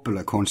very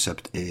popular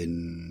concept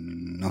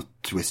in,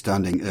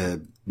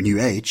 notwithstanding New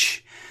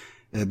Age,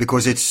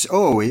 because it's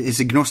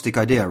a Gnostic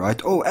idea,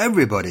 right? Oh,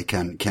 everybody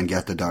can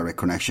get a direct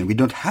connection. We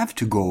don't have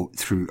to go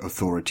through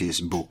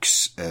authorities,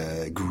 books,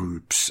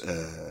 groups,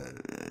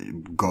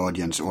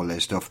 guardians, all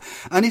that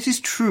stuff. And it is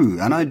true,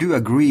 and I do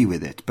agree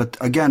with it. But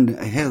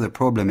again, here the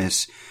problem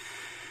is,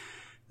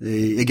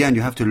 again,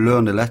 you have to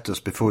learn the letters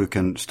before you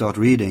can start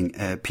reading.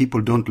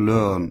 People don't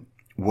learn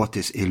what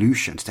is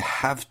illusions. They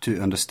have to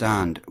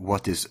understand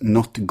what is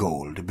not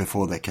gold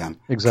before they can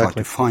try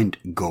to find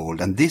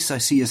gold. And this I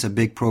see as a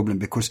big problem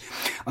because,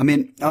 I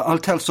mean, I'll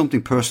tell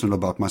something personal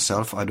about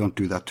myself. I don't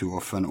do that too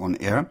often on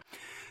air,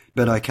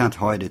 but I can't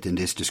hide it in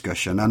this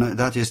discussion. And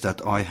that is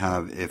that I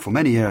have, for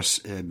many years,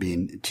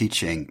 been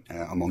teaching,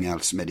 among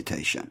else,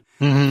 meditation.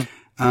 Mm-hmm.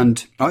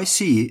 And I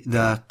see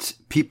that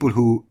people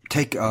who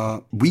take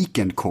a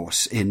weekend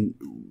course in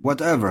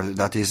whatever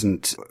that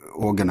isn't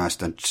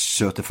organized and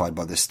certified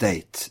by the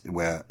state,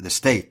 where the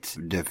state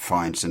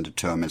defines and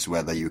determines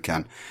whether you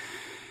can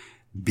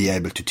be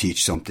able to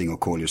teach something or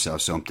call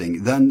yourself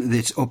something, then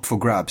it's up for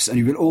grabs. And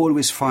you will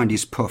always find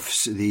these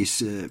puffs,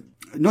 these,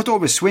 not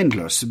always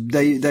swindlers.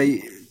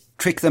 They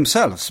trick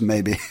themselves,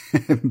 maybe,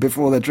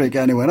 before they trick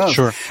anyone else.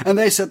 Sure. And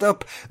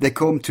they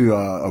come to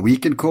a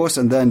weekend course,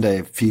 and then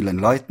they feel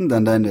enlightened,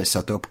 and then they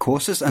set up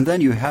courses, and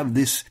then you have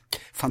this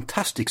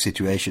fantastic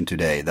situation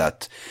today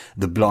that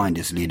the blind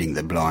is leading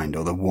the blind,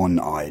 or the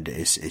one-eyed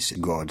is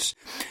God's.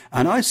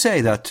 And I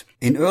say that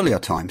in earlier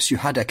times, you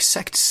had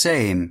exact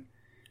same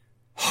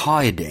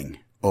hiding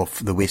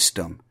of the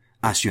wisdom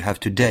as you have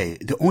today.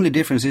 The only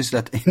difference is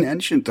that in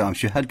ancient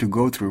times you had to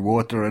go through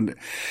water and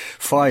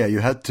fire. You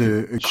had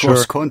to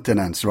cross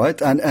continents,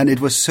 right? And it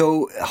was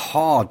so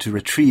hard to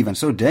retrieve and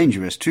so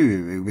dangerous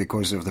too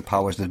because of the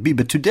powers that be.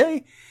 But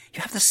today you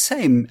have the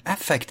same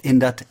effect in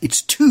that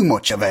it's too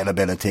much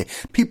availability.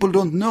 People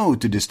don't know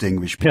to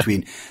distinguish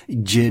between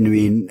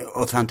genuine,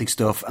 authentic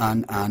stuff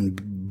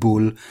and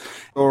bull,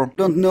 or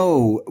don't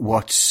know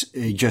what's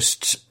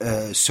just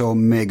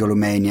some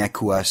megalomaniac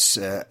who has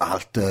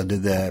altered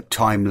the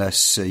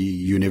timeless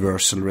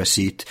universal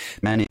receipt.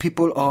 Many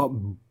people are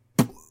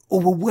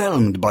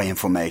overwhelmed by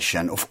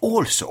information of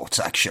all sorts,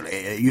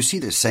 actually. You see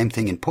the same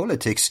thing in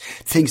politics.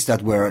 Things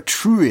that were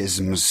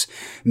truisms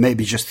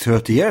maybe just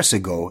 30 years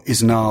ago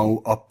is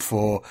now up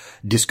for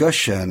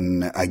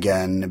discussion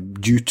again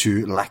due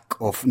to lack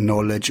of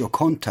knowledge or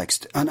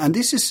context. And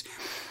this is,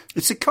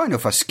 it's a kind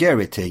of a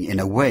scary thing in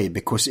a way,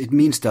 because it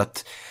means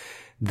that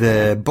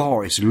the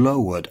bar is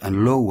lowered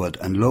and lowered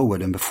and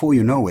lowered, and before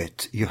you know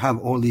it, you have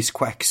all these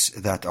quacks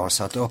that are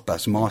set up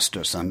as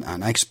masters and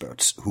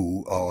experts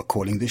who are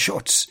calling the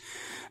shots.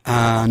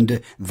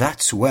 And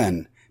that's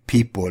when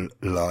people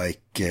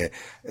like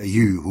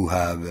you, who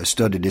have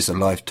studied this a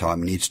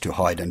lifetime, needs to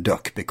hide and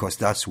duck, because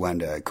that's when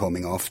they're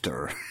coming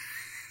after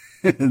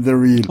the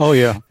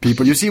real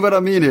people. You see what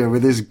I mean here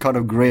with this kind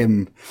of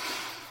grim...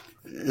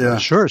 Yeah.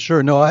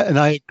 Sure. No,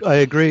 I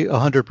agree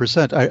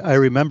 100%. I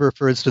remember,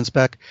 for instance,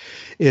 back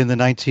in the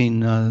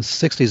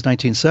 1960s,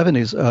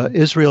 1970s,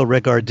 Israel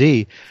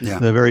Regardie,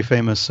 the very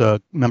famous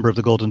member of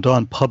the Golden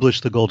Dawn,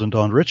 published the Golden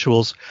Dawn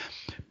rituals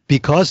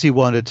because he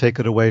wanted to take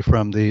it away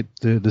from the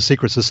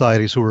secret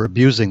societies who were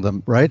abusing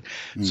them, right?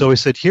 So he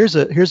said, here's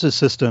a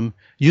system,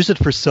 use it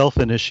for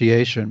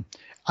self-initiation.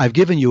 I've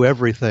given you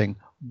everything,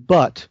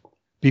 but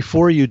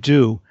before you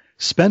do,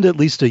 spend at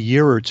least a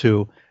year or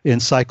two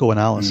in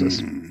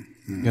psychoanalysis.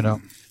 You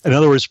know, in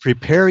other words,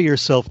 prepare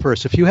yourself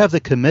first. If you have the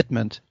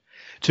commitment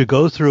to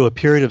go through a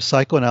period of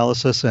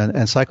psychoanalysis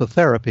and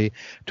psychotherapy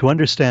to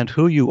understand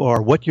who you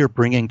are, what you're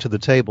bringing to the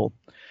table,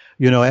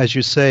 you know, as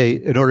you say,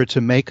 in order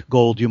to make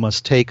gold, you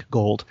must take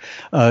gold.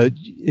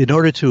 In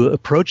order to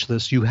approach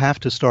this, you have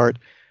to start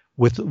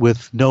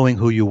with knowing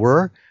who you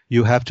were.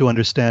 You have to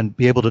understand,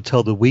 be able to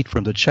tell the wheat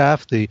from the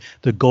chaff, the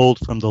gold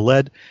from the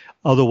lead.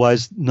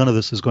 Otherwise, none of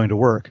this is going to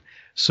work.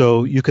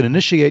 So you can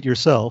initiate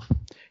yourself.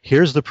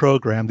 Here's the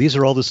program. These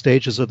are all the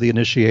stages of the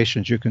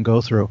initiations you can go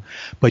through.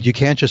 But you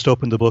can't just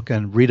open the book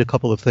and read a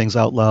couple of things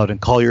out loud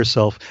and call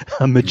yourself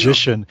a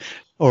magician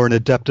or an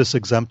adeptus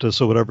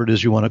exemptus or whatever it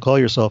is you want to call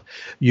yourself.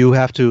 You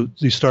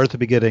start at the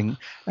beginning,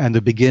 and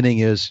the beginning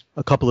is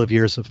a couple of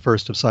years of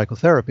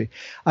psychotherapy.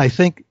 I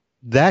think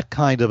that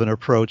kind of an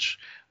approach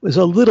is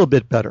a little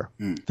bit better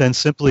than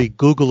simply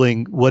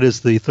Googling what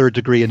is the third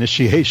degree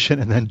initiation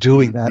and then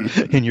doing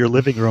that in your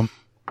living room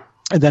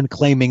and then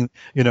claiming,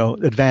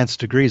 advanced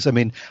degrees. I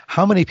mean,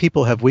 how many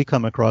people have we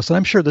come across, and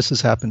I'm sure this has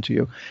happened to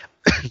you,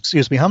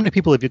 excuse me, how many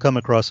people have you come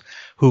across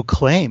who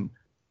claim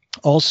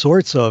all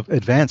sorts of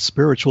advanced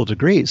spiritual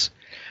degrees?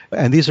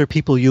 And these are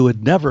people you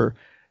would never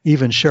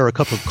even share a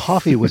cup of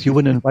coffee with. You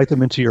wouldn't invite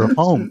them into your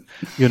home,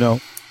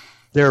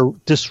 They're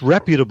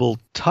disreputable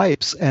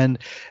types,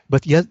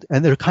 but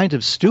they're kind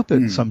of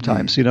stupid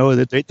sometimes. They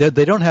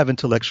don't have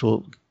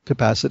intellectual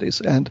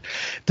capacities, and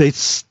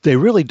they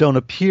really don't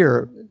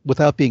appear,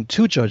 without being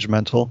too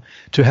judgmental,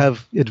 to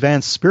have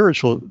advanced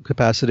spiritual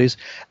capacities,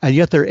 and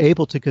yet they're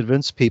able to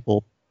convince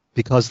people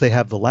because they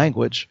have the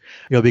language,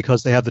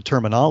 because they have the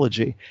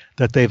terminology,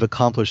 that they've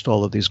accomplished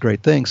all of these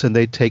great things, and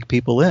they take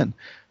people in,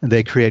 and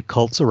they create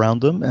cults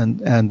around them,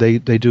 and they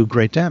do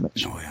great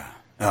damage. Oh yeah.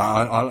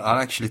 I'll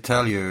actually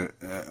tell you,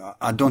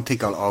 I don't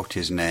think I'll out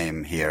his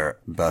name here,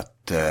 but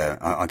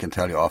I can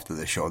tell you after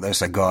the show.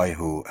 There's a guy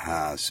who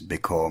has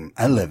become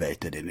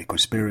elevated in the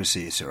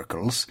conspiracy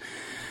circles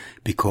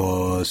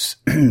because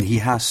he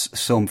has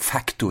some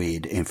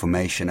factoid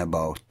information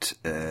about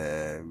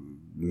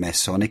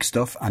Masonic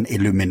stuff and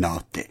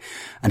Illuminati.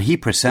 And he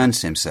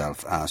presents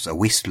himself as a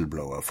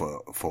whistleblower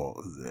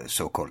for the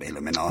so-called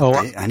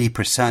Illuminati. And he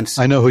presents...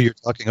 I know who you're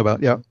talking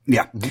about, yeah.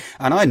 Yeah. Mm-hmm.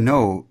 And I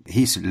know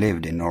he's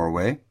lived in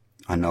Norway.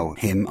 I know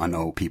him. I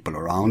know people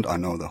around. I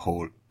know the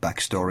whole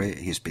backstory.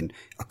 He's been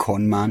a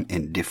con man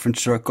in different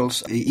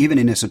circles, even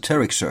in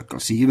esoteric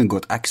circles. He even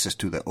got access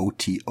to the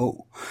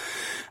OTO.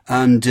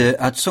 And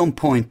at some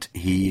point,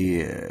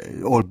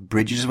 all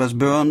bridges was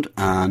burned,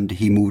 and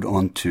he moved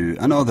on to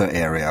another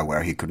area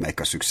where he could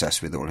make a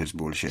success with all his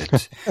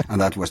bullshit.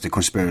 And that was the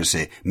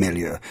conspiracy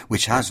milieu,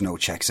 which has no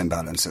checks and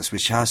balances,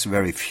 which has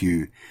very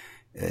few.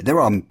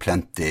 There are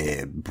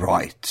plenty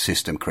bright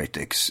system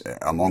critics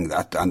among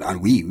that,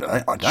 and we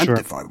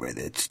identify with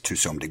it to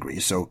some degree.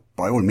 So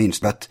by all means,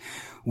 but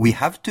we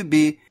have to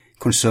be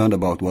concerned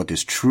about what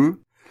is true.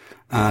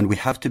 And we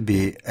have to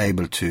be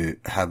able to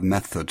have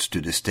methods to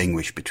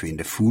distinguish between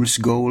the fool's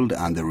gold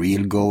and the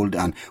real gold.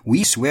 And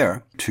we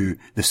swear to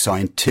the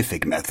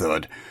scientific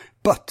method,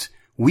 but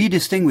we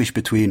distinguish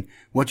between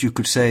what you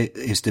could say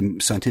is the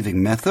scientific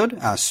method,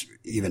 as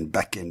even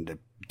back in the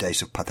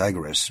days of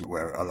Pythagoras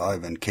were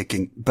alive and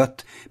kicking,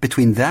 but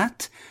between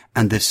that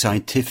and the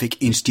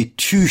scientific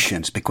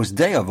institutions, because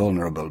they are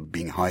vulnerable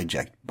being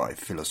hijacked by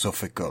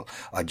philosophical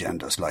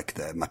agendas like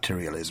the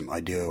materialism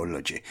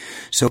ideology.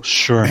 So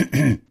sure.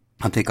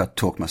 I think I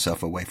talked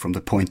myself away from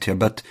the point here,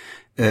 but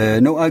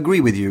no, I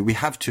agree with you. We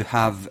have to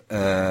have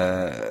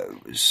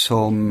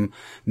some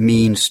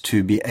means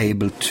to be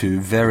able to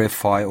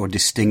verify or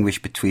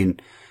distinguish between,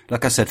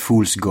 like I said,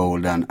 fool's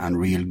gold and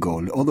real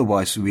gold.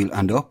 Otherwise, we'll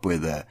end up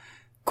with a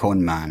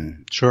con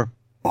man. Sure.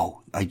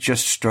 Oh, it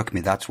just struck me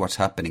that's what's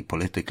happening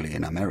politically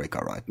in America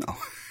right now.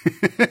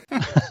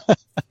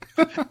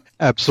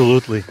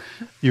 Absolutely.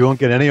 You won't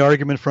get any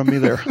argument from me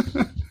there.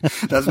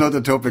 That's not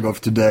the topic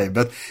of today,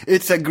 but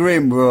it's a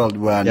grim world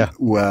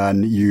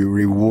when you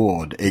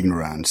reward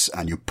ignorance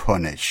and you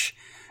punish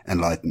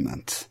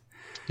enlightenment.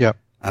 Yeah.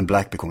 And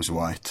black becomes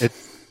white.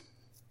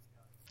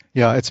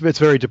 It's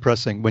very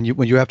depressing when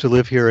you have to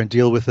live here and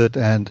deal with it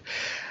and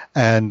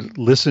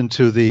listen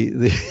to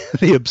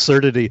the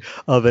absurdity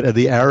of it and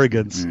the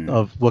arrogance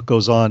of what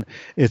goes on.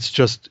 It's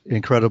just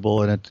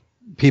incredible. And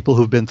people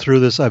who've been through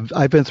this,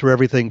 I've been through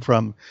everything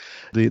from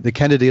the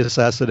Kennedy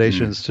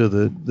assassinations to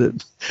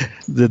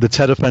the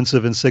Tet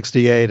Offensive in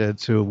 '68 and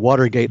to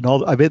Watergate and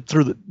all. I've been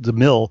through the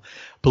mill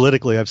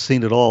politically. I've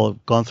seen it all.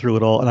 I've gone through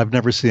it all, and I've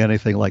never seen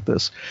anything like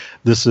this.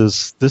 This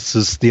is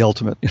the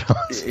ultimate.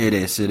 It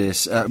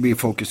is. We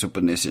focus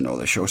upon this in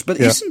other shows, but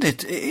isn't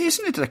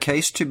it a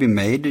case to be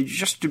made,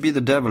 just to be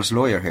the devil's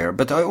lawyer here?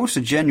 But I also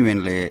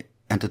genuinely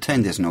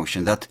entertain this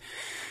notion that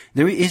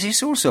there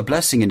is also a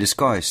blessing in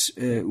disguise.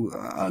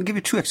 I'll give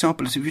you two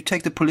examples. If you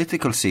take the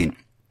political scene,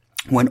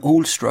 when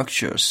old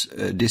structures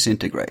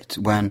disintegrate,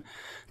 when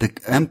the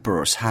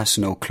emperors has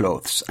no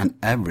clothes and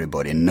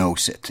everybody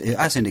knows it,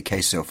 as in the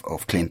case of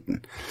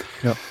Clinton,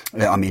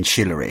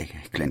 Hillary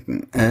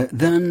Clinton,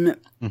 then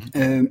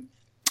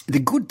the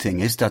good thing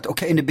is that,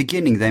 okay, in the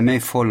beginning they may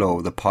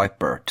follow the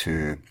piper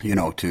to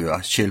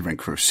a children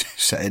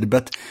crusade,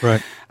 but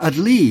at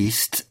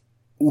least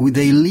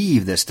they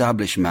leave the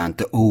establishment,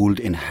 the old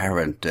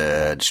inherent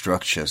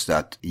structures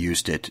that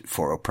used it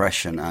for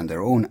oppression and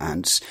their own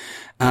ends.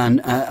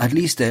 And at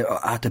least they're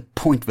at a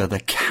point where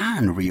they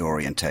can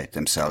reorientate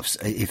themselves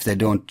if they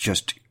don't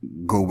just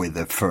go with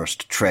the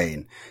first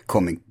train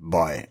coming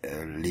by,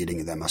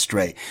 leading them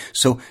astray.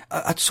 So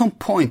at some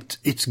point,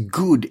 it's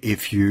good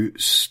if you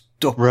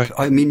stop. Right.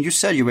 I mean, you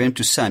said you were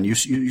into Zen.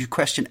 You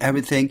question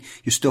everything.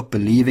 You stop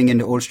believing in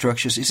the old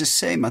structures. It's the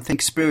same, I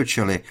think,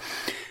 spiritually.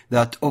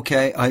 That,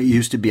 okay, I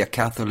used to be a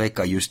Catholic.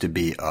 I used to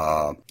be,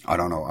 a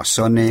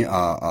Sunni,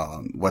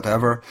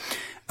 whatever.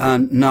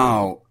 And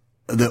now,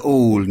 the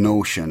old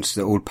notions,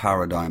 the old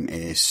paradigm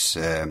is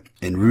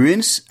in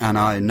ruins, and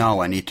I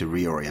need to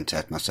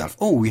reorientate myself.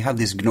 Oh, we have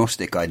this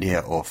Gnostic idea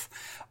of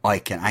I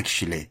can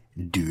actually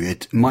do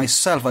it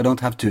myself. I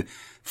don't have to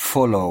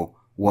follow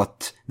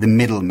what the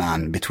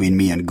middleman between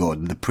me and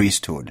God, the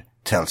priesthood,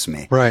 tells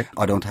me. Right.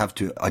 I don't have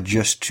to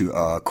adjust to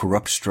a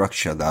corrupt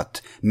structure that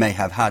may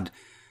have had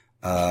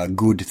a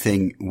good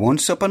thing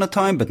once upon a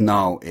time, but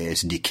now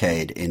is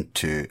decayed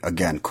into,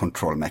 again,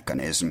 control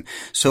mechanism.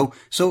 So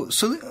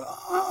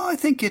I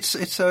think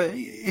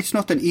it's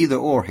not an either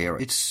or here.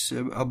 It's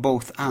a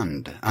both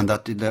and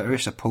that there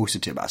is a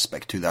positive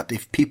aspect to that.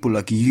 If people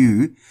like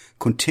you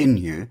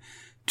continue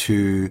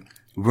to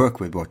work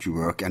with what you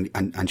work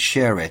and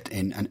share it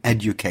in an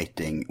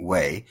educating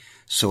way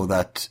so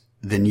that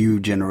the new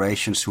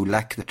generations who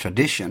lack the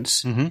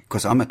traditions,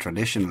 because I'm a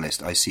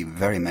traditionalist, I see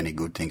very many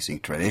good things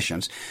in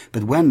traditions,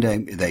 but when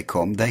they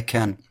come, they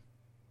can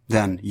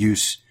then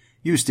use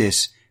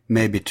this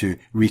maybe to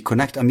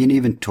reconnect. I mean,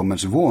 even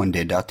Thomas Vaughan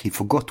did that. He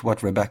forgot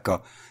what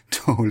Rebecca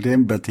told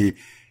him, but he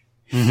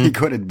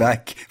got it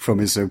back from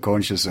his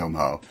subconscious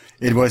somehow.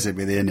 It wasn't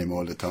within him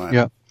all the time.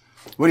 Yeah.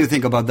 What do you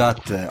think about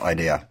that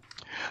idea?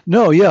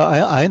 No, yeah,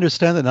 I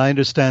understand that, and I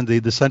understand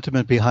the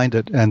sentiment behind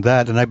it and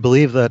I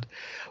believe that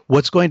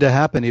what's going to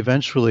happen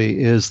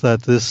eventually is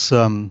that this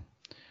the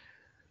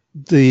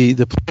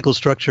political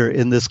structure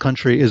in this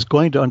country is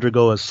going to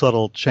undergo a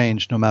subtle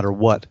change no matter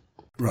what.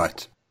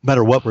 Right. No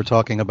matter what we're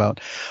talking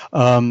about.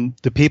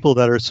 The people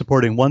that are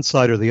supporting one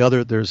side or the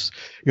other, there's,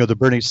 the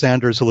Bernie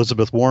Sanders,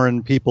 Elizabeth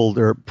Warren people,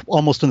 they're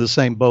almost in the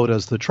same boat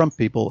as the Trump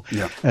people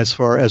as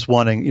far as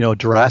wanting,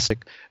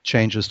 drastic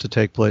changes to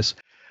take place.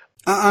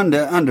 And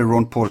the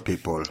Ron Paul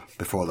people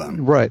before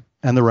them. Right.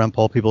 And the Ron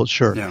Paul people,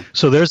 sure. Yeah.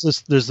 So there's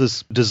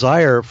this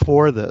desire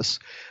for this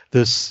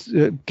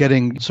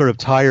getting sort of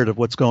tired of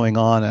what's going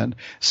on and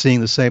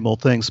seeing the same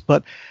old things.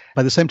 But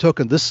by the same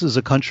token, this is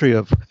a country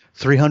of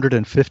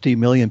 350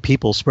 million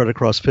people spread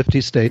across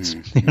 50 states.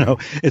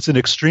 It's an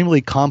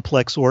extremely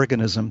complex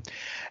organism.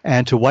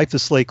 And to wipe the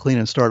slate clean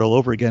and start all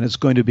over again is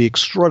going to be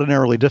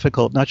extraordinarily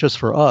difficult, not just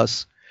for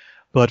us,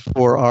 but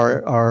for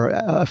our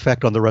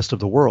effect on the rest of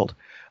the world.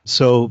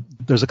 So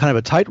there's a kind of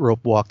a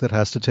tightrope walk that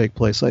has to take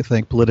place, I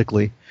think,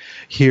 politically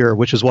here,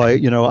 which is why,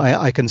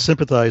 I can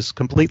sympathize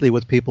completely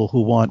with people who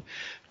want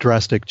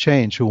drastic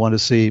change, who want to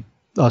see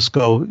us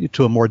go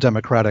to a more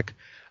democratic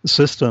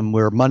system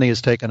where money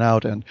is taken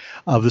out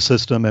of the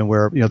system and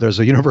where, there's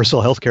a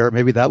universal health care.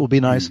 Maybe that would be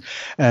nice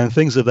and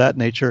things of that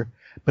nature.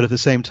 But at the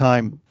same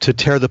time, to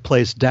tear the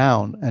place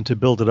down and to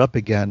build it up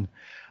again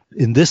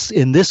in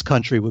this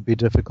country would be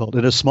difficult.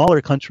 In a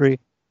smaller country,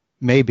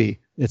 maybe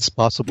it's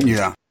possible.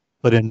 Yeah.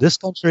 But in this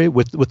country,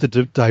 with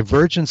the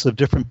divergence of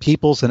different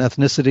peoples and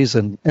ethnicities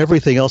and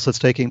everything else that's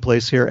taking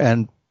place here,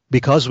 and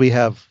because we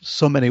have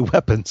so many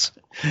weapons,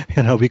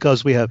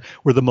 because we're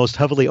the most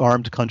heavily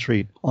armed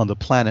country on the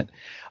planet,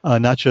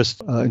 not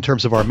just in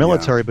terms of our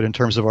military, but in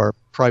terms of our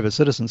private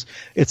citizens,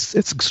 it's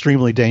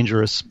extremely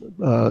dangerous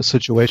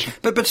situation.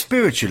 But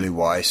spiritually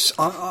wise,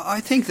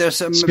 I think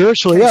there's a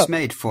case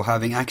made for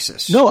having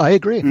access. No, I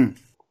agree.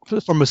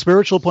 From a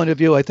spiritual point of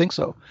view, I think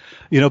so.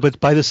 But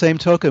by the same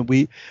token,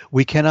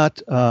 we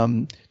cannot,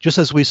 just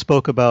as we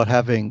spoke about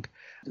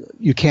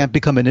you can't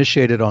become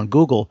initiated on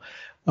Google,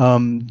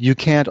 you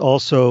can't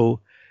also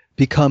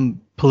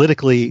become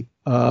politically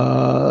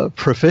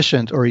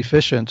proficient or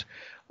efficient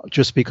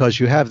just because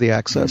you have the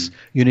access.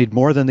 You need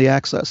more than the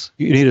access.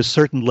 You need a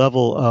certain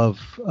level of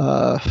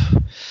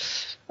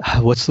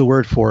what's the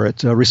word for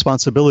it?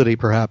 Responsibility,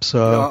 perhaps.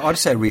 I'd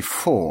say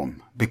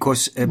reform,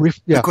 because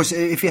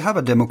if you have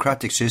a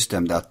democratic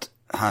system that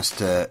has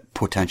the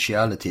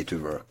potentiality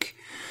to work,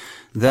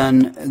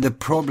 then the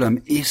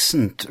problem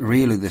isn't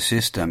really the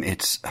system.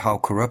 It's how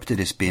corrupted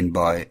it's been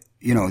by,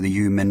 the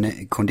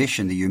human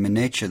condition, the human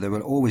nature. There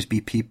will always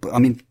be people. I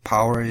mean,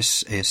 power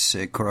is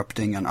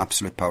corrupting, and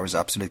absolute power is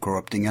absolutely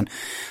corrupting. And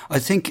I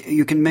think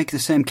you can make the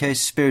same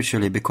case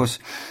spiritually, because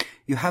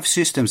you have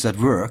systems that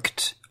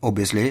worked,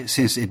 obviously,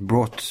 since it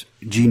brought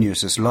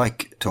geniuses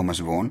like Thomas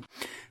Vaughan.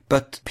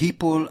 But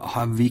people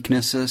have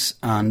weaknesses,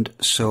 and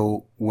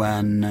so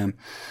when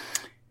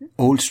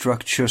old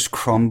structures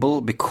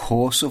crumble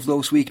because of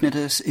those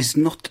weaknesses is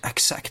not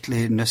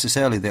exactly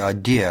necessarily the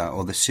idea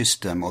or the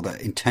system or the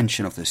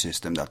intention of the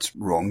system that's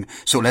wrong.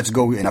 So let's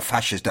go in a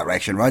fascist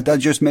direction, right? That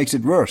just makes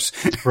it worse.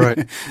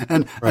 Right.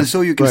 And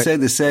so you can say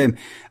the same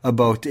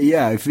about,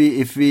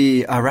 if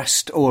we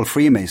arrest all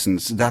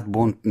Freemasons, that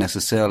won't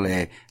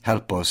necessarily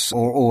help us,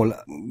 or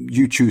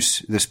you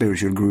choose the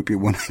spiritual group you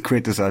want to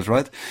criticize,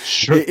 right?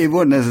 Sure. It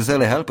won't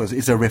necessarily help us.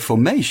 It's a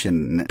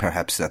reformation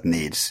perhaps that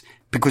needs.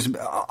 Because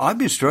I've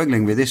been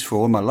struggling with this for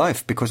all my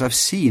life, because I've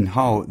seen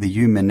how the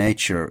human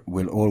nature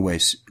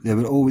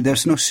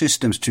there's no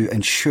systems to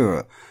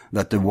ensure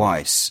that the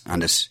wise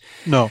and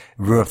the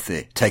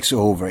worthy takes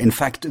over. In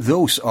fact,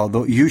 those are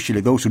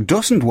usually those who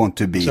doesn't want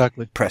to be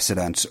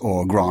presidents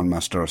or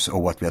grandmasters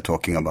or what we are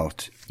talking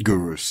about,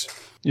 gurus.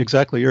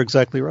 Exactly. You're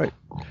exactly right.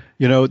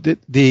 You know,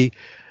 the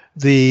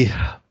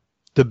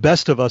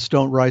best of us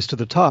don't rise to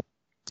the top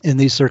in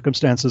these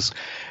circumstances.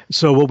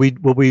 So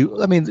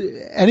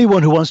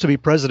anyone who wants to be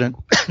president,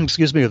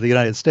 excuse me, of the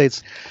United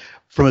States,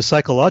 from a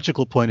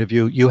psychological point of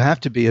view, you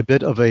have to be a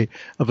bit of a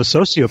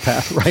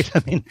sociopath, right?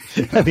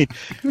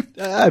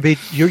 I mean,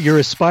 you're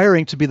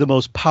aspiring to be the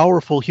most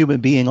powerful human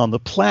being on the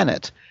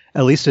planet,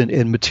 at least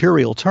in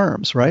material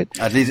terms, right?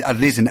 At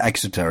least in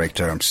exoteric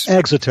terms.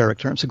 Exoteric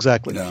terms,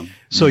 exactly. Yeah.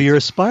 So you're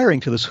aspiring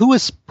to this. Who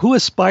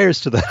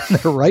aspires to that in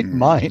their right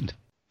mind?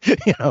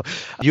 You know,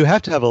 you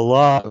have to have a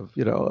lot of,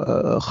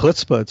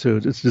 chutzpah to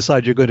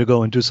decide you're going to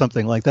go and do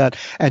something like that,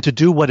 and to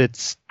do what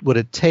it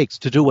takes,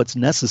 to do what's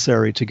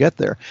necessary to get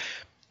there.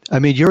 I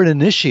mean, you're an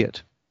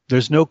initiate.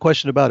 There's no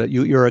question about it.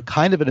 You're a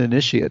kind of an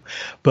initiate.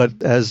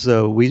 But as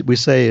we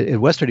say in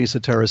Western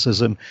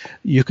esotericism,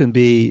 you can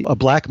be a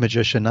black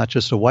magician, not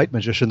just a white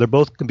magician. They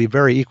both can be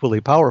very equally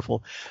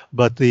powerful,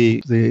 but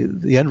the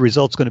end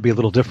result's going to be a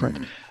little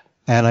different.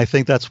 And I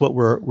think that's what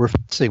we're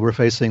facing. We're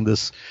facing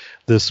this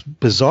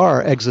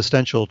bizarre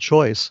existential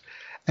choice.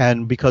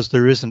 And because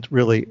there isn't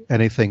really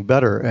anything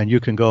better, and you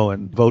can go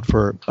and vote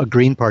for a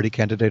Green Party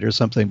candidate or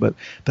something, but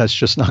that's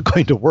just not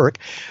going to work.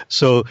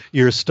 So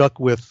you're stuck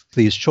with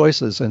these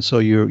choices. And so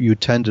you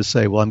tend to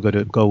say, well, I'm going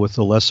to go with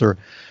the lesser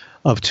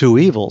of two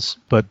evils.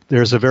 But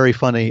there's a very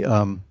funny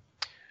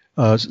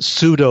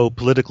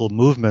pseudo-political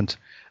movement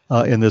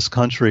in this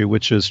country,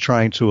 which is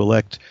trying to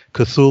elect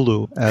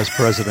Cthulhu as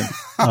president.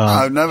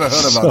 I've never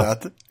heard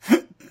about that.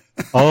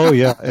 Oh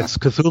yeah, it's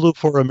Cthulhu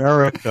for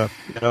America,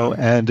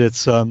 and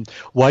it's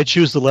why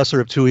choose the lesser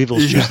of two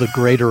evils? Choose the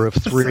greater of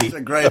three. That's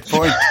a great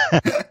point.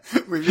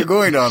 If you're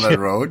going down that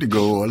road,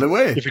 go all the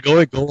way. If you're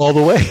going, go all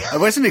the way.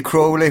 Wasn't it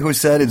Crowley who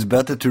said it's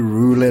better to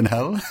rule in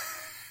hell?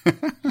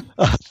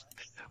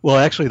 Well,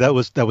 actually, that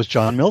was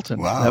John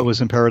Milton. Wow. That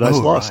was in Paradise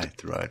Lost.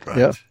 Right.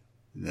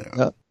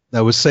 Yeah.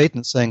 That was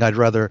Satan saying, "I'd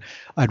rather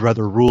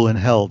rule in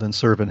hell than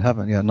serve in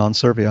heaven." Yeah, non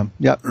serviam.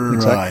 Yeah,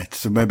 exactly. Right.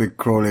 So maybe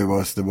Crowley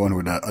was the one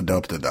who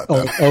adopted that.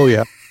 Oh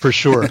yeah, for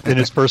sure, in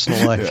his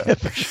personal life. Yeah,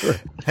 for sure.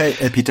 Hey,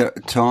 Peter,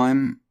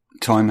 time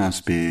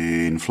has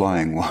been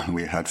flying while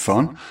we had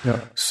fun. Yeah.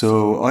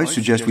 So I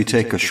suggest we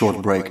take a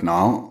short break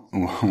now,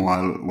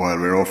 while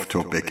we're off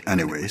topic,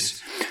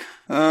 anyways,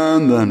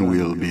 and then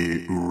we'll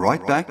be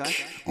right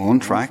back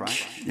on track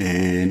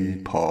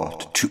in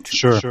part 2.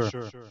 Sure.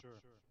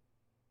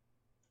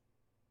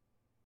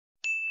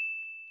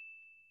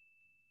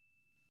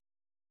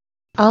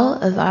 All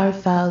of our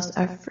files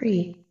are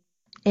free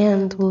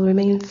and will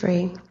remain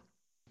free.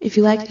 If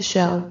you like the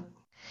show,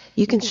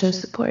 you can show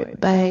support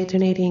by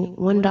donating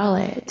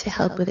 $1 to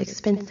help with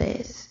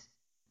expenses.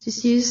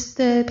 Just use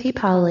the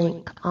PayPal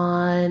link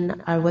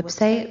on our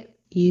website,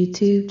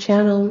 YouTube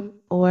channel,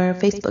 or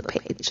Facebook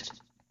page.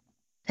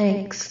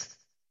 Thanks.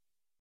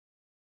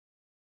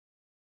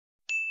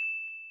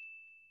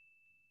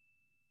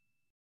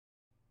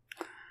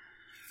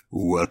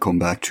 Welcome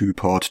back to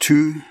part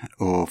 2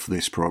 of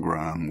this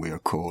program we are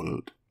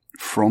called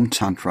From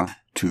Tantra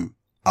to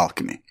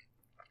Alchemy.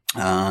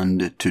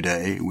 And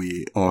today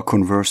we are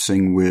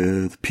conversing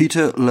with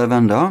Peter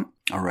Levenda,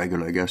 a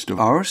regular guest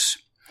of ours,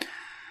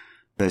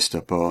 based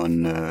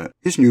upon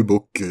his new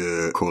book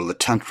called The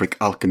Tantric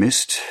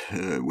Alchemist,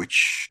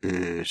 which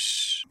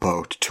is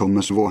about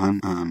Thomas Vaughan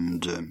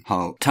and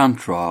how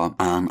Tantra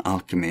and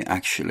alchemy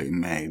actually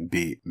may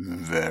be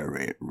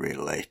very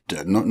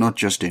related, not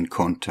just in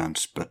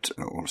contents, but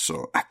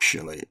also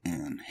actually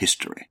in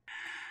history.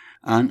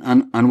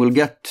 And we'll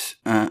get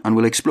and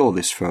we'll explore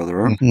this further.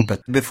 Mm-hmm.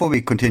 But before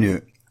we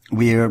continue,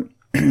 we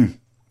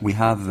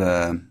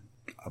have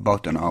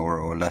about an hour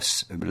or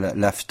less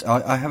left.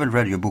 I haven't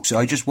read your book, so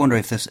I just wonder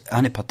if there's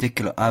any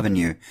particular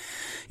avenue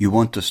you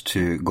want us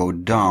to go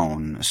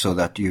down so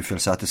that you feel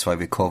satisfied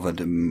we covered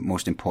the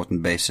most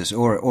important bases,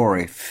 or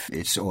if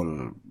it's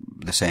all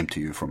the same to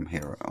you from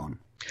here on.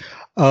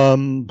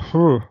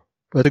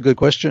 That's a good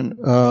question.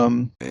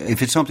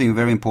 If it's something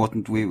very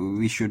important,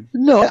 we should.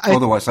 No,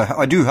 otherwise,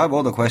 I do have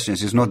other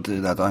questions. It's not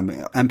that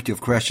I'm empty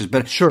of questions,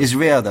 but sure. It's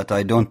rare that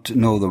I don't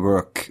know the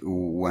work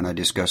when I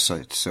discuss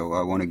it. So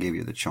I want to give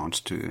you the chance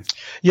to.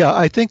 Yeah,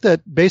 I think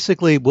that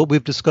basically what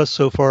we've discussed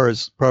so far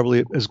is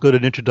probably as good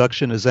an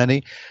introduction as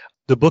any.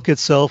 The book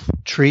itself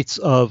treats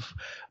of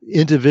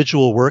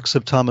individual works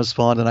of Thomas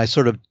Vaughan, and I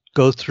sort of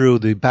go through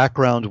the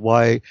background,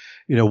 why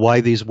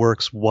these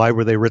works, why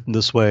were they written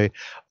this way,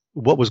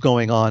 what was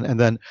going on, and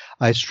then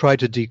I try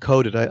to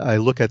decode it. I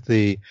look at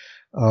the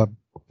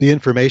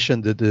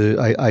information that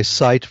I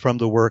cite from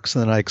the works,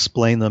 and then I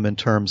explain them in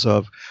terms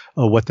of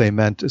what they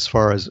meant as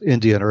far as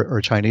Indian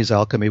or Chinese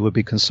alchemy would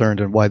be concerned,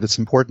 and why that's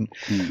important.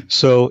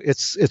 So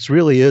it's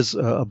really is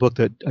a book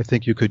that I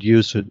think you could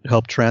use to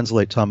help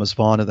translate Thomas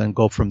Vaughan, and then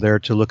go from there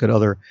to look at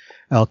other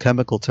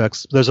alchemical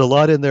texts. There's a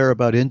lot in there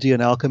about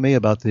Indian alchemy,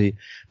 about the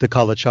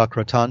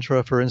Kalachakra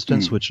Tantra, for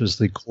instance, which is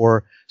the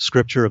core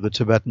scripture of the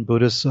Tibetan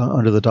Buddhists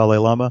under the Dalai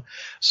Lama.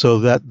 So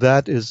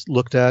that is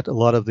looked at.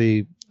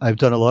 I've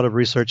done a lot of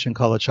research in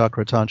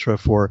Kalachakra Tantra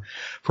for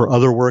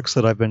other works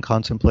that I've been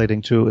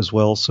contemplating too as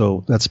well.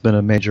 So that's been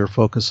a major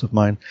focus of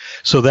mine.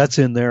 So that's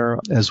in there,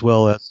 as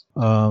well as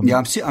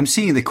I'm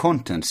seeing the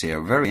contents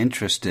here. Very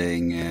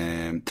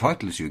interesting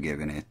titles you're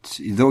giving it.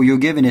 Though you're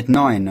giving it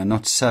 9 and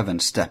not 7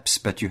 steps,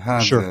 but you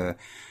have. Sure.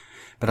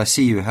 But I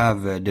see you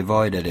have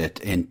divided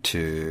it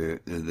into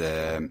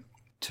the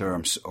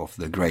terms of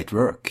the great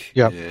work.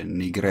 Yep.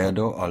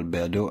 Nigredo,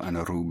 Albedo, and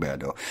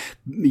Rubedo.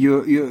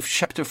 Your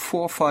chapter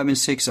 4, 5, and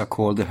 6 are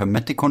called the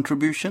Hermetic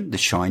contribution, the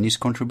Chinese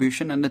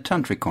contribution, and the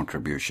Tantric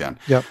contribution.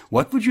 Yep.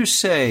 What would you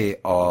say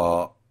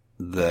are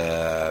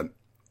the...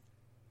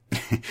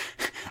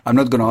 I'm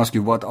not going to ask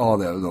you what are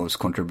those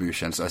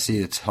contributions. I see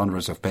it's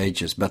hundreds of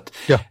pages, but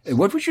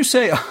what would you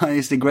say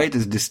is the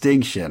greatest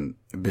distinction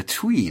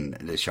between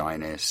the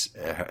Chinese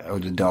or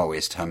the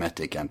Taoist,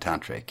 Hermetic, and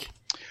Tantric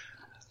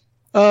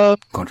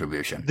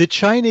contribution? The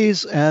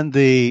Chinese and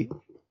the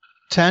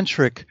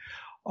Tantric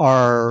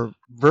are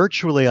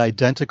virtually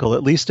identical,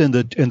 at least in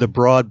the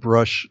broad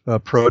brush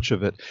approach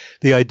of it.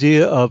 The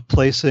idea of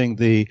placing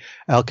the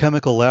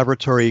alchemical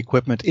laboratory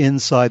equipment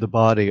inside the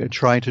body and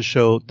trying to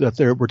show that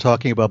we're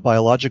talking about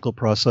biological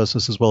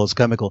processes as well as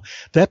chemical,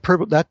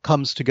 that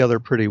comes together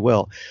pretty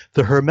well.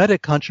 The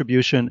Hermetic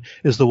contribution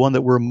is the one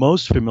that we're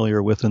most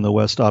familiar with in the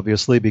West,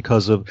 obviously,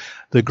 because of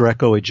the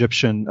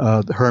Greco-Egyptian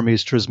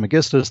Hermes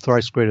Trismegistus,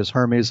 thrice greatest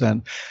Hermes,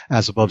 and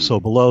as above, so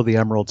below, the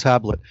Emerald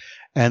Tablet.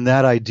 And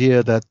that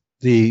idea that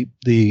the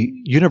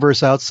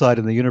universe outside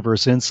and the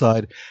universe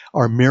inside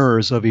are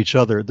mirrors of each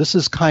other. This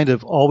is kind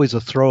of always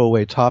a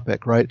throwaway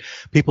topic, right?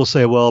 People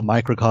say, well,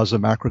 microcosm,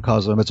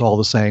 macrocosm, it's all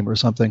the same or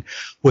something,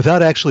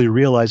 without actually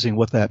realizing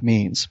what that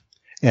means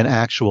in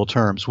actual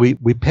terms. We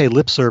pay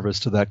lip service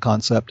to that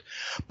concept,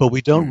 but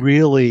we don't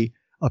really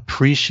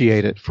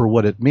appreciate it for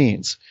what it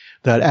means,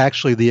 that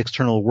actually the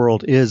external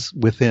world is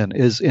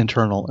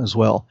internal as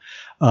well.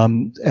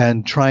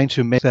 And trying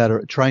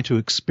to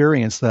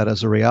experience that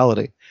as a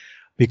reality.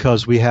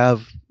 Because we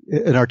have,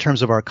 in our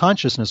terms of our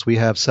consciousness, we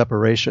have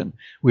separation.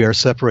 We are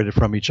separated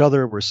from each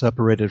other. We're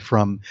separated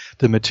from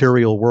the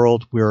material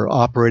world. We're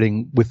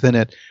operating within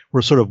it.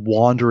 We're sort of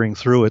wandering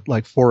through it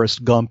like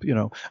Forrest Gump,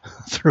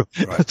 through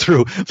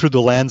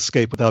the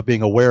landscape without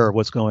being aware of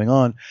what's going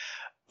on.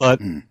 But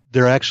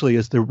there actually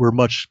is, we're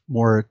much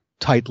more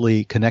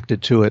tightly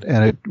connected to it,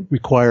 and it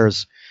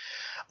requires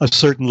a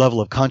certain level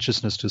of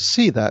consciousness to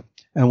see that.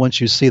 And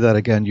once you see that,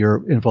 again,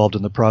 you're involved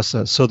in the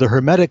process. So the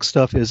Hermetic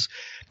stuff is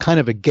kind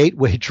of a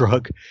gateway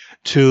drug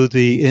to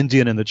the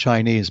Indian and the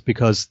Chinese,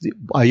 because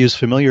I use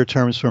familiar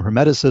terms from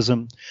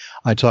Hermeticism.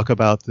 I talk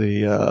about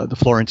the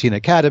Florentine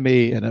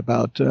Academy and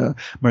about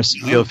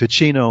Marsilio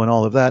Ficino and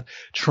all of that,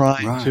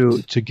 trying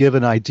to give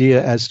an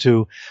idea as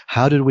to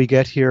how did we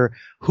get here?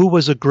 Who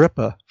was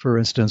Agrippa, for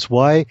instance?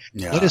 Why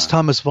does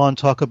Thomas Vaughan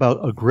talk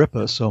about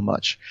Agrippa so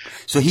much?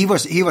 So he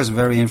was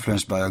very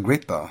influenced by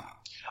Agrippa.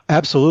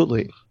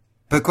 Absolutely.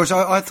 Because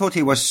I thought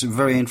he was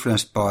very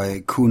influenced by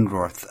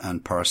Kuhnroth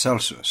and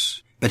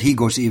Paracelsus, but he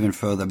goes even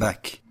further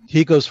back.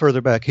 He goes further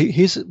back.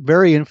 He's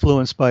very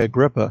influenced by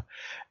Agrippa,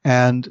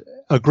 and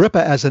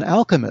Agrippa as an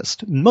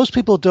alchemist. Most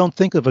people don't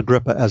think of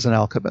Agrippa as an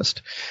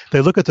alchemist. They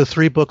look at the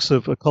 3 books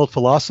of occult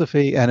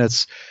philosophy, and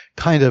it's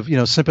kind of,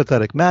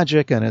 sympathetic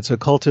magic, and it's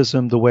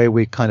occultism the way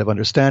we kind of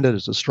understand it,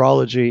 it's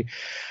astrology.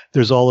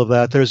 There's all of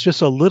that. There's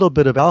just a little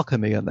bit of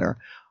alchemy in there.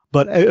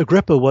 But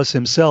Agrippa was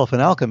himself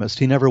an alchemist.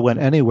 He never went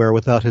anywhere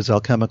without his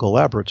alchemical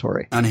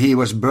laboratory. And he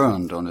was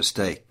burned on a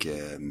stake,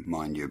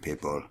 mind you,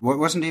 people.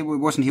 Wasn't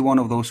he one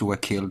of those who were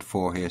killed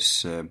for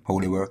his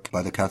holy work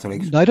by the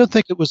Catholics? I don't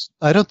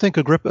think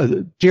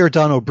Agrippa,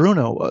 Giordano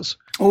Bruno was.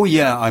 Oh,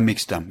 yeah, I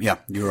mixed them. Yeah,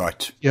 you're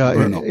right. Yeah,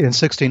 in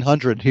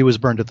 1600, he was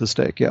burned at the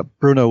stake. Yeah,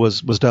 Bruno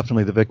was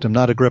definitely the victim,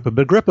 not Agrippa.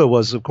 But Agrippa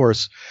was, of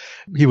course,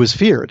 he was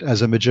feared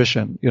as a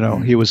magician.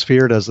 He was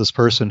feared as this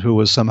person who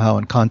was somehow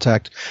in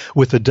contact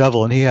with the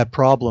devil, and he had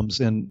problems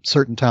in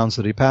certain towns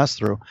that he passed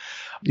through.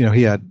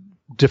 He had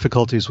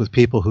difficulties with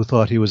people who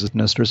thought he was a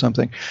Satanist or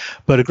something.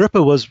 But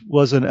Agrippa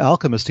was an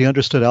alchemist. He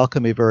understood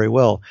alchemy very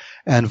well.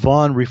 And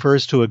Vaughan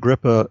refers to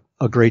Agrippa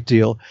a great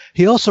deal.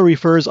 He also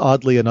refers,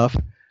 oddly enough,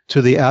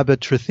 to the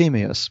abbot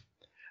Trithemius.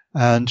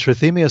 And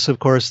Trithemius, of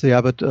course, the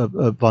abbot of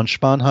von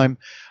Spanheim,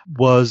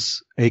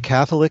 was a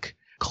Catholic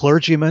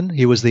clergyman.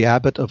 He was the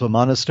abbot of a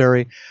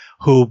monastery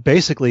who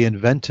basically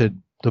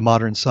invented the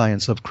modern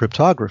science of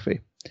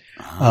cryptography.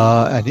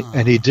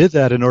 And he did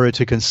that in order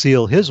to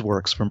conceal his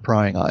works from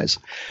prying eyes.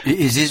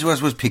 Is this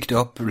what was picked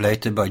up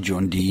later by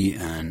John Dee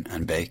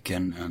and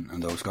Bacon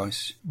and those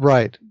guys?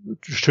 Right.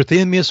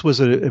 Trithemius was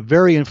a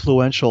very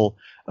influential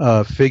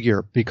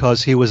figure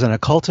because he was an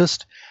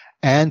occultist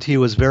and he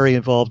was very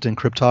involved in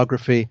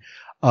cryptography.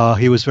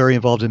 He was very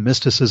involved in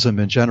mysticism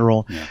in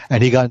general,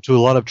 and he got into a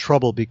lot of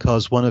trouble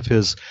because one of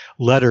his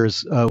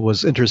letters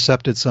was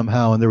intercepted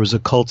somehow, and there was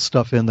occult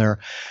stuff in there,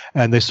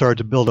 and they started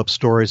to build up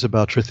stories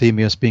about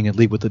Trithemius being in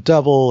league with the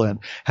devil and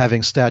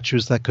having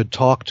statues that could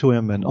talk to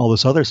him and all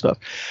this other stuff.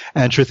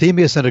 And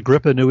Trithemius and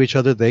Agrippa knew each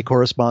other; they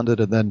corresponded,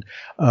 and then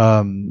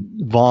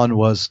Vaughan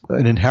was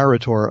an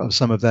inheritor of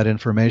some of that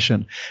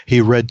information.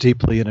 He read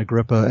deeply in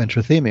Agrippa and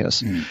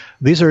Trithemius.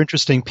 These are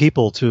interesting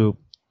people to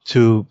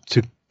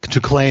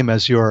claim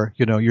as your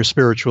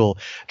spiritual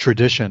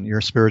tradition,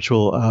 your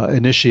spiritual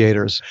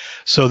initiators.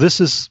 So this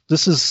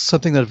is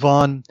something that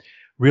Vaughan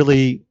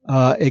really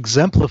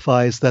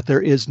exemplifies, that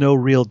there is no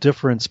real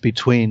difference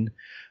between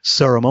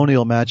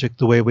ceremonial magic,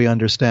 the way we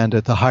understand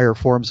it, the higher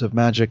forms of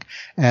magic,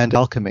 and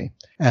alchemy.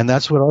 And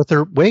that's what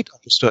Arthur Waite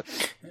understood.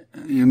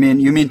 You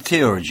mean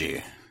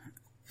theurgy?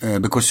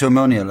 Because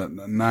ceremonial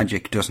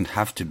magic doesn't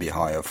have to be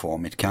higher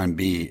form. It can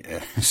be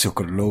a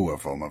so-called lower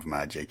form of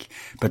magic.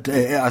 But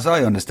as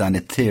I understand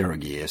it,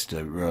 theurgy is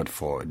the word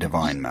for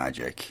divine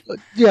magic.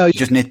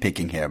 Just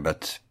nitpicking here,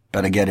 but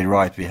I get it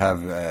right. We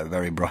have a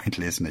very bright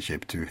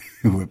listenership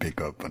who will pick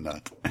up on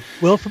that.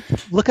 Well,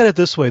 look at it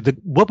this way.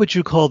 What would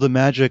you call the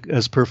magic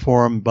as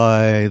performed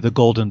by the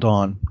Golden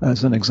Dawn,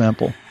 as an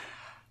example?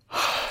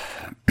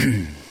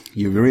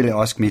 You really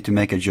ask me to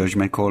make a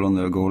judgment call on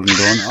the Golden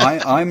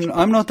Dawn.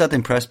 I'm not that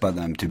impressed by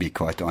them, to be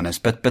quite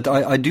honest, but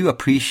I do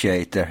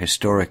appreciate their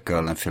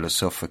historical and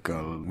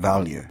philosophical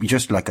value,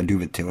 just like I do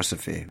with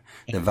Theosophy,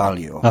 the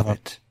value of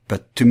it.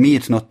 But to me,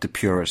 it's not the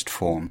purest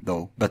form,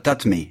 though. But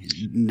that's me.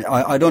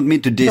 I don't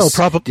mean to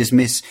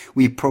dismiss.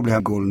 We probably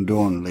have Golden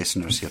Dawn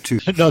listeners here, too.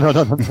 No.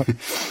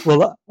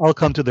 Well, I'll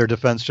come to their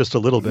defense just a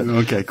little bit.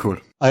 Okay, cool.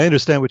 I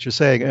understand what you're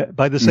saying.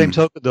 By the same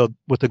token, though,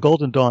 what the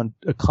Golden Dawn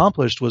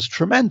accomplished was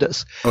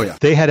tremendous. Oh, yeah.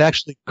 They had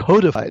actually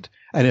codified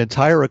an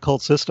entire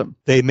occult system.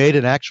 They made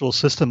an actual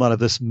system out of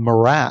this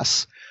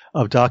morass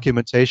of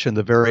documentation,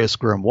 the various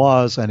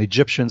grimoires and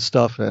Egyptian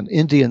stuff and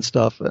Indian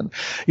stuff and,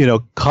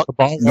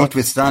 Kabbalah.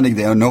 Notwithstanding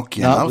the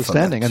Enochian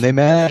alphabet. And they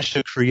managed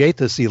to create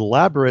this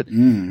elaborate,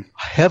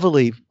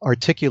 heavily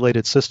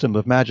articulated system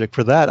of magic.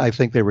 For that, I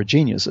think they were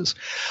geniuses.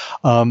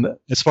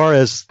 As far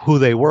as who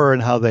they were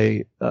and how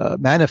they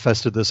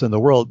manifested this in the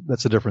world,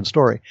 that's a different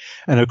story.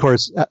 And of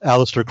course,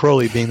 Aleister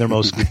Crowley being their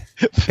most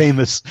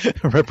famous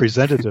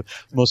representative,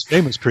 most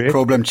famous creator.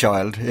 Problem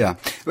child, yeah.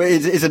 Well,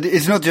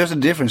 it's not just a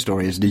different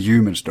story, it's the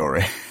human story.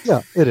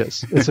 Yeah, it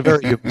is. It's a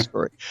very human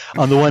story.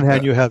 On the one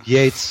hand, you have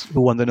Yeats,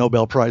 who won the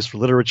Nobel Prize for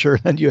Literature,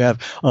 and you have,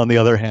 on the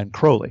other hand,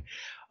 Crowley,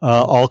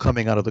 all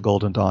coming out of the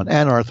Golden Dawn,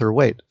 and Arthur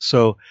Waite.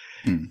 So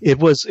it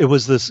was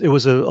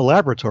a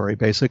laboratory,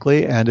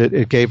 basically, and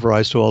it gave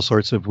rise to all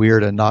sorts of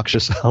weird and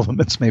noxious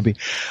elements, maybe.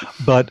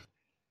 But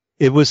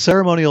it was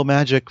ceremonial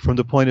magic from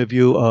the point of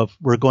view of,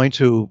 we're going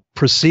to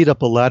proceed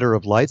up a ladder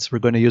of lights. We're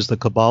going to use the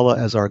Kabbalah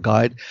as our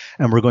guide,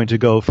 and we're going to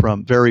go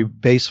from very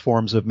base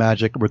forms of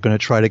magic. We're going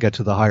to try to get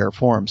to the higher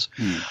forms.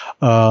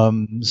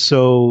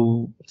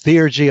 So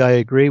theurgy, I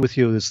agree with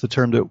you, is the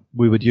term that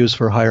we would use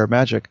for higher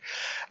magic.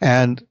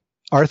 And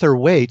Arthur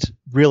Waite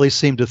really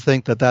seemed to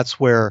think that that's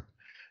where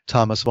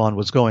Thomas Vaughan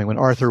was going. When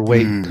Arthur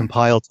Waite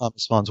compiled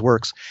Thomas Vaughan's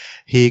works,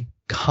 he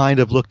kind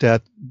of looked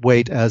at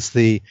Waite as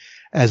the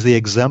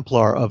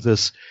exemplar of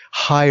this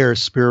higher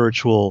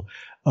spiritual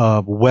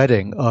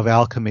wedding of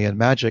alchemy and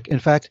magic. In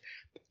fact,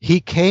 he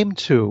came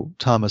to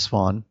Thomas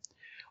Vaughan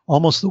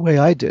almost the way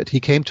I did. He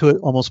came to it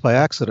almost by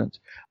accident.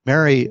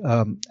 Mary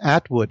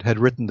Atwood had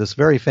written this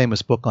very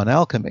famous book on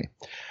alchemy,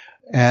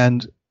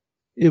 and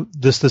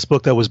this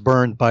book that was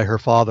burned by her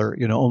father.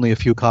 Only a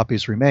few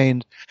copies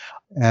remained,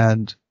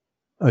 and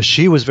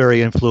she was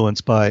very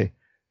influenced by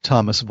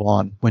Thomas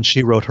Vaughan when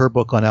she wrote her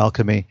book on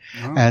alchemy,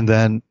 and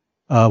then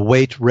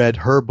Waite read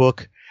her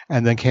book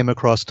and then came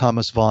across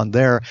Thomas Vaughan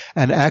there.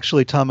 And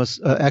actually,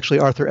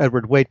 Arthur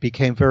Edward Waite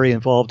became very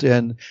involved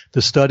in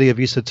the study of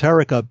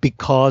esoterica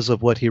because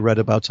of what he read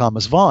about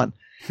Thomas Vaughan.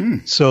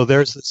 So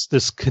there's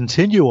this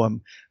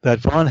continuum that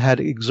Vaughan had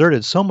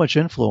exerted so much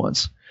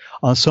influence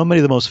on so many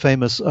of the most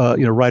famous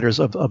writers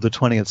of the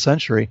 20th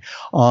century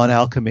on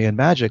alchemy and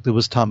magic. There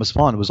was Thomas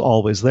Vaughan, who was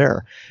always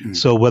there.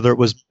 So whether it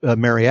was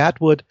Mary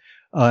Atwood,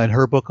 in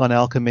her book on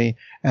alchemy,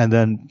 and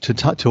then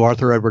to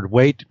Arthur Edward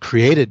Waite,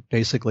 created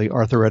basically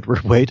Arthur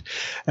Edward Waite,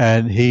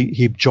 and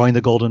he joined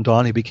the Golden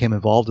Dawn. He became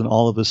involved in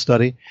all of this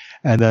study,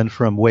 and then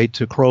from Waite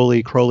to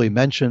Crowley. Crowley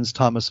mentions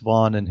Thomas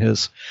Vaughan in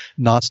his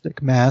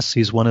Gnostic Mass.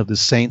 He's one of the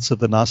saints of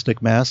the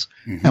Gnostic Mass,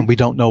 and we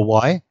don't know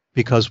why,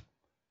 because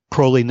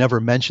Crowley never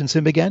mentions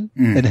him again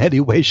in any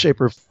way, shape,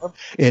 or form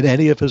in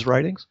any of his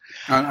writings.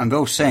 And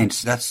those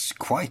saints, that's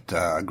quite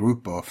a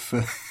group of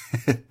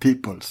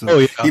people.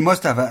 So he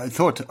must have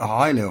thought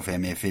highly of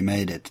him if he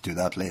made it to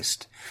that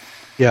list.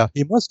 Yeah,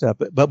 he must have,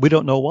 but we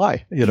don't know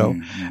why,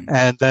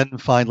 And then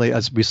finally,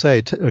 as we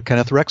say,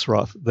 Kenneth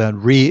Rexroth then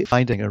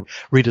finding and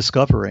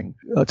rediscovering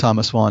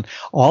Thomas Vaughan.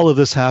 All of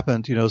this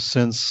happened,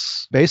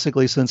 since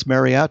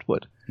Mary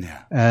Atwood.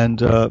 Yeah. And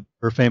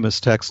her famous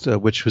text,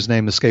 whose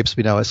name escapes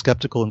me now, A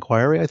Skeptical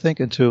Inquiry, I think,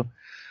 into,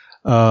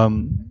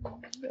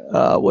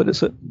 what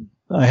is it?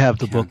 I have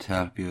the book. Can't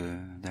help you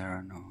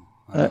there, no.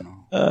 I don't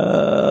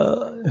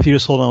know. If you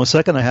just hold on a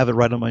second, I have it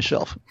right on my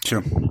shelf.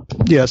 Sure.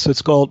 Yes,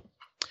 it's called,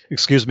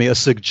 A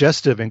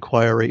Suggestive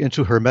Inquiry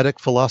into Hermetic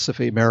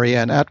Philosophy, Mary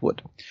Ann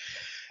Atwood.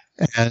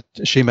 And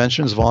she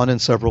mentions Vaughan in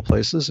several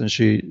places, and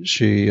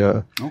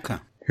okay.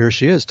 Here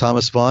she is.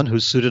 Thomas Vaughan,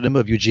 whose pseudonym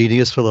of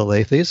Eugenius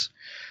Philalethes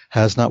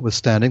has,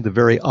 notwithstanding the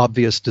very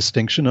obvious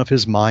distinction of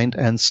his mind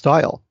and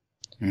style,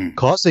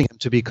 causing him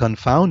to be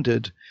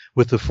confounded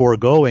with the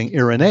foregoing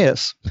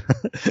Irenaeus,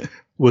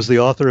 was the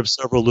author of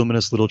several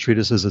luminous little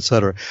treatises,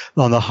 etc.,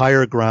 on the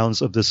higher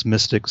grounds of this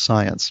mystic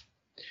science.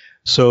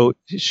 So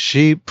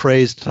she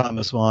praised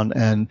Thomas Vaughan,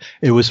 and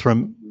it was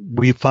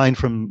we find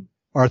from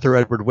Arthur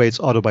Edward Waite's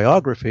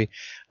autobiography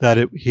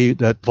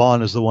that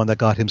Vaughan is the one that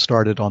got him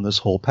started on this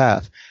whole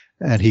path.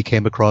 And he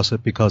came across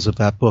it because of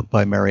that book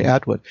by Mary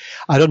Atwood.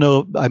 I don't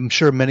know, I'm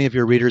sure many of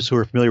your readers who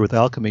are familiar with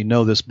alchemy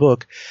know this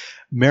book.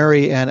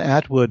 Mary Ann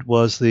Atwood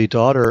was the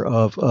daughter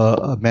of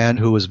a man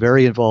who was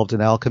very involved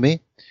in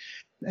alchemy.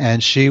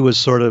 And she was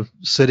sort of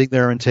sitting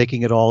there and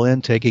taking it all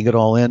in.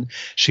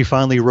 She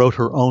finally wrote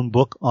her own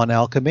book on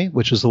alchemy,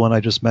 which is the one I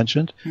just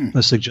mentioned,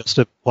 A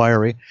Suggestive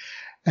Inquiry,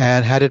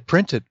 and had it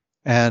printed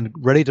and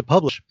ready to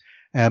publish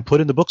and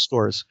put in the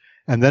bookstores.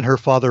 And then her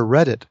father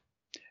read it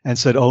and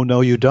said, "Oh,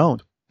 no, you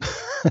don't.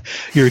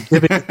 You're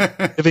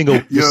giving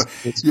a..."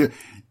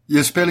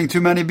 You're spilling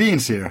too many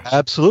beans here.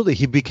 Absolutely.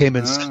 He became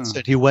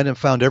incensed. He went and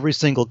found every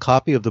single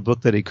copy of the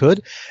book that he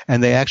could,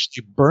 and they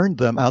actually burned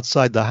them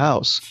outside the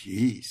house.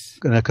 Jeez.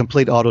 In a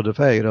complete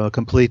auto-da-fe, a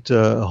complete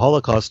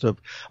holocaust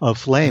of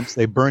flames.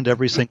 They burned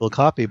every single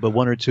copy, but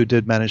one or two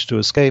did manage to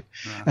escape,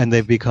 and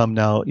they've become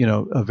now,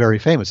 a very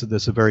famous.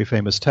 This is a very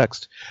famous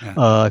text. Yeah.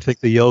 I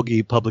think the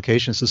Yogi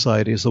Publication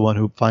Society is the one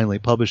who finally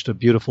published a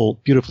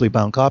beautifully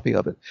bound copy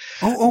of it.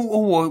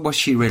 Oh, was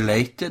she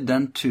related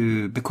then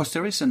to, because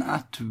there is an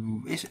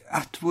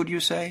Atwood,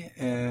 you say?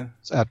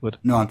 It's Atwood.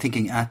 No, I'm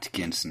thinking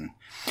Atkinson.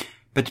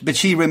 But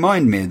she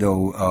remind me,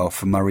 though,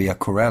 of Maria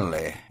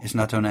Corelli. Isn't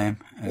that her name?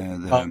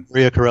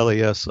 Maria Corelli,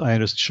 yes. I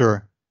understand.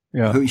 Sure.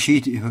 Yeah. Who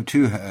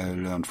too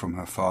learned from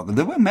her father.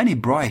 There were many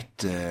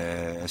bright,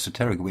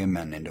 esoteric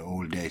women in the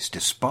old days,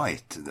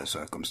 despite the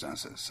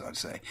circumstances, I'd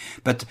say.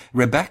 But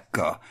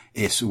Rebecca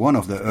is one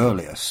of the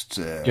earliest,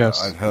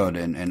 yes. I've heard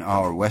in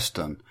our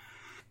Western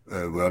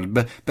world.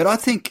 But I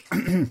think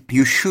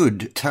you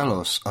should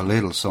tell us a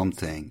little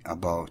something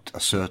about a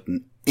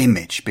certain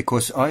image,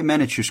 because I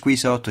managed to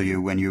squeeze out of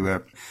you when you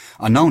were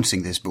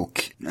announcing this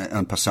book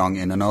en passant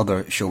in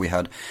another show we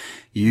had.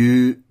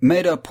 You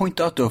made a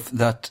point out of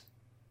that,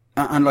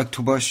 and like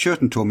Tobias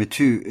Shurton told me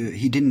too,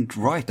 he didn't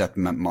write that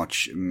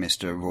much,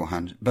 Mr.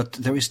 Vaughan, but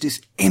there is this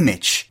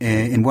image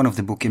in one of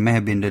the book, it may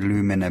have been the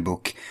Lumine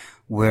book,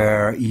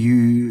 where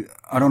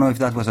I don't know if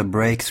that was a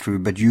breakthrough,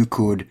 but you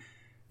could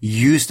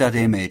use that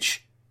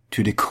image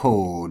to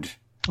decode.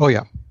 Oh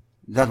yeah.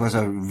 That was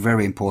a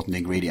very important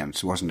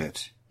ingredient, wasn't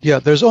it? Yeah,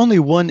 there's only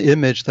one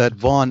image that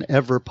Vaughan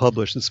ever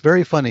published. It's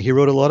very funny. He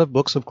wrote a lot of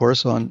books, of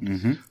course,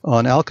 on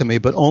alchemy,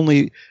 but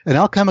and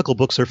alchemical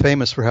books are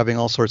famous for having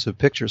all sorts of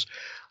pictures.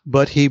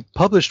 But he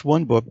published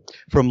one book,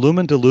 From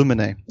Lumen to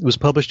Lumine. It was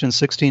published in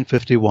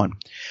 1651.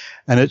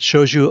 And it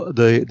shows you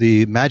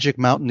the magic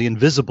mountain, the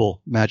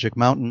invisible magic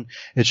mountain.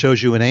 It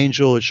shows you an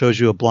angel. It shows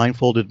you a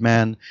blindfolded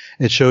man.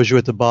 It shows you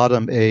at the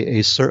bottom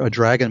a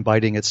dragon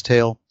biting its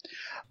tail.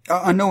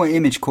 I know an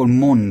image called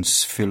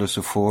Mons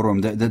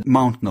Philosophorum, the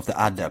mountain of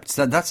the adepts.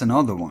 That's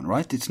another one,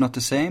 right? It's not the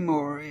same,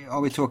 or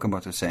are we talking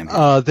about the same?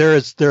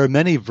 There are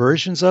many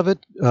versions of it.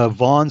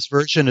 Vaughan's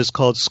version is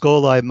called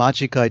Scholae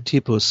Magicae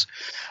Typus,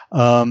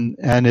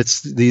 and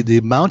it's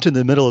the mountain in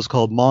the middle is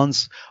called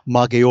Mons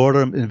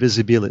Magiorum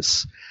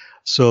Invisibilis.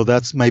 So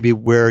that's maybe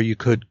where you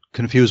could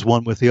confuse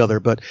one with the other,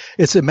 but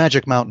it's a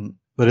magic mountain.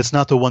 But it's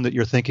not the one that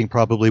you're thinking,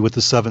 probably, with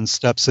the 7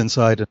 steps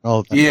inside and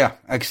all of that. Yeah,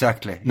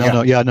 exactly.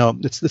 No,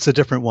 it's a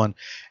different one.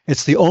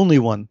 It's the only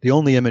one, the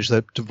only image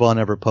that Vaughan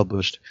ever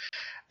published.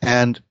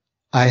 And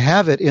I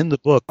have it in the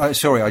book.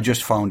 Sorry, I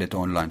just found it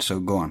online, so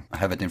go on. I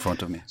have it in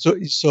front of me.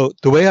 So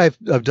the way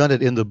I've done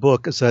it in the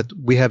book is that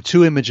we have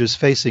 2 images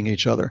facing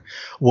each other.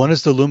 One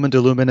is the Lumen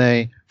de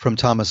Lumine from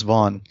Thomas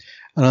Vaughan.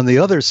 And on the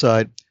other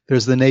side,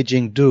 there's the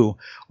Neijing Du,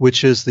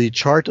 which is the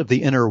chart of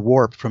the inner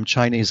warp from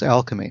Chinese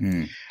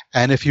alchemy.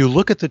 And if you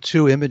look at the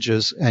 2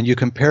 images and you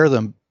compare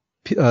them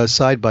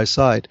side by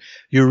side,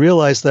 you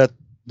realize that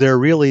they're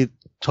really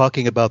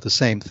talking about the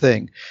same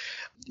thing.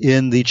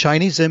 In the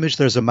Chinese image,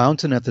 there's a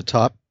mountain at the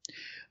top.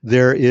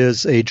 There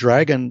is a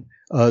dragon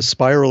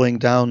spiraling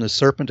down, a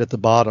serpent at the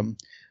bottom.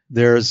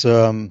 There's...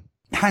 Hang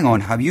on,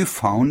 have you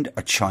found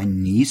a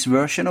Chinese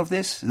version of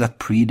this that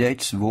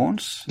predates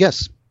Vaughan's?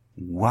 Yes.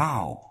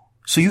 Wow.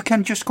 So you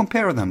can just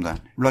compare them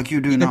then, like you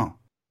do now?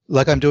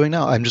 like I'm doing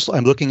now. I'm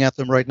looking at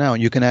them right now,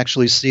 and you can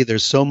actually see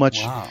there's so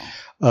much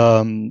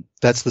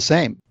that's the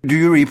same. Do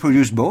you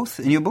reproduce both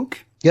in your book?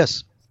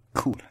 Yes.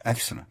 Cool.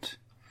 Excellent.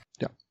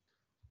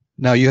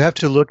 Now, you have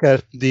to look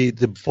at the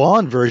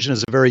Vaughan version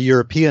is a very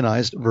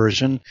Europeanized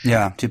version.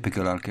 Yeah,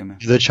 typical alchemy.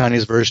 The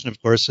Chinese version,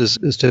 of course,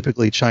 is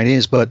typically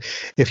Chinese. But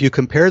if you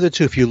compare the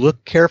two, if you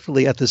look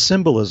carefully at the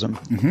symbolism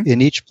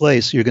in each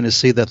place, you're going to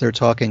see that they're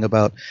talking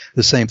about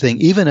the same thing.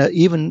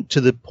 Even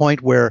to the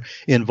point where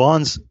in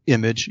Vaughan's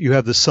image, you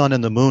have the sun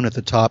and the moon at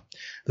the top,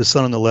 the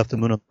sun on the left, the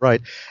moon on the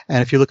right.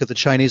 And if you look at the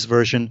Chinese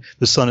version,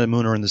 the sun and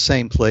moon are in the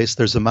same place.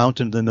 There's a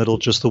mountain in the middle,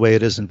 just the way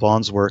it is in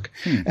Vaughan's work.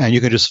 And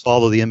you can just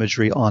follow the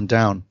imagery on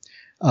down.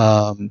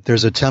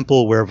 There's a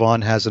temple where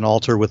Vaughan has an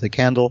altar with a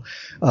candle.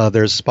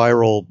 There's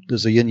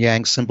a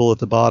yin-yang symbol at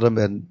the bottom,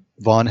 and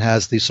Vaughan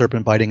has the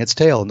serpent biting its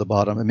tail in the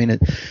bottom. I mean,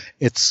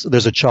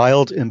 there's a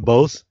child in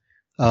both.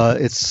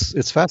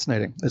 It's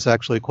fascinating. It's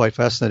actually quite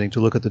fascinating to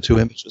look at the two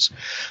images.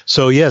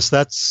 So yes,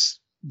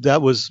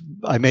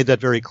 I made that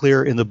very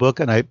clear in the book,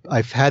 and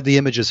I've had the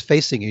images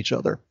facing each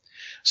other.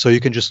 So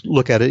you can just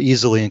look at it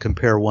easily and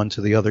compare one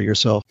to the other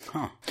yourself.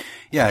 Huh.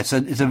 Yeah, it's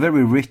a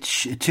very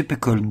rich,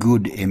 typical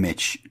good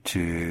image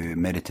to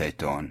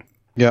meditate on.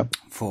 Yeah.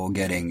 For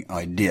getting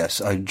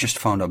ideas. I just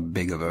found a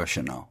bigger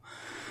version now.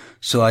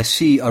 So I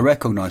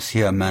recognize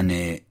here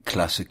many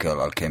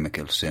classical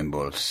alchemical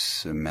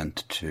symbols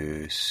meant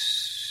to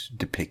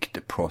depict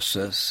the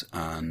process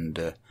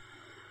and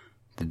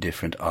the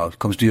different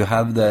outcomes. Do you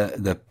have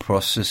the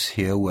process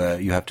here where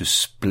you have to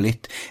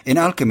split? In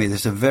alchemy,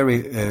 there's a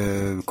very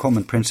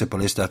common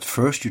principle is that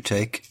first you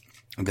take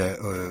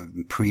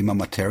the prima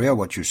materia,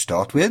 what you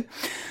start with,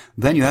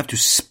 then you have to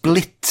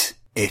split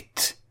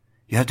it.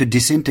 You have to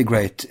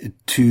disintegrate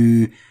to,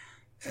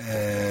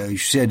 you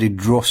said the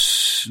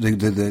dross,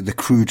 the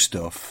crude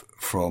stuff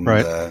from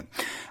and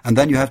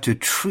then you have to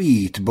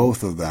treat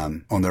both of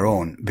them on their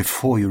own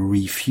before you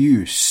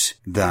refuse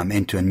them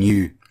into a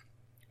new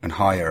and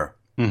higher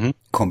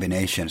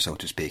combination, so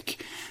to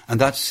speak. And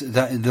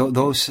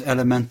those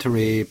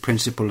elementary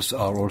principles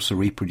are also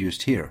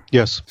reproduced here.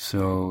 Yes.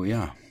 So,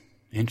 yeah,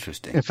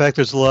 interesting. In fact,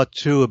 there's a lot,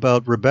 too,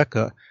 about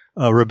Rebecca.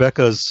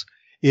 Rebecca's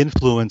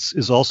influence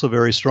is also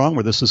very strong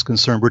where this is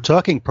concerned. We're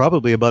talking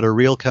probably about a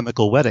real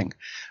chemical wedding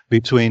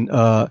between, in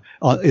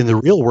the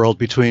real world,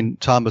 between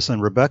Thomas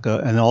and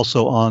Rebecca, and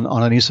also on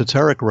an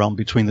esoteric realm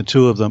between the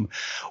two of them,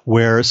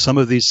 where some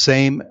of these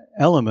same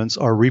elements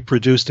are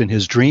reproduced in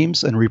his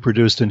dreams and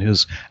reproduced in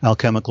his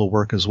alchemical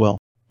work as well.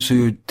 So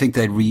you think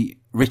they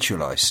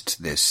ritualized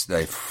this?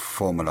 They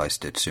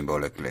formalized it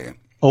symbolically?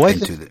 Oh, I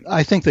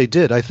think they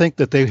did. I think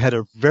that they had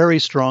a very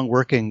strong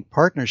working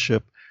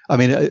partnership. I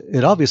mean,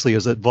 it obviously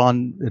is that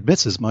Vaughan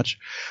admits as much,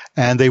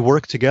 and they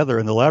worked together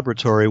in the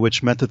laboratory,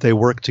 which meant that they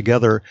worked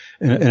together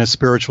in a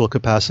spiritual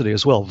capacity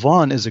as well.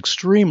 Vaughan is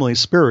extremely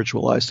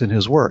spiritualized in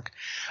his work.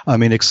 I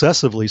mean,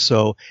 excessively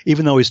so,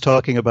 even though he's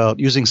talking about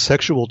using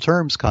sexual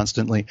terms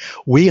constantly.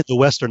 We in the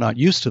West are not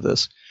used to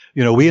this.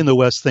 You know, we in the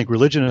West think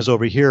religion is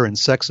over here and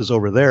sex is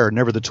over there,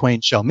 never the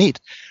twain shall meet.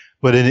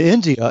 But in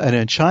India and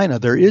in China,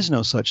 there is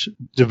no such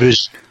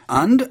division.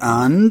 And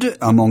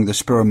among the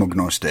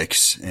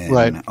spermognostics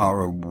in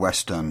our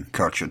Western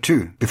culture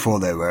too, before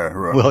they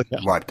were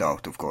wiped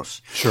out, of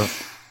course. Sure.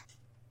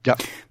 Yeah.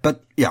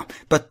 But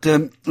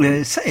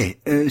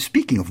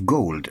speaking of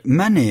gold,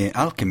 many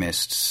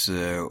alchemists,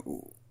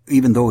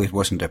 even though it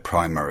wasn't a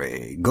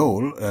primary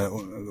goal,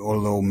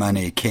 although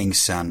many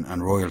kings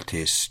and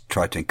royalties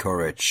tried to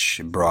encourage,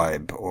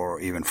 bribe, or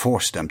even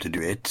force them to do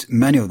it,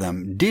 many of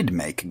them did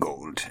make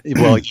gold.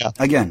 Well, yeah.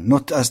 Again,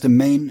 not as the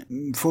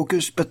main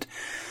focus, but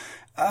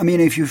I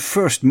mean, if you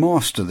first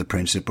master the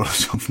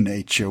principles of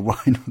nature, why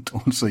not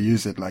also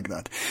use it like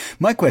that?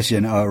 My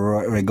question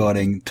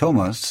regarding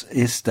Thomas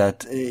is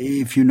that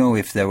if you know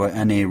if there were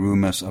any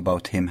rumors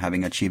about him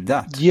having achieved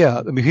that. Yeah,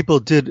 I mean, people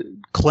did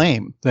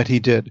claim that he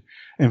did.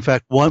 In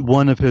fact,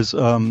 one of his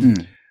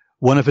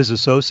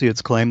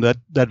associates claimed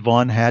that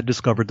Vaughan had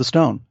discovered the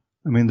stone.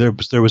 I mean,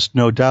 there was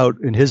no doubt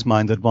in his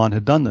mind that Vaughan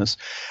had done this,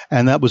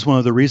 and that was one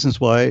of the reasons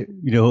why,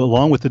 you know,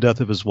 along with the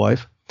death of his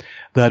wife,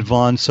 that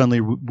Vaughan suddenly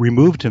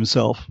removed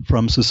himself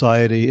from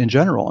society in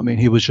general. I mean,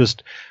 he was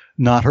just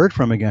not heard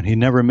from again. He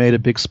never made a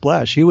big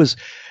splash. As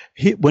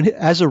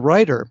a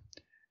writer,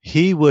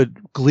 he would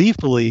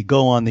gleefully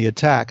go on the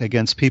attack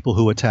against people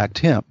who attacked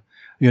him.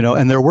 You know,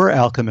 and there were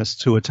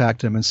alchemists who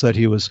attacked him and said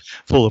he was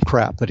full of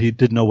crap, that he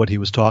didn't know what he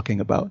was talking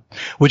about,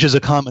 which is a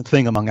common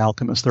thing among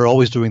alchemists. They're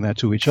always doing that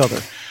to each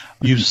other.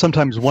 You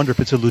sometimes wonder if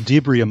it's a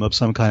ludibrium of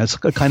some kind. It's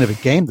a kind of a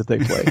game that they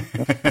play.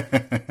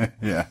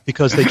 Yeah.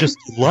 Because they just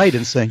delight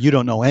in saying, you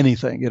don't know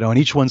anything, you know, and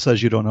each one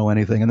says you don't know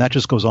anything, and that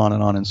just goes on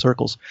and on in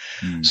circles.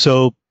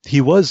 So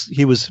he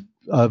was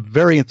a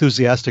very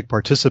enthusiastic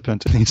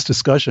participant in these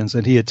discussions,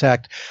 and he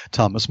attacked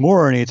Thomas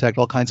More, and he attacked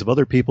all kinds of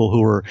other people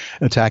who were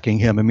attacking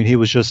him. I mean, he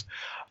was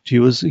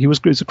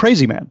a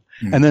crazy man.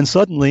 And then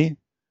suddenly,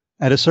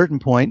 at a certain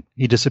point,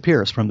 he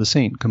disappears from the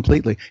scene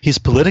completely. He's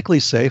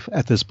politically safe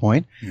at this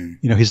point.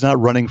 He's not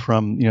running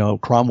from,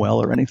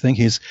 Cromwell or anything.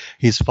 He's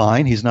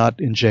fine. He's not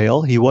in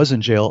jail. He was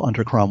in jail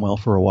under Cromwell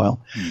for a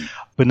while.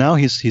 But now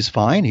he's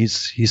fine. He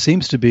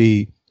seems to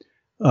be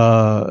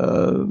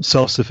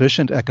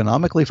self-sufficient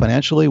economically,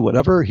 financially,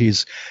 whatever. He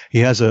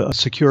has a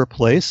secure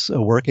place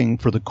working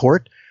for the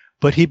court,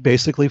 but he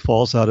basically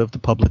falls out of the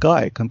public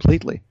eye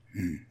completely.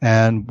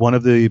 And one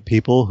of the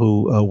people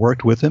who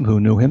worked with him,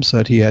 who knew him,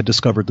 said he had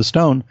discovered the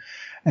stone.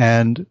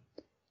 And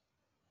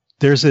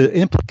there's an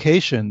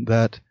implication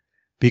that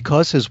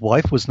because his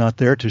wife was not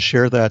there to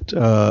share that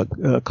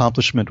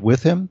accomplishment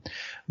with him,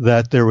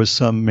 that there was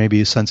some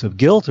maybe a sense of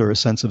guilt or a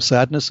sense of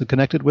sadness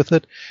connected with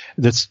it.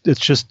 It's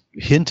just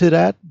hinted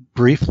at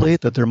briefly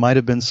that there might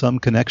have been some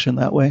connection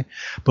that way,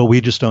 but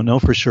we just don't know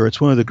for sure. It's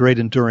one of the great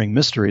enduring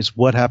mysteries.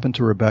 What happened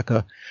to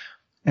Rebecca?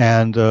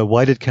 And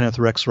why did Kenneth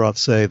Rexroth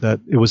say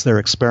that it was their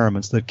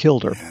experiments that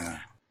killed her?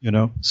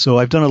 Yeah. So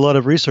I've done a lot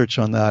of research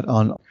on that,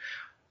 on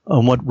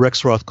what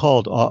Rexroth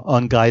called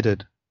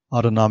unguided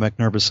autonomic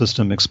nervous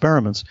system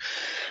experiments,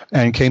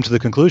 and came to the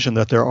conclusion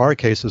that there are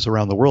cases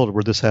around the world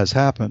where this has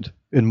happened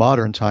in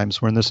modern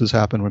times, when this has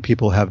happened, when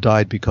people have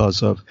died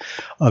because of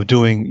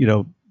doing,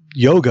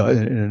 yoga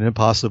in an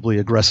impossibly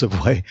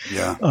aggressive way.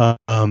 Yeah.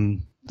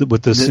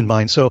 With this in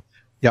mind. So,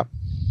 yeah.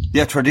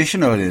 Yeah,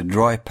 traditionally the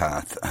dry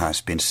path has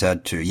been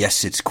said to,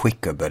 yes, it's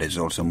quicker, but it's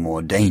also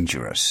more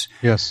dangerous.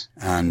 Yes.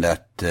 And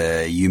that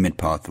the humid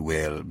path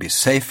will be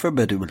safer,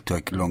 but it will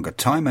take a longer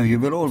time. And you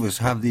will always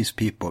have these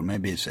people,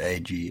 maybe it's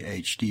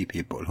ADHD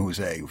people, who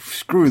say,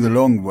 screw the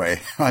long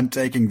way, I'm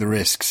taking the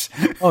risks.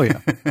 Oh,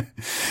 yeah.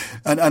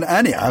 and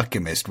any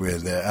alchemist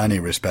with any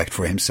respect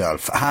for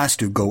himself has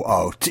to go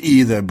out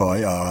either by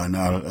a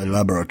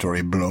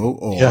laboratory blow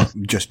or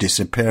just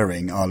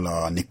disappearing a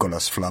la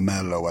Nicolas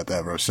Flamel or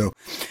whatever.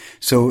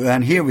 So,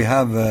 and here we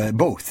have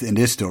both in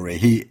this story.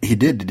 He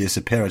did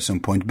disappear at some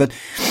point, but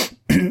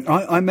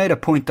I made a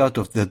point out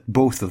of that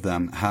both of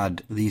them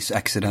had these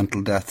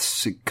accidental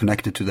deaths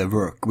connected to their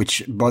work,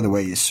 which, by the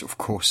way, is, of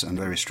course, a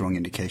very strong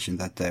indication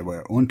that they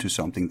were onto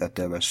something, that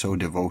they were so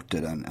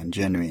devoted and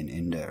genuine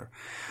in their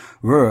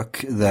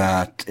work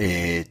that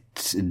it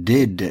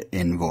did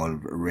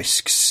involve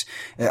risks.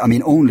 I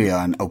mean, only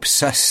an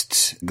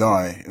obsessed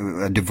guy,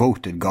 a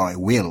devoted guy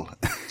will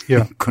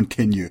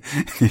continue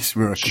his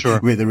work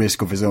with the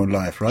risk of his own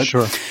life, right?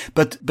 Sure.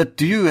 But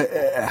do you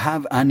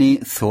have any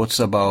thoughts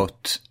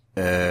about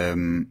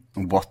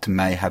what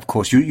may have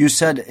caused? You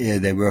said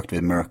they worked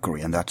with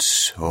mercury, and that's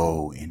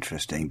so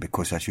interesting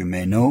because, as you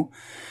may know,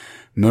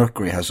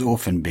 mercury has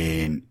often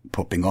been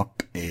popping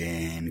up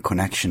in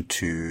connection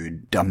to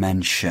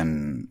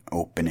dimension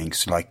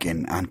openings, like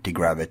in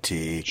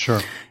anti-gravity,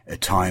 a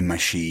time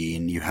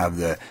machine. You have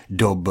the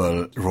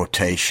double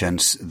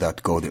rotations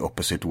that go the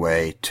opposite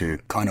way to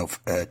kind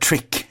of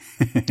trick,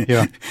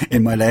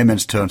 in my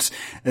layman's terms,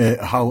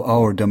 how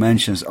our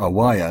dimensions are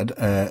wired,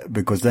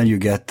 because then you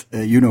get,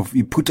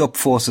 you put up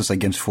forces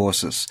against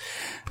forces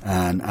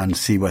and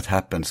see what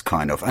happens,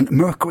 kind of. And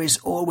mercury is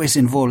always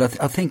involved.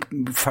 I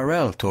think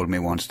Farrell told me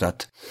once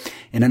that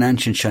in an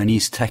ancient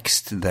Chinese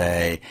text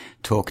they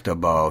talked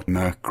about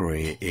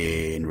mercury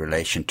in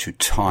relation to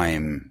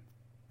time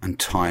and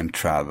time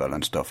travel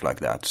and stuff like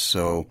that.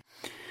 So,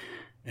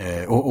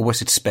 or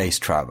was it space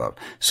travel?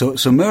 So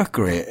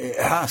Mercury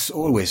has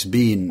always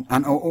been,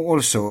 and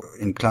also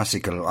in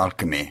classical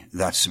alchemy,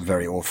 that's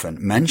very often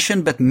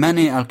mentioned, but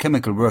many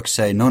alchemical works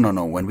say, no,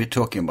 when we're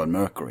talking about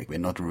Mercury, we're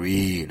not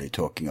really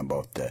talking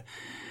about the,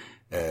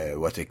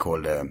 what they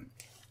call the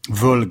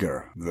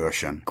vulgar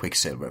version,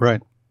 Quicksilver.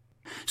 Right.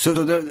 So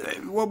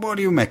what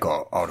do you make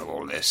out of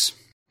all this?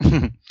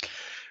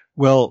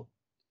 Well,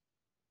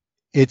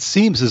 it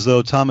seems as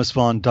though Thomas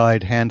Vaughan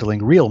died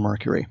handling real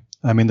mercury.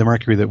 I mean, the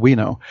mercury that we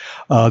know.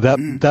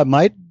 That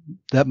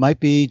might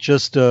be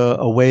just a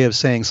way of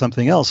saying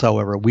something else.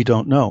 However, we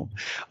don't know.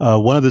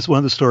 One of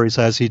the stories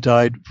has he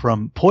died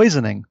from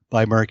poisoning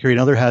by mercury.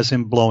 Another has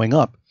him blowing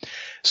up.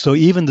 So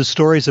even the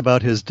stories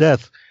about his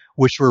death,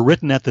 which were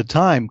written at the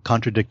time,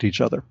 contradict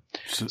each other.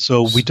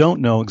 So we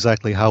don't know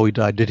exactly how he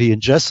died. Did he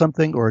ingest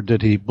something, or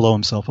did he blow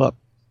himself up?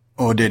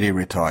 Or did he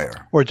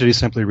retire? Or did he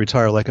simply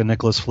retire like a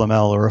Nicholas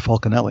Flamel or a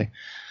Falconelli?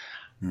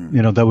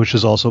 That which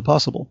is also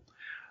possible.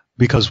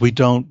 Because we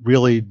don't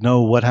really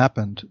know what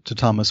happened to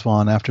Thomas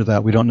Vaughan after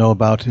that. We don't know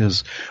about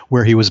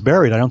where he was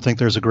buried. I don't think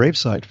there's a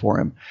gravesite for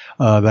him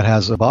that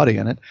has a body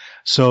in it.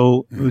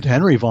 So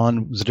Henry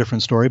Vaughan was a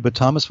different story, but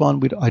Thomas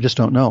Vaughan, I just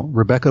don't know.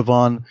 Rebecca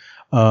Vaughan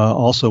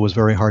also was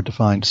very hard to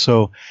find.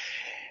 So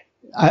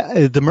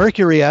the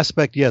mercury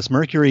aspect, yes,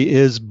 mercury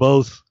is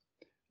both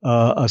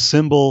a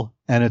symbol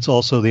and it's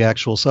also the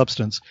actual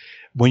substance.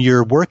 When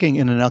you're working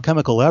in an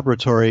alchemical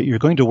laboratory, you're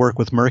going to work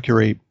with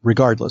mercury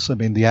regardless. I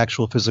mean, the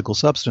actual physical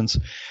substance,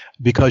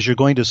 because you're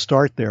going to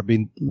start there.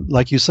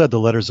 Like you said, the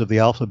letters of the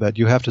alphabet,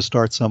 you have to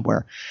start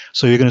somewhere.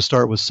 So you're going to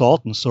start with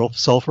salt and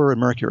sulfur and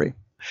mercury.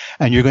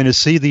 And you're going to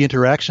see the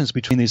interactions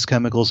between these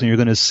chemicals, and you're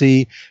going to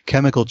see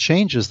chemical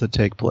changes that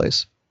take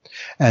place.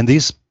 And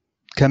these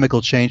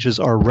chemical changes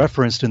are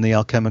referenced in the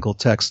alchemical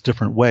text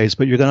different ways,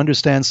 but you're going to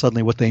understand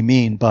suddenly what they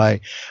mean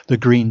by the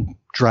green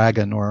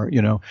dragon or,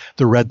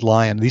 the red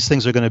lion. These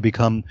things are going to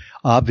become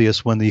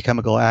obvious when the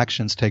chemical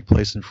actions take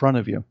place in front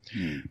of you.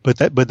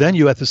 But then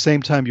you, at the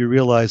same time, you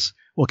realize,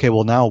 okay,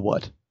 well, now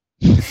what?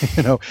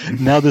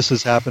 Now this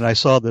has happened. I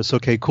saw this.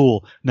 Okay,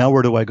 cool. Now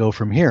where do I go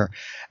from here?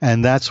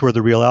 And that's where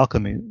the real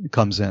alchemy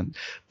comes in.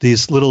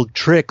 These little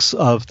tricks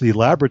of the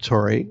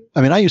laboratory.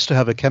 I mean, I used to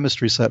have a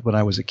chemistry set when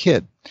I was a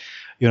kid.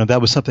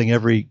 That was something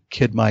every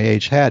kid my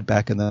age had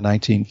back in the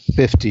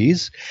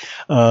 1950s.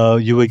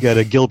 You would get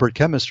a Gilbert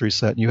chemistry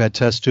set, and you had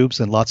test tubes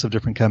and lots of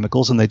different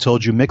chemicals, and they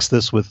told you mix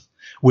this with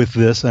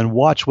this and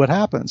watch what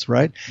happens,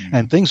 right? Mm-hmm.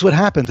 And things would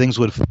happen. Things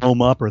would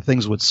foam up, or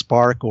things would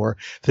spark, or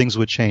things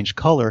would change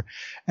color.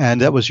 And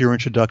that was your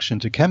introduction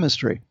to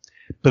chemistry.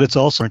 But it's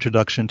also an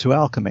introduction to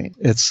alchemy.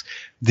 It's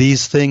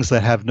these things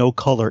that have no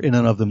color in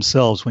and of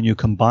themselves. When you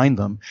combine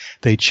them,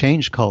 they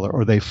change color,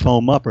 or they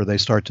foam up, or they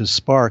start to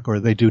spark, or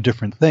they do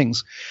different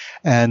things.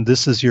 And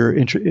this is your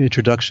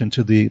introduction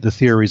to the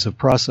theories of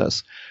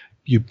process.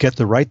 You get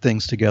the right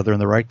things together in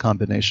the right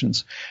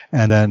combinations,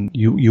 and then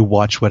you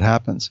watch what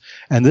happens.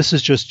 And this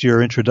is just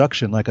your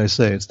introduction. Like I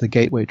say, it's the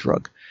gateway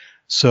drug.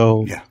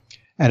 So, yeah.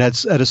 And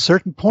at a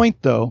certain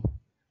point, though,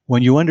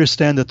 when you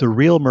understand that the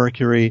real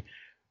Mercury,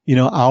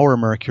 our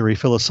Mercury,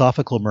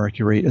 philosophical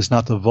Mercury, is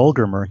not the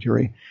vulgar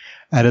Mercury.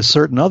 At a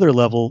certain other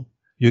level,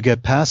 you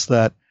get past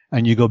that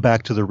and you go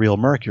back to the real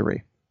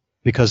Mercury,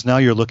 because now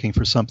you're looking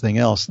for something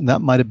else. And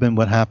that might have been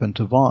what happened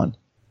to Vaughan,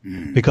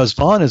 because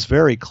Vaughan is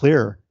very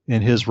clear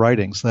in his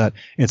writings that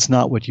it's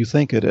not what you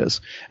think it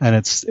is. And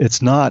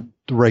it's not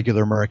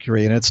regular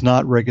mercury, and it's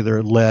not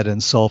regular lead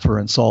and sulfur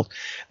and salt.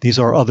 These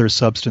are other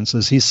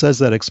substances. He says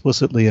that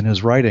explicitly in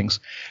his writings.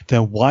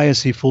 Then why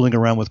is he fooling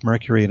around with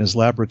mercury in his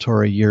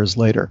laboratory years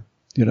later?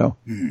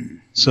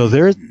 So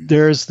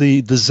there's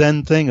the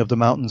Zen thing of the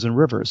mountains and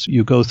rivers.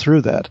 You go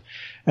through that,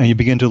 and you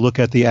begin to look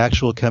at the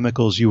actual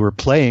chemicals you were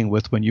playing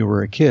with when you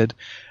were a kid,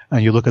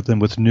 and you look at them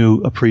with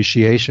new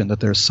appreciation that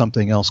there's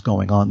something else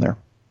going on there.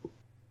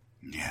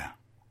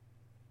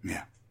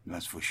 Yeah,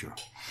 that's for sure.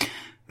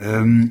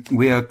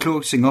 We are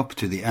closing up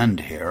to the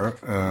end here.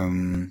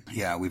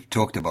 We've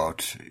talked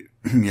about,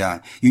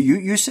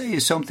 you say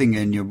something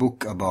in your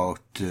book about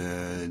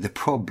the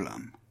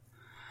problem.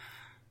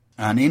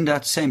 And in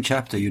that same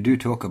chapter, you do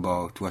talk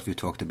about what we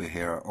talked about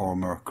here, our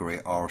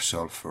mercury, our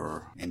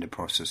sulfur, in the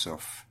process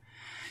of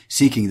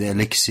seeking the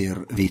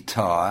elixir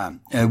vitae.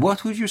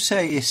 What would you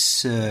say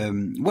is,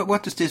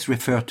 what does this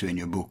refer to in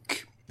your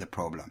book? The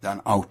problem,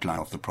 an outline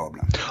of the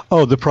problem.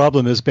 Oh, the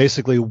problem is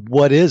basically,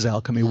 what is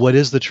alchemy? What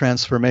is the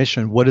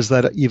transformation? What does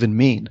that even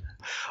mean?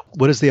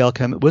 What is the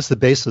alchemy? What's the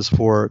basis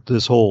for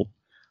this whole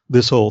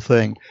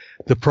thing?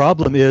 The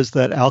problem is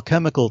that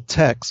alchemical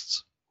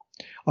texts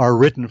are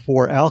written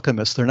for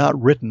alchemists. They're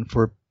not written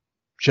for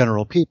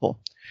general people.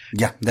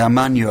 Yeah, there are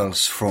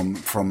manuals from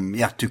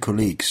to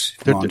colleagues,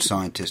 from one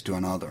scientist to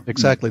another.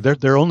 Exactly.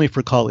 They're only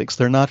for colleagues.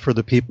 They're not for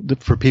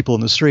people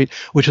in the street,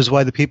 which is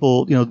why the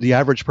people, the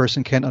average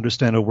person can't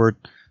understand a word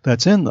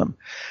that's in them.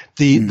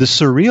 The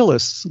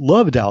surrealists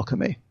loved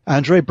alchemy.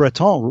 André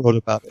Breton wrote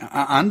about it.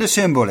 And the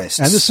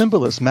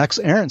symbolists. Max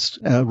Ernst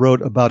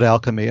wrote about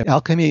alchemy.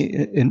 Alchemy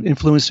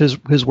influenced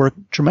his work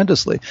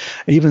tremendously.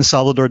 Even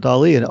Salvador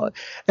Dali. And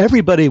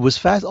everybody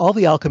was all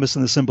the alchemists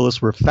and the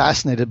symbolists were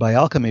fascinated by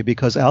alchemy,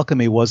 because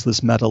alchemy was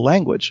this meta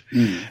language.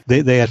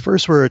 They at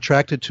first were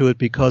attracted to it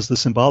because the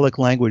symbolic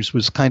language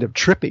was kind of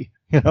trippy.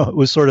 It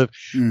was sort of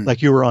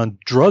like you were on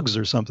drugs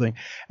or something.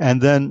 And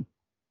then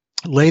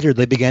later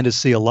they began to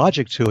see a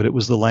logic to it. It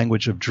was the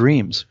language of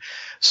dreams.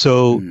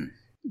 So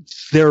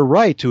they're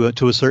right to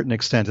a certain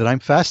extent, and I'm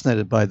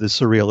fascinated by the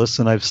surrealists,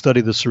 and I've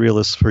studied the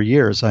surrealists for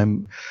years.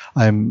 I'm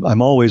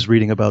always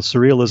reading about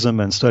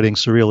surrealism and studying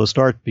surrealist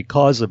art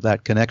because of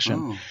that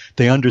connection.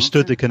 They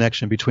understood the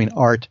connection between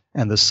art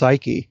and the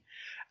psyche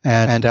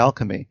and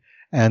alchemy.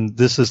 And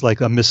this is like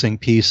a missing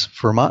piece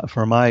for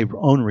my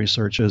own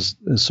research is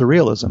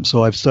surrealism.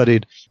 So I've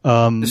studied.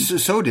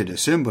 So did the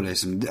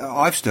symbolism.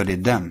 I've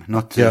studied them,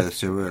 not the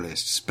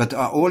surrealists. But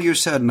all you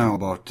said now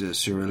about the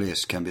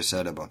surrealists can be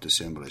said about the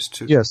symbolists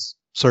too. Yes,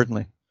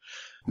 certainly.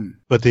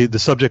 But the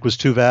subject was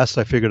too vast.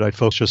 I figured I'd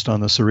focus just on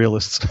the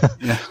surrealists.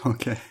 Yeah.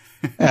 Okay.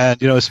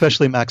 And,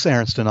 especially Max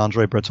Ernst and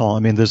André Breton. I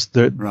mean,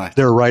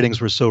 their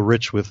writings were so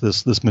rich with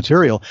this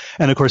material.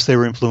 And of course, they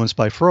were influenced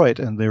by Freud,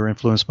 and they were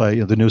influenced by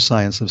the new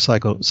science of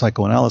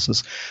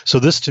psychoanalysis. So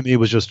this to me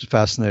was just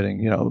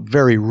fascinating,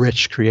 very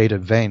rich,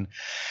 creative vein.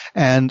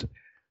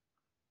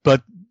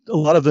 But a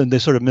lot of them, they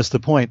sort of missed the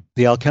point.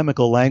 The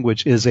alchemical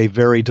language is a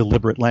very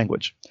deliberate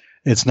language.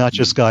 It's not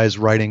just guys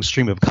writing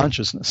stream of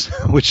consciousness,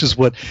 which is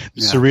what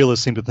surrealists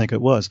seem to think it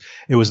was.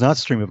 It was not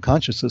stream of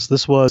consciousness.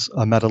 This was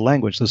a meta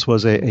language. This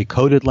was a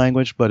coded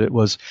language, but it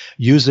was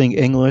using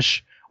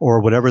English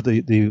or whatever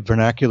the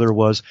vernacular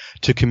was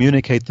to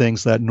communicate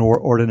things that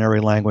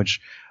ordinary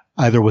language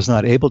either was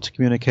not able to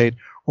communicate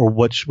or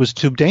which was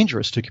too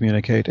dangerous to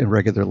communicate in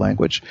regular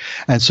language.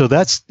 And so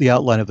that's the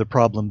outline of the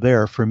problem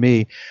there for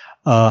me.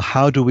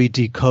 how do we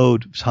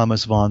decode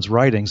Thomas Vaughn's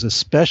writings,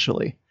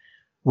 especially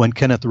when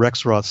Kenneth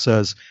Rexroth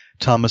says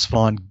Thomas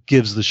Vaughan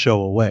gives the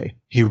show away.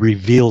 He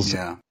reveals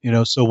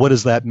it. So what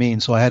does that mean?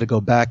 So I had to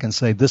go back and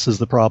say, this is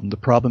the problem. The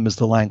problem is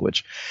the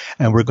language.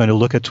 And we're going to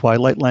look at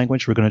Twilight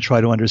language. We're going to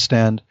try to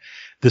understand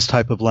this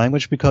type of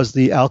language because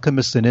the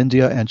alchemists in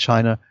India and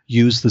China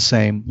use the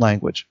same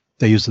language.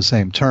 They use the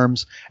same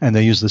terms and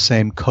they use the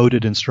same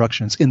coded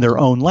instructions in their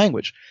own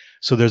language.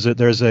 So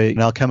there's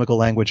an alchemical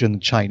language in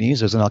Chinese.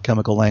 There's an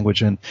alchemical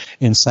language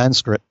in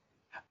Sanskrit.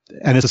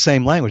 And it's the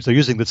same language. They're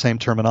using the same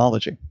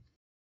terminology.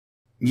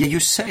 Yeah,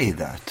 you say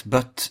that,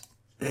 but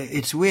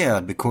it's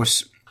weird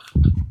because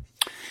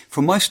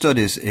from my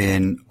studies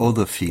in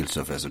other fields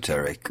of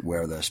esoteric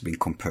where there's been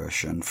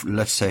compersion,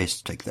 let's say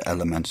take the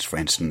elements, for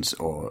instance,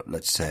 or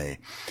let's say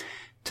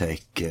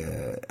take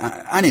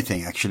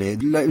anything actually,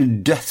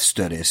 death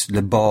studies,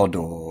 the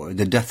Bardo,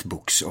 the death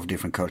books of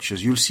different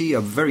cultures, you'll see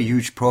a very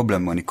huge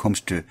problem when it comes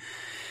to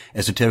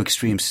esoteric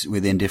streams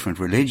within different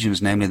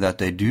religions, namely that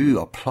they do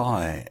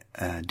apply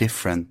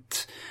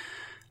different,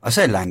 I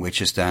say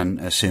languages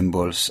then,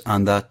 symbols,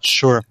 and that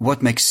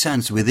what makes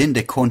sense within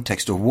the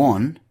context of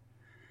one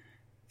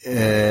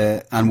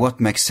and what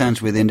makes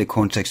sense within the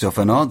context of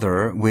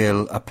another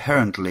will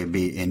apparently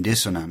be in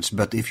dissonance.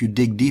 But if you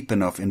dig deep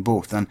enough in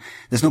both, then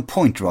there's no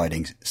point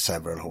riding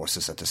several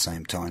horses at the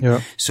same time.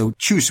 Yeah. So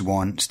choose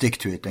one, stick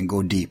to it, and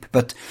go deep.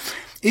 But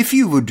if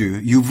you would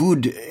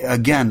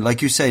again,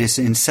 like you say, it's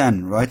in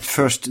Zen, right?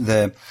 First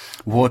the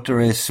water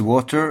is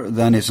water,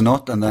 then it's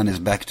not, and then it's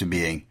back to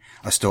being.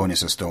 A stone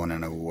is a stone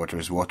and a water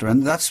is water.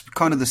 And that's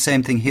kind of the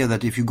same thing here,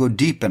 that if you go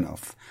deep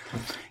enough,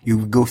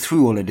 you go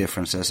through all the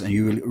differences and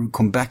you will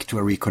come back to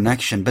a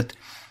reconnection. But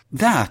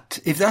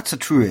if that's a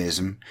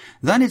truism,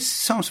 then it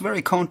sounds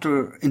very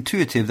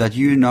counterintuitive that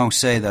you now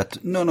say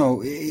that,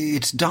 no,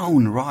 it's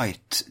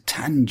downright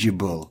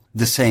tangible,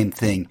 the same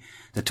thing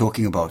they're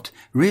talking about.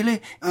 Really?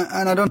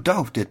 And I don't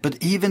doubt it.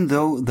 But even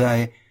though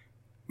they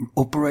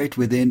operate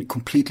within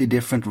completely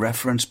different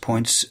reference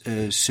points,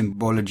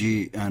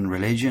 symbology and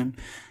religion,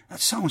 that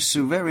sounds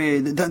so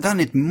then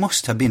it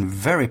must have been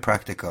very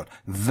practical,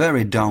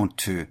 very down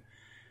to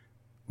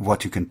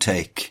what you can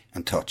take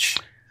and touch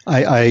for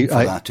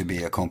that to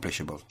be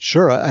accomplishable.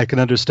 Sure, I can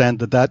understand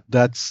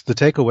that's the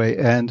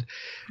takeaway.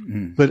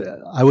 But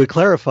I would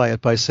clarify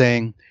it by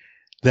saying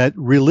that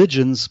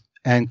religions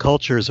and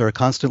cultures are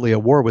constantly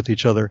at war with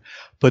each other,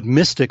 but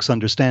mystics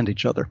understand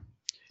each other.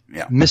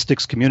 Yeah.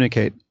 Mystics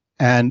communicate.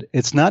 And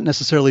it's not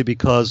necessarily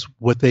because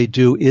what they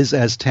do is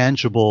as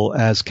tangible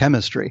as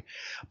chemistry,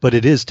 but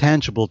it is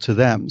tangible to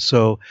them.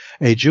 So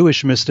a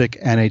Jewish mystic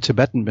and a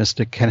Tibetan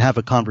mystic can have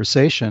a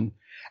conversation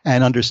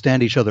and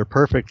understand each other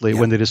perfectly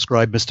when they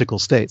describe mystical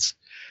states.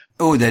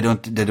 Oh, they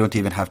don't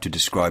even have to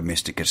describe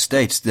mystical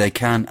states. They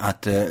can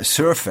at the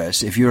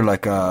surface, if you're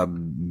like a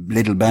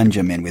little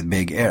Benjamin with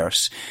big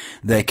ears,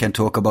 they can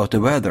talk about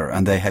the weather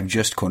and they have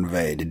just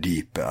conveyed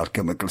deep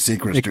alchemical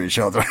secrets to each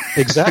other.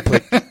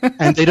 Exactly.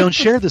 And they don't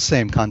share the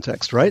same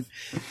context, right?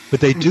 But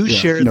they do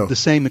share the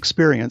same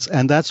experience.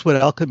 And that's what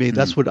alchemy,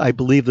 that's what I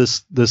believe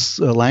this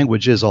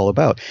language is all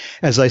about.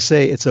 As I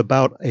say, it's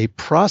about a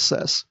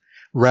process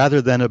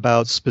rather than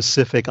about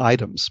specific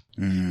items.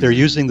 They're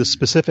using the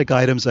specific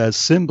items as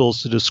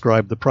symbols to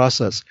describe the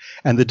process.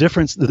 And the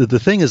difference, the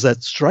thing is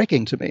that's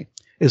striking to me,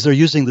 is they're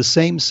using the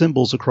same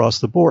symbols across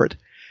the board.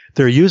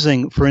 They're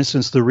using, for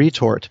instance, the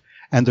retort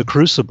and the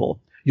crucible.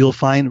 You'll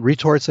find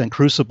retorts and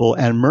crucible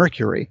and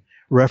mercury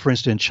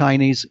referenced in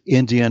Chinese,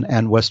 Indian,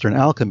 and Western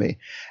alchemy.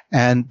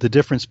 And the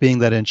difference being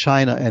that in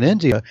China and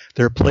India,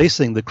 they're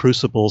placing the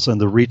crucibles and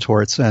the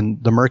retorts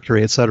and the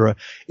mercury, etc.,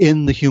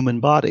 in the human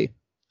body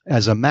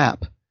as a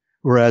map,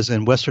 whereas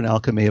in Western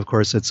alchemy, of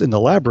course, it's in the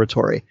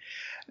laboratory.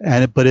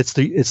 But it's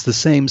the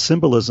same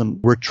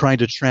symbolism. We're trying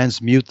to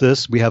transmute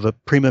this. We have a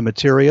prima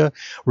materia.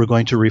 We're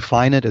going to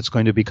refine it. It's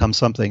going to become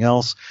something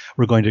else.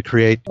 We're going to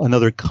create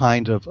another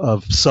kind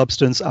of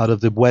substance out of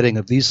the wedding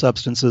of these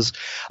substances.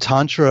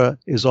 Tantra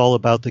is all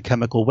about the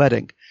chemical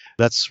wedding.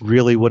 That's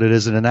really what it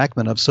is an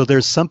enactment of. So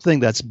there's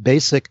something that's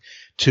basic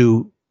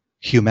to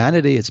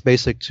humanity. It's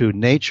basic to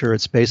nature.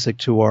 It's basic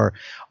to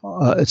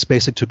it's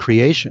basic to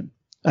creation.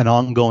 An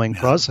ongoing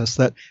process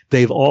that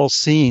they've all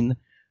seen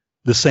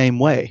the same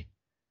way.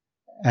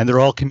 And they're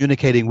all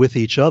communicating with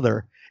each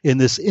other in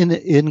this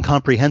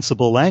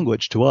incomprehensible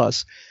language to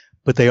us,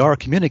 but they are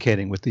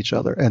communicating with each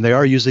other and they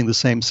are using the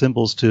same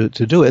symbols to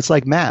do it. It's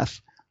like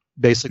math.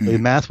 Basically,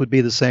 math would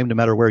be the same no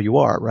matter where you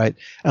are, right?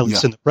 At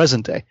least in the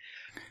present day.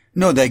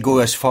 No, they go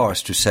as far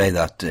as to say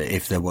that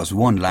if there was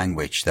one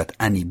language that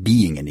any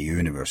being in the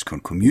universe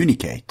can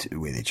communicate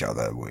with each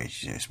other,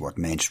 which is what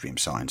mainstream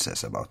science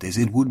says about this,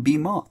 it would be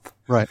math.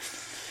 Right.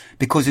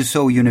 Because it's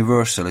so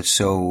universal, it's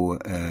so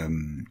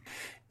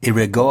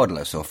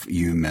irregardless of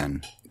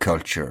human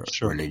culture,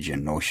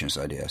 religion, notions,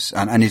 ideas.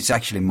 And it's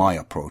actually my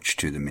approach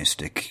to the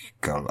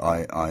mystical.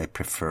 I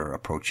prefer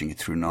approaching it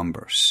through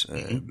numbers.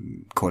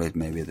 Call it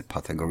maybe the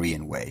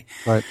Pythagorean way.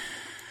 Right.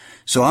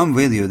 So I'm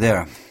with you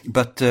there.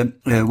 But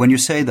when you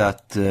say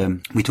that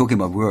we're talking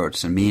about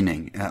words and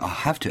meaning, I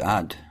have to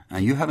add,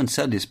 and you haven't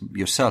said this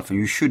yourself, and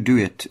you should do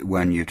it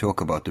when you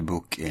talk about the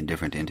book in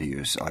different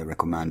interviews. I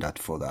recommend that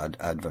for the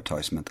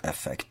advertisement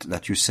effect,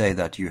 that you say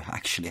that you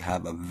actually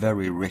have a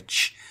very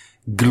rich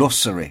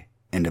glossary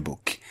in the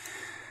book.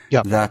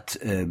 Yeah. That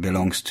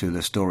belongs to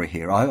the story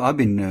here. I've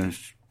been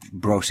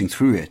browsing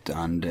through it,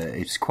 and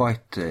it's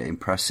quite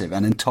impressive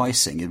and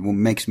enticing. It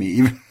makes me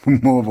even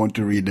more want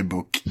to read the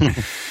book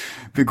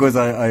because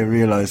I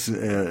realize,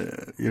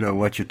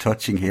 what you're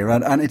touching here.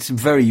 And it's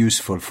very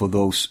useful for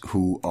those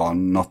who are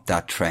not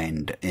that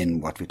trained in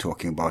what we're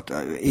talking about.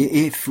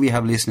 If we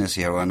have listeners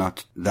here who are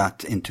not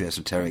that into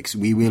esoterics,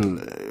 we will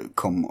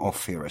come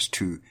off here as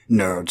two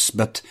nerds.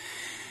 But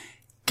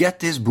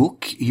get this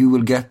book, you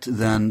will get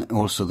then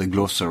also the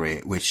glossary,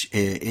 which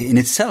in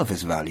itself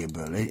is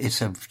valuable. It's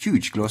a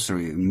huge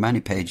glossary, many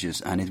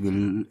pages, and it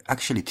will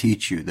actually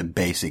teach you the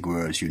basic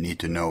words you need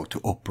to know to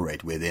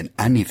operate within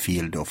any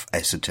field of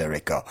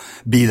esoterica,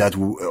 be that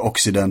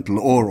Occidental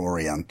or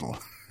Oriental,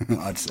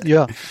 I'd say.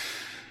 Yeah.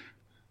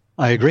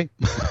 I agree.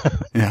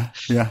 Yeah.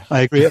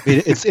 I agree. I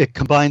mean, it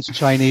combines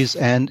Chinese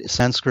and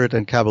Sanskrit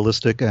and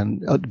Kabbalistic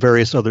and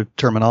various other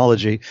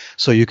terminology,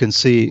 so you can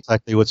see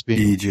exactly what's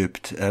being...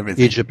 Egypt,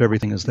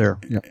 everything is there.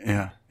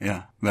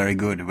 Yeah. Very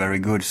good, very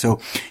good. So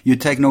you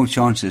take no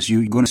chances.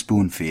 You're going to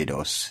spoon feed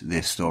us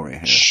this story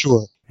here.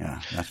 Sure. Yeah,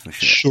 that's for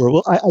sure. Sure.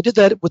 Well, I did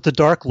that with The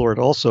Dark Lord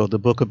also, the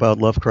book about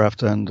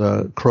Lovecraft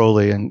and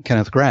Crowley and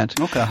Kenneth Grant.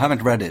 Okay, I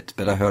haven't read it,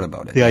 but I heard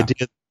about it. The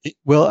idea...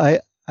 Well,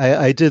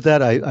 I did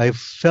that. I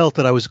felt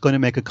that I was going to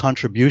make a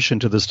contribution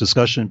to this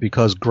discussion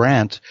because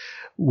Grant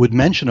would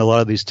mention a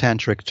lot of these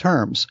tantric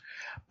terms,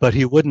 but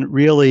he wouldn't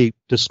really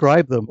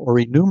describe them or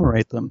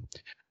enumerate them.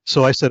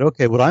 So I said,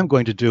 okay, what I'm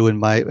going to do in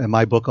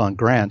my book on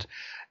Grant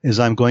is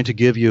I'm going to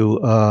give you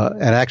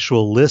an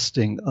actual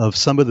listing of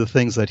some of the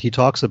things that he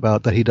talks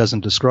about that he doesn't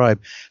describe.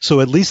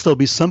 So at least there'll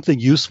be something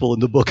useful in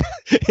the book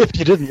if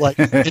you didn't like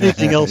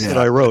anything else that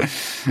I wrote.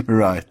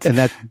 Right. And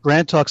that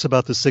Grant talks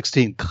about the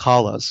 16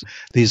 kalas,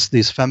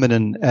 these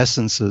feminine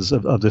essences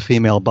of the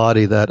female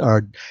body that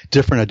are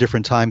different at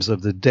different times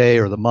of the day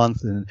or the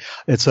month, and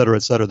et cetera,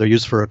 et cetera. They're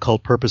used for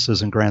occult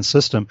purposes in Grant's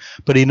system,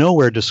 but he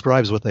nowhere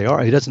describes what they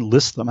are. He doesn't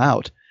list them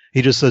out.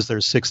 He just says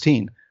there's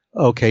 16.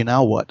 Okay,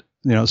 now what?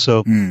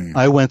 So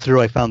I went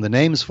through, I found the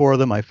names for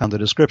them, I found the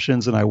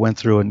descriptions, and I went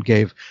through and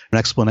gave an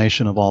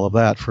explanation of all of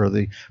that for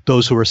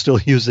those who are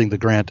still using the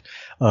Grant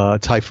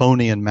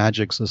Typhonian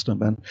magic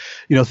system.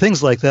 And,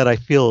 things like that I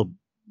feel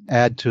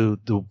add to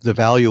the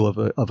value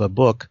of a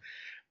book.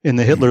 In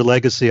the Hitler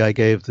Legacy, I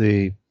gave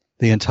the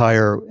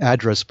entire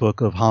address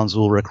book of Hans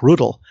Ulrich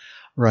Rudel,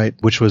 right,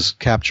 which was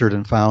captured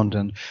and found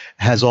and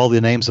has all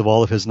the names of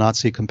all of his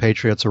Nazi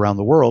compatriots around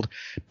the world,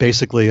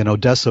 basically an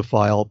Odessa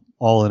file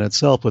all in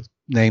itself with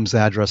names,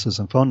 addresses,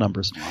 and phone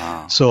numbers.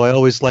 Wow. So I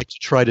always like to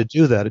try to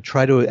do that, to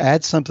try to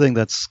add something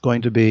that's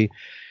going to be,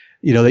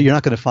 that you're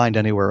not going to find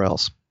anywhere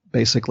else,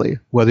 basically.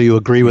 Whether you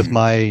agree with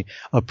my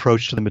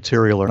approach to the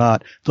material or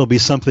not, there'll be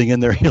something in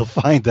there you'll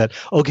find that,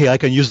 okay, I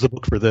can use the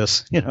book for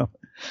this,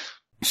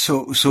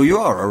 So you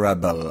are a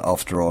rebel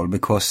after all,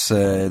 because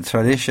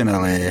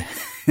traditionally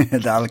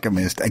the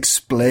alchemist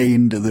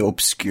explained the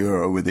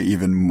obscure with the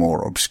even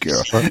more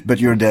obscure. Sure. But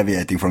you're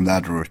deviating from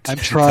that route. I'm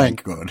trying.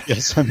 Thank God.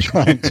 Yes, I'm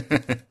trying.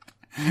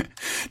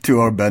 To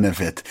our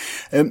benefit.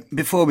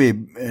 Before we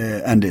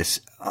end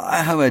this,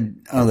 I have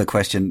another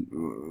question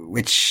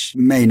which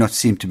may not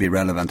seem to be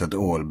relevant at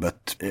all,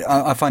 but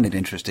I find it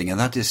interesting, and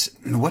that is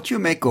what you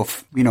make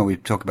of, we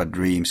talk about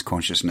dreams,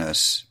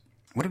 consciousness.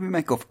 What do we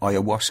make of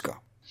ayahuasca?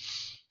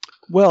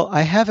 Well,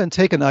 I haven't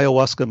taken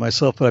ayahuasca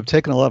myself, but I've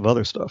taken a lot of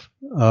other stuff.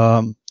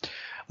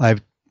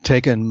 I've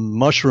taken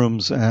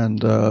mushrooms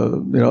and,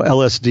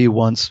 LSD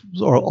once,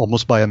 or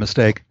almost by a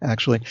mistake,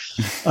 actually,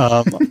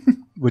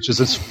 which is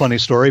a funny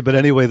story. But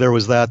anyway, there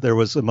was that. There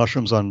was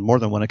mushrooms on more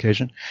than one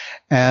occasion.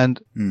 And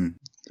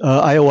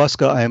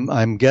ayahuasca,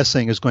 I'm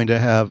guessing,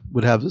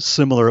 would have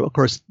similar, of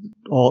course,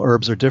 all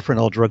herbs are different,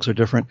 all drugs are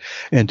different,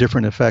 and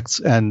different effects.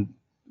 And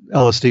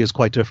LSD is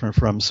quite different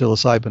from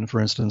psilocybin,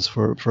 for instance,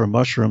 for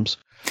mushrooms.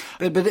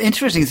 But the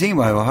interesting thing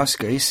about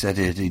ayahuasca is that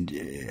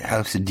it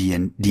helps the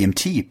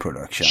DMT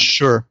production.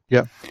 Sure,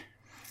 yeah.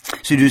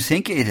 So do you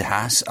think it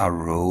has a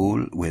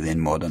role within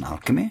modern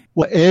alchemy?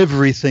 Well,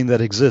 everything that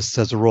exists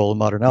has a role in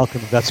modern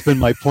alchemy. That's been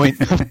my point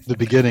from the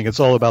beginning. It's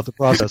all about the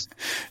process.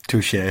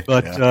 Touché.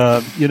 But,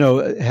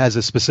 it has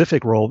a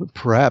specific role,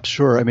 perhaps,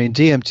 sure. I mean,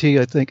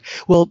 DMT, I think,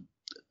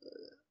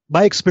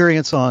 my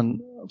experience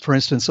for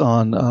instance,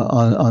 on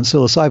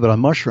psilocybin, on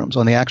mushrooms,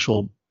 on the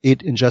actual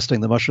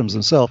ingesting the mushrooms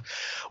themselves,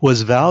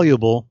 was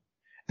valuable,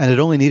 and it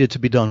only needed to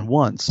be done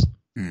once.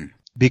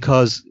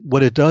 Because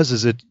what it does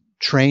is it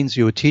trains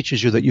you, it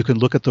teaches you that you can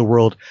look at the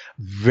world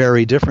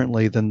very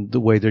differently than the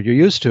way that you're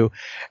used to,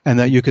 and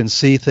that you can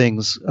see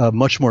things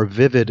much more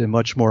vivid and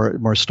much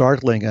more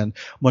startling and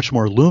much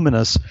more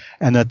luminous,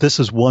 and that this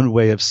is one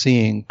way of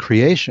seeing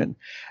creation.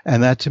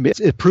 And that, to me,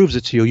 it proves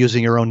it to you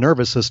using your own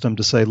nervous system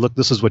to say, look,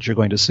 this is what you're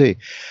going to see.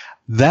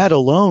 That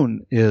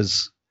alone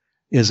is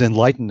is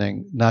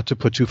enlightening, not to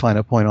put too fine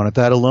a point on it.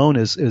 That alone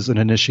is an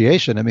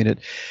initiation. I mean,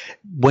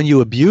 when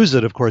you abuse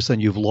it, of course, then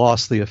you've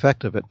lost the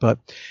effect of it. But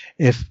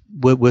if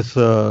with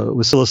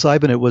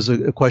psilocybin, it was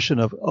a question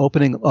of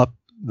opening up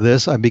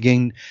this. I'm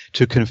beginning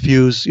to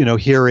confuse,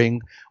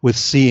 hearing with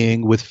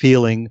seeing, with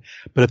feeling.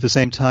 But at the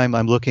same time,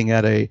 I'm looking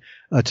at a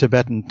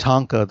Tibetan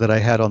tanka that I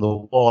had on the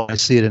wall. I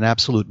see it in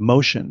absolute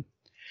motion.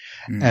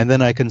 And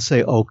then I can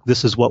say, oh,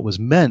 this is what was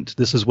meant.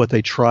 This is what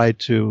they tried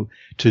to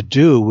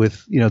do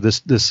with,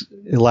 this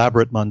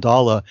elaborate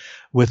mandala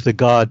with the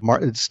god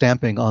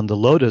stamping on the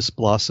lotus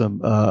blossom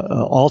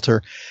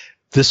altar.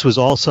 This was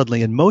all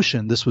suddenly in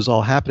motion. This was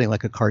all happening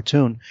like a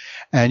cartoon.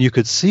 And you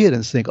could see it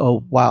and think,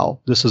 oh,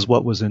 wow, this is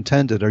what was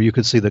intended. Or you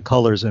could see the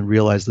colors and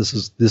realize this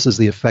is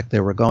the effect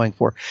they were going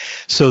for.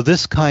 So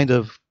this kind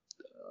of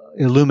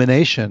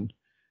illumination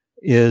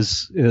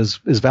is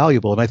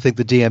valuable, and I think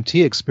the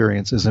DMT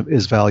experience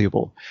is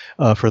valuable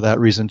for that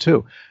reason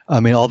too. I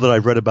mean, all that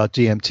I've read about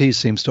DMT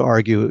seems to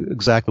argue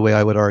exactly the way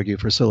I would argue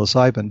for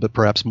psilocybin, but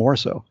perhaps more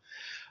so.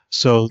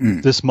 So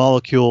this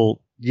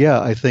molecule,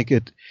 I think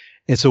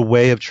it's a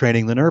way of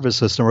training the nervous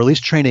system, or at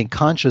least training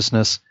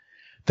consciousness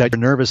that your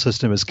nervous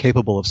system is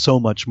capable of so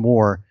much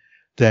more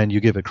than you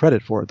give it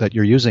credit for, that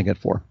you're using it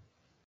for.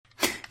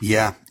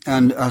 Yeah,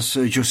 and as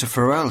Joseph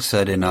Farrell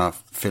said in a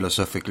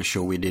philosophical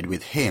show we did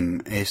with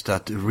him, is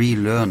that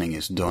relearning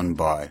is done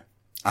by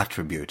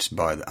attributes,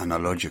 by the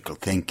analogical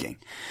thinking.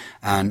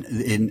 And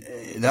in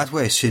that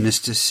way,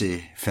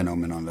 synesthesia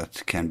phenomenon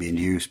that can be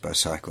induced by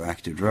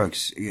psychoactive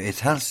drugs,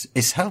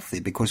 it's healthy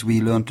because we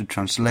learn to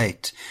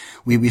translate.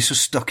 We're so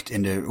stuck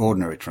in the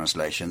ordinary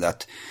translation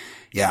that,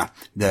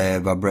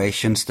 the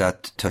vibrations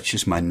that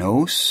touches my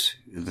nose,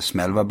 the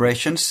smell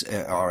vibrations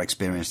are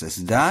experienced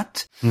as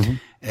that.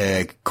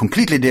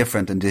 Completely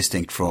different and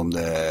distinct from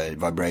the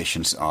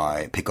vibrations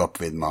I pick up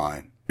with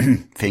my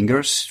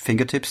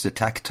fingertips, the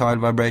tactile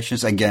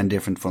vibrations, again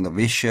different from the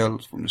visual,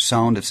 from the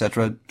sound,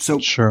 etc. So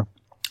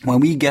when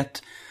we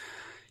get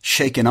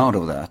shaken out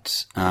of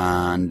that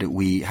and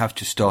we have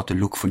to start to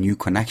look for new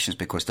connections,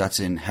 because that's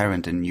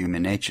inherent in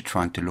human nature,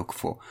 trying to look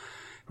for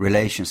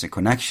relations and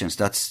connections,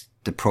 that's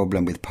the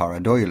problem with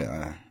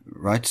pareidolia,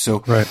 right? So,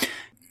 but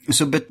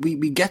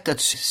we get that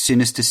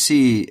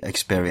synesthesia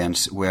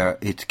experience where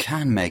it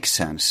can make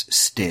sense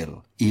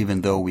still,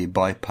 even though we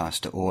bypass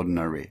the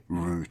ordinary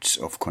routes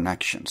of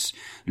connections.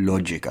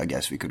 Logic, I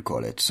guess we could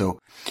call it. So,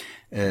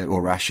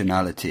 or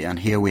rationality. And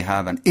here we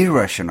have an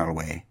irrational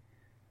way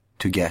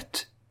to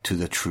get to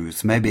the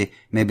truth. Maybe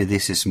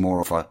this is more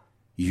of a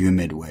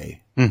humid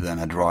way than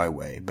a dry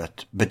way.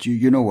 But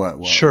you know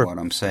what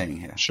I'm saying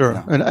here. Sure.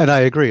 Yeah. And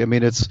I agree. I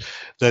mean,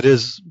 that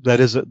is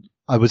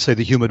I would say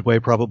the humid way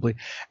probably.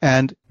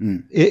 And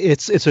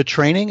it's a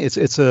training.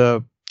 It's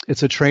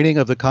a training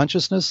of the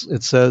consciousness.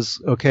 It says,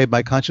 okay,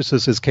 my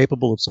consciousness is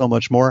capable of so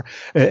much more.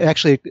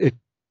 It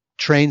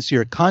trains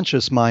your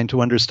conscious mind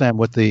to understand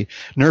what the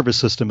nervous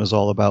system is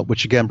all about,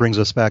 which again brings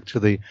us back to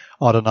the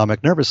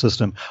autonomic nervous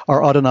system.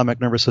 Our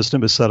autonomic nervous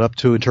system is set up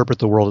to interpret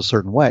the world a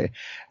certain way.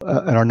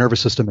 And our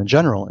nervous system in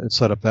general is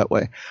set up that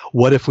way.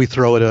 What if we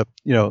throw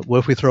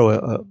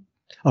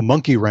a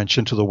monkey wrench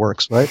into the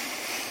works, right?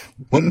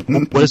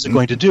 What is it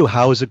going to do?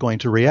 How is it going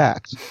to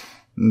react?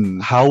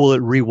 How will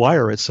it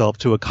rewire itself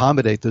to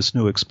accommodate this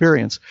new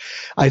experience?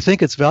 I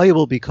think it's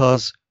valuable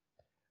because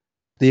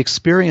the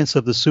experience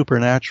of the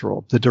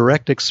supernatural, the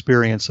direct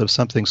experience of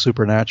something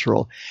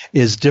supernatural,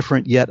 is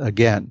different yet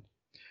again.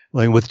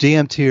 Like with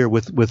DMT or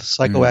with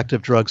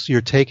psychoactive drugs,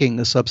 you're taking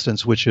a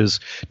substance which is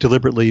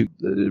deliberately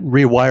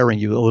rewiring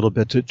you a little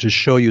bit to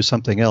show you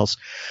something else.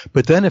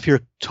 But then if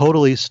you're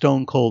totally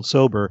stone cold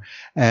sober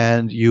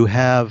and you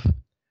have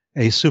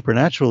a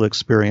supernatural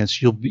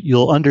experience,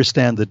 you'll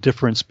understand the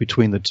difference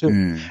between the two.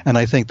 And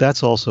I think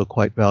that's also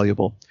quite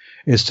valuable,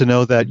 is to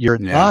know that you're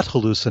not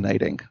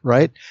hallucinating,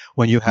 right?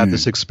 When you have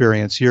this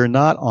experience, you're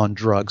not on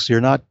drugs, you're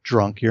not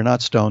drunk, you're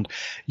not stoned.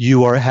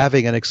 You are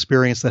having an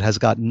experience that has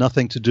got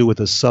nothing to do with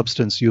the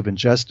substance you've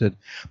ingested,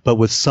 but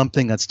with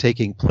something that's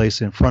taking place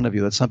in front of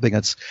you. That's something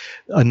that's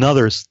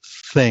another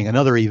thing,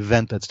 another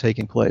event that's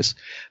taking place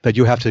that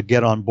you have to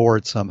get on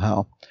board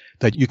somehow,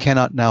 that you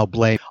cannot now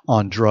blame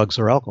on drugs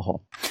or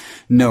alcohol.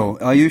 No,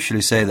 I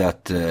usually say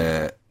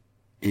that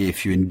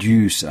if you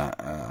induce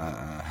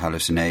a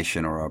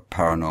hallucination or a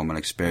paranormal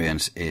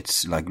experience,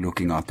 it's like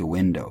looking out the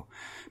window.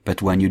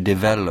 But when you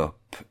develop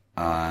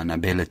an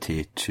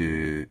ability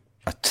to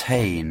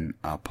attain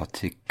a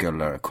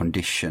particular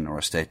condition or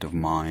a state of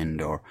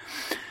mind or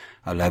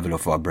a level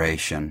of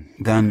vibration,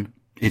 then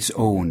it's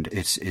owned.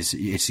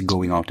 It's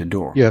going out the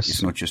door. Yes.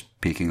 It's not just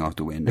peeking out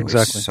the window.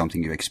 Exactly. It's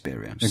something you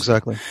experience.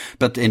 Exactly.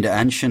 But in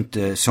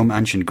the some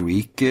ancient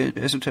Greek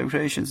esoteric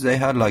traditions, they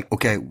had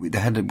they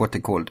had what they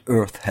called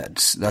earth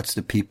heads. That's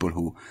the people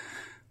who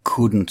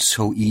couldn't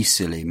so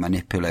easily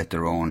manipulate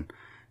their own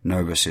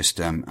nervous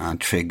system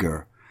and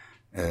trigger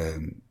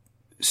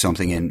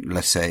something in,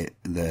 let's say,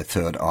 the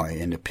third eye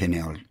in the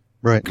pineal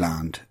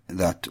gland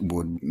that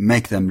would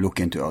make them look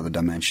into other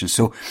dimensions.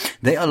 So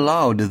they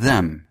allowed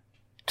them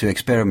to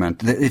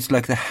experiment. It's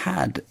like they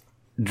had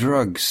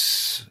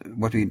drugs,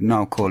 what we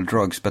now call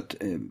drugs, but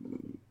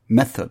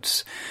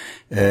methods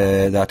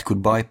that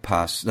could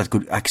bypass, that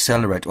could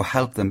accelerate or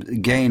help them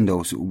gain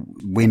those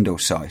window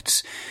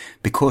sites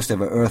because they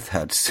were earth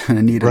heads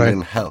and needed a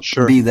little help.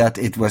 Sure. Be that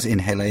it was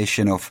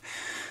inhalation of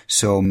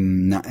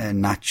some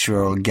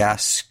natural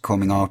gas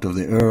coming out of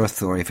the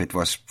earth, or if it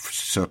was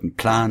certain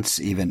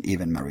plants, even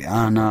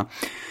marijuana.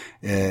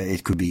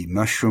 It could be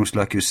mushrooms,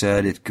 like you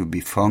said. It could be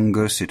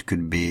fungus. It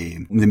could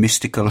be the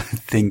mystical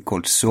thing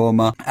called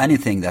soma.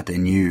 Anything that they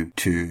knew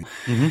to.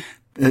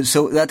 Mm-hmm.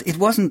 So that it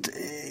wasn't,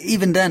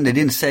 even then they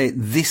didn't say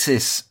this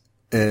is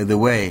the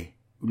way,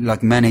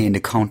 like many in the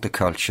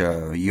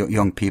counterculture,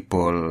 young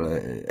people,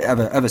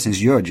 ever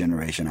since your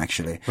generation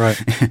actually.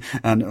 Right.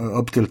 And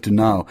up till to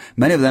now,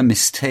 many of them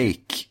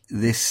mistake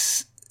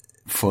this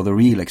for the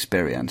real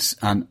experience,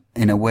 and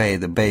in a way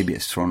the baby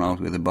is thrown out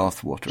with the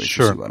bathwater, if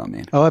you see what I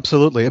mean. Oh,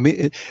 absolutely. I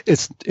mean,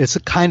 it's a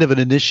kind of an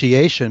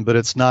initiation, but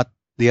it's not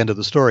the end of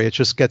the story. It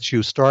just gets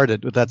you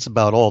started. That's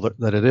about all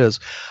that it is.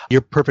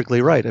 You're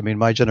perfectly right. I mean,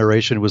 my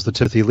generation was the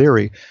Timothy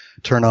Leary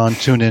turn on,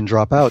 tune in,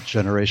 drop out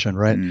generation,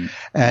 right?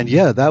 And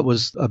yeah, that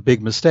was a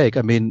big mistake.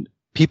 I mean,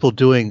 people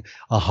doing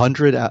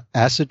 100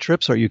 acid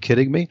trips. Are you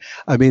kidding me?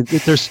 I mean,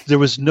 there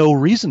was no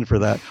reason for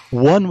that.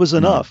 One was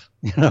enough,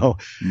 you know,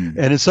 and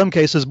in some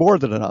cases more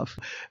than enough.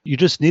 You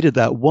just needed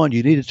that one.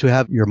 You needed to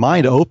have your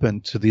mind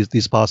open to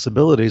these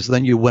possibilities.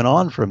 Then you went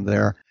on from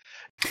there.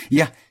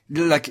 Yeah.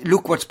 Like,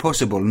 look what's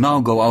possible.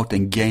 Now go out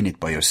and gain it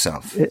by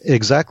yourself.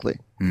 Exactly.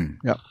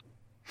 Yeah.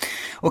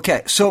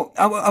 Okay. So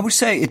I would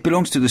say it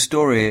belongs to the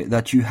story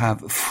that you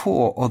have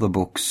 4 other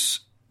books.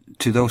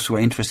 To those who are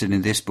interested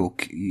in this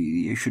book,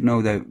 you should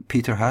know that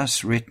Peter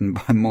has written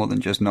by more than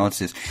just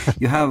Nazis.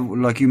 You have,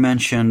 like you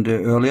mentioned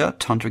earlier,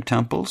 Tantric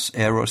Temples,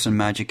 Eros and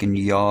Magic in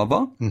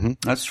Java. Mm-hmm.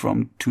 That's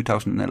from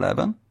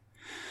 2011.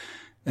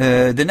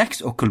 The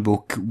next occult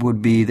book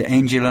would be The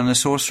Angel and the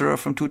Sorcerer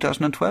from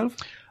 2012.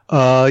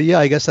 Yeah,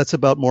 I guess that's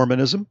about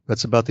Mormonism.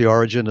 That's about the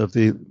origin of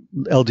the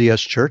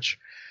LDS Church.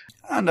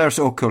 And there's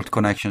occult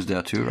connections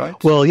there too, right?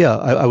 Well, yeah,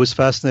 I was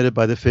fascinated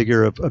by the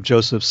figure of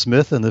Joseph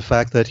Smith and the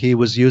fact that he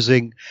was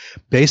using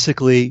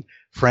basically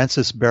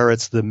Francis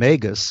Barrett's The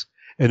Magus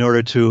in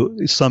order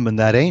to summon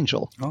that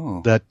angel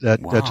that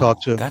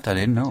talked to him. That I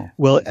didn't know.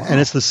 Well, and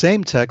it's the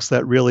same text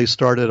that really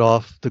started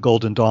off the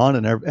Golden Dawn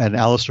and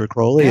Aleister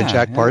Crowley and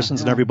Jack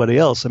Parsons and everybody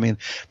else. I mean,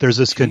 there's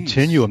this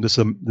continuum,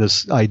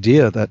 this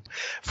idea that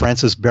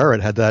Francis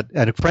Barrett had that,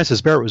 and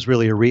Francis Barrett was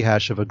really a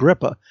rehash of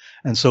Agrippa,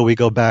 and so we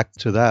go back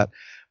to that.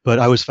 But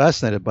I was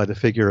fascinated by the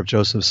figure of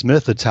Joseph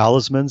Smith, the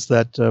talismans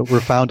that were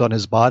found on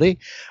his body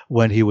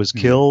when he was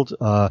killed,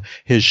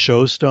 his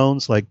show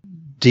stones, like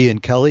Dean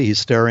Kelly, he's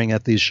staring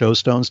at these show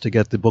stones to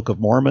get the Book of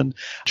Mormon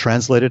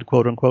translated,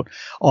 quote unquote.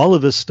 All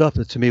of this stuff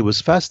that to me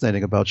was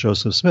fascinating about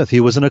Joseph Smith. He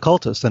was an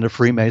occultist and a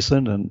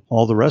Freemason and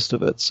all the rest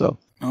of it. So.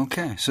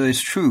 Okay, so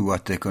it's true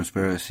what the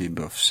conspiracy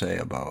buffs say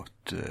about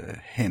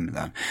him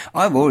then.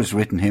 I've always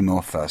written him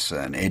off as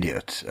an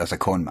idiot, as a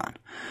con man.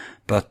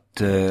 But,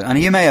 and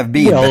he may have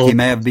been, but he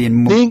may have been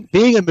more...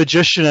 Being a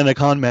magician and a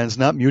con man is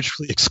not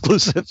mutually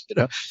exclusive, you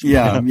know.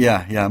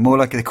 Yeah. More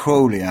like the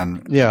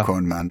Crowleyan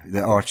con man,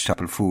 the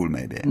Archetypal Fool,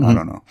 maybe. Mm-hmm. I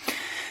don't know.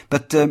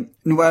 But,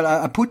 well,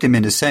 I put him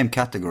in the same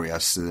category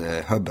as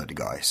the Hubbard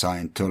guy,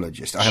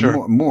 Scientologist. I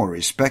have more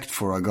respect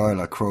for a guy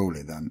like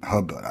Crowley than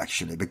Hubbard,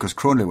 actually, because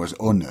Crowley was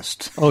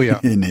honest. Oh, yeah.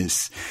 In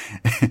his,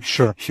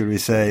 should we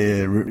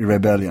say,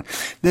 rebellion.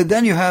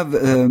 Then you have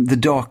the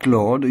Dark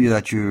Lord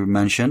that you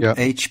mentioned,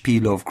 H.P.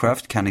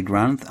 Lovecraft, Kenny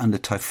Grant, and the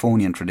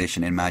Typhonian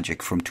Tradition in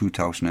Magic from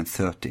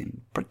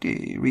 2013.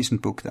 Pretty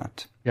recent book,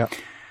 that. Yeah.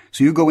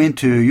 So you go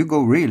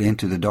really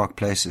into the dark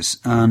places,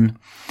 and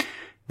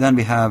then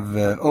we have,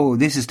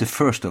 this is the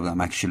first of them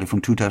actually,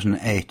 from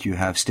 2008. You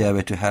have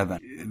Stairway to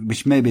Heaven,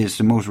 which maybe is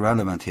the most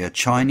relevant here.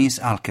 Chinese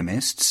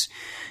alchemists,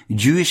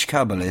 Jewish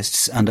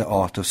Kabbalists, and the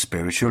art of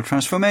spiritual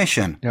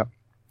transformation.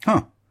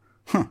 Yeah.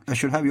 I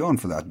should have you on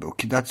for that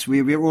book.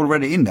 We're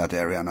already in that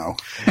area now.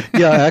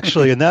 Yeah,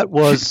 actually, and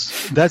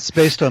that's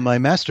based on my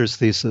master's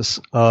thesis,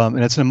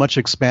 and it's in a much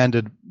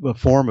expanded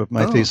form of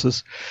my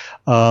thesis.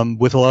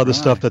 With a lot of the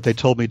stuff that they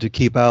told me to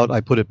keep out,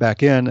 I put it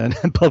back in and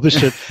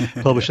publish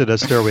it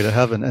as Stairway to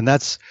Heaven, and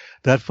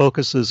that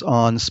focuses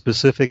on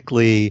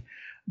specifically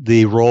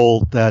the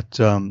role that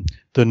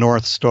the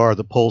North Star,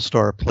 the Pole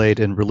Star,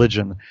 played in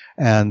religion,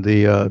 and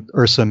the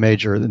Ursa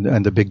Major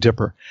and the Big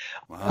Dipper.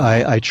 Wow.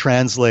 I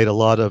translate a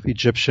lot of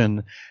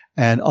Egyptian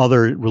and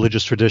other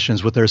religious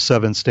traditions with their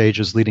 7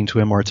 stages leading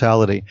to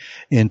immortality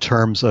in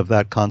terms of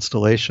that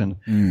constellation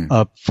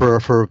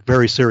for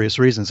very serious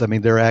reasons. I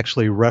mean, they're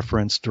actually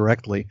referenced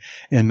directly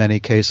in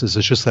many cases.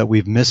 It's just that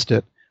we've missed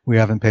it. We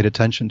haven't paid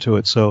attention to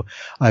it. So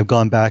I've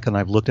gone back and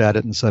I've looked at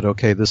it and said,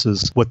 okay, this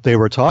is what they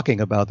were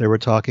talking about. They were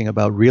talking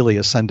about really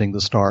ascending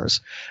the stars,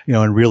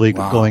 and really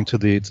going to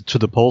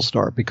the pole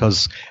star,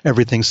 because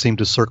everything seemed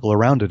to circle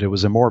around it. It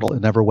was immortal.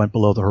 It never went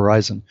below the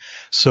horizon.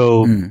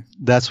 So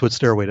that's what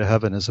Stairway to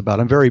Heaven is about.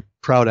 I'm very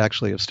proud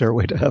actually of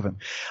Stairway to Heaven.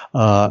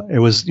 It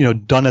was,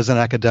 done as an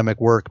academic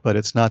work, but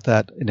it's not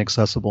that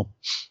inaccessible.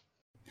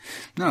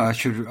 No, I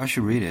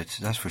should read it.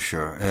 That's for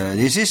sure.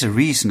 This is a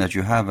reason that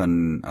you have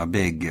a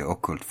big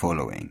occult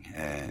following.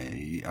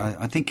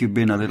 I think you've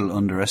been a little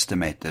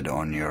underestimated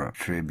on your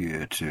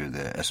tribute to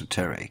the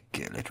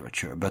esoteric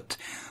literature, but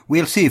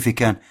we'll see if we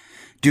can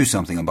do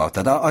something about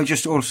that. I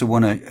just also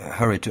want to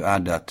hurry to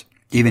add that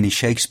even in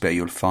Shakespeare,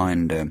 you'll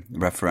find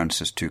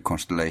references to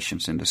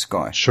constellations in the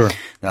sky. Sure.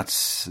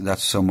 That's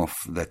some of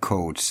the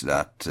codes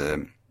that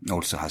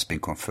also has been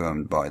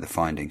confirmed by the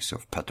findings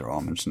of Petter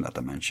Amundsen that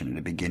I mentioned in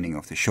the beginning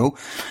of the show.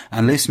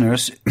 And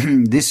listeners,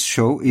 this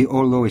show,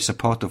 although it's a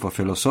part of a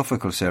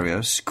philosophical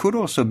series, could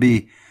also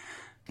be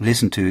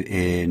listened to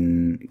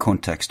in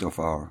context of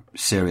our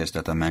series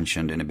that I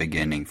mentioned in the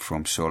beginning,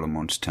 From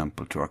Solomon's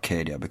Temple to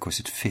Arcadia, because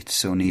it fits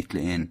so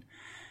neatly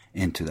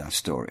into that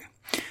story.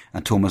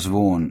 And Thomas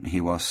Vaughan,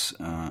 he was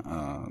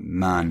a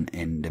man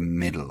in the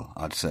middle,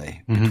 I'd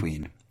say,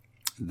 between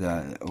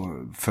the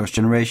first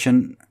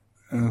generation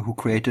who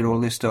created all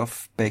this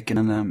stuff, Bacon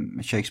and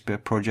the Shakespeare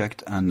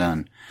project, and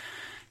then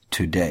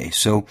today.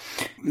 So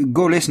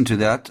go listen to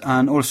that,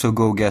 and also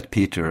go get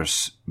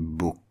Peter's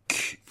book,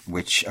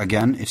 which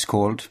again is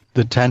called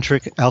The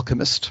Tantric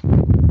Alchemist.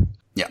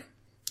 Yeah,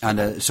 and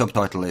the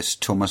subtitle is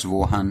Thomas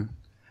Vaughan.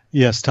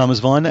 Yes, Thomas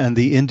Vaughan and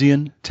the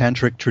Indian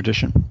Tantric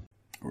Tradition.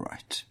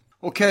 Right.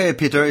 Okay,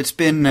 Peter, it's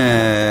been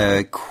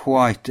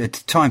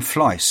time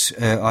flies.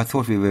 I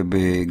thought we would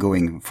be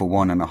going for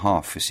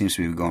 1.5. It seems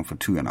we've gone for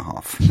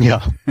 2.5. Yeah.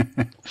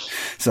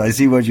 So I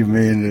see what you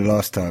mean the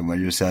last time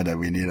when you said that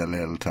we need a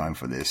little time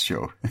for this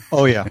show.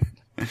 Oh, yeah.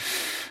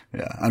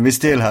 Yeah, and we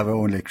still have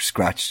only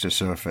scratched the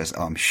surface,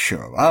 I'm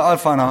sure. I'll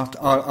find out.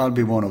 I'll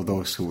be one of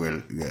those who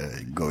will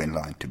go in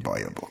line to buy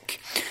your book.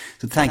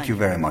 So thank you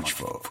very much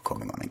for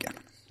coming on again.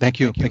 Thank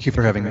you. Thank you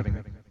for having me.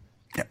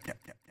 Yeah.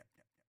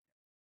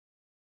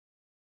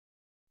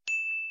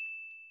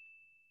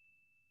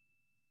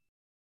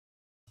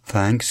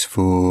 Thanks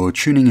for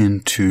tuning in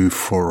to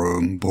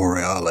Forum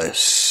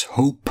Borealis.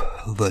 Hope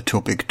the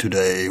topic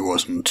today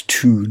wasn't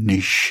too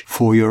niche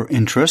for your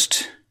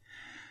interest.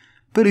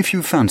 But if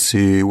you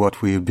fancy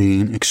what we've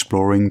been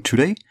exploring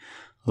today,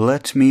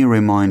 let me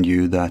remind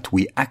you that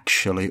we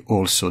actually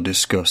also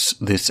discuss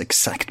this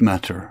exact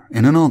matter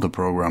in another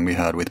program we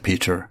had with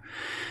Peter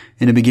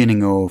in the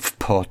beginning of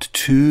part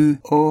 2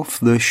 of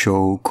the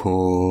show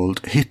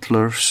called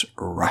Hitler's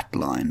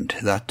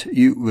Ratlined that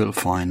you will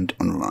find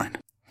online.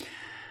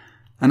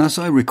 And as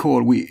I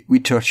recall, we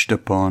touched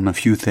upon a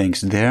few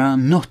things that are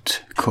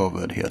not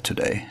covered here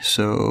today,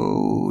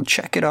 so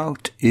check it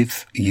out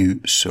if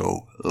you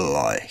so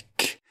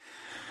like.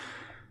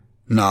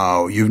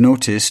 Now, you've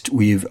noticed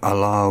we've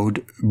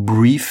allowed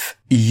brief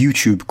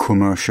YouTube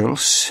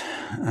commercials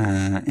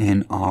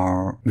in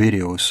our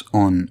videos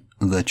on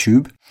the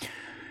tube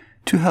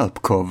to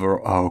help cover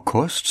our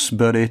costs,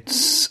 but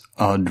it's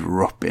a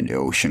drop in the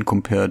ocean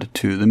compared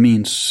to the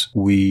means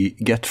we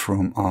get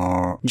from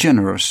our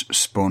generous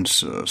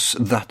sponsors.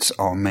 That's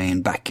our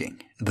main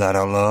backing that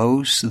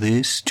allows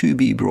this to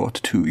be brought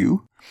to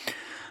you.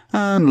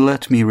 And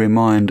let me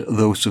remind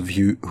those of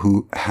you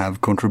who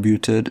have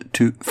contributed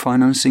to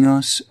financing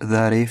us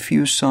that if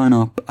you sign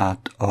up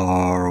at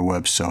our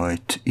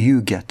website,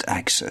 you get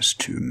access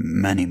to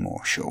many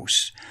more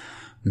shows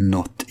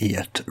not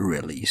yet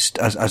released,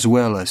 as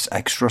well as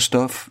extra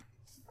stuff,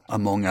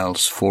 among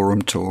else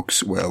forum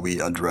talks where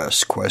we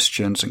address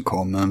questions and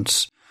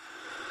comments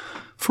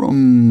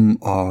from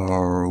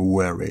our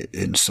very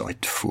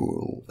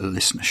insightful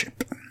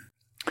listenership.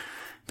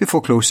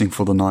 Before closing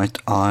for the night,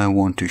 I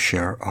want to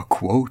share a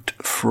quote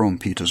from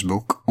Peter's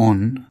book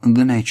on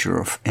the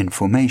nature of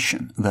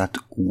information that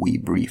we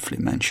briefly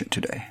mentioned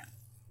today.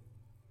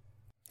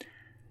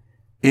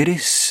 It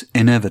is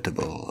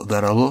inevitable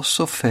that a loss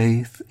of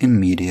faith in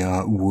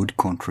media would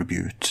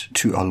contribute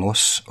to a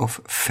loss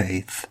of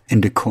faith in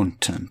the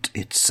content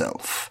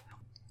itself.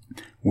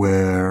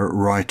 Where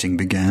writing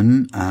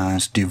began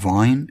as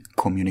divine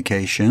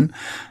communication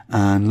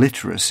and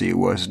literacy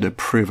was the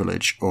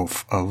privilege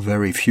of a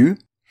very few,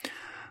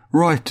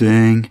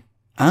 writing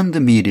and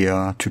the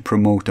media to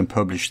promote and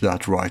publish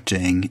that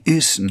writing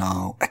is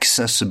now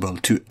accessible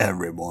to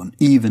everyone,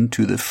 even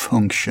to the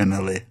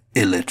functionally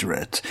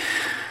illiterate.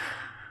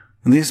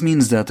 This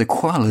means that the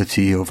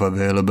quality of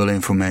available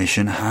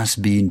information has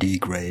been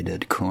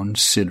degraded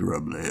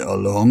considerably,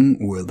 along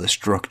with the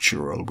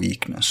structural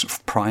weakness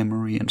of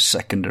primary and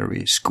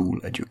secondary school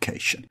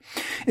education.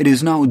 It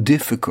is now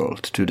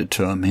difficult to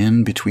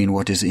determine between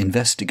what is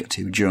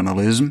investigative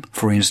journalism,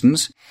 for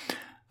instance,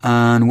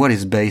 and what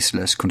is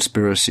baseless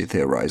conspiracy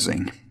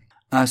theorizing.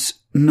 As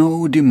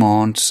no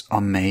demands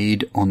are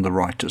made on the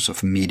writers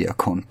of media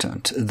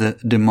content, the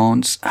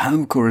demands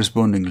have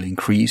correspondingly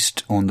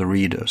increased on the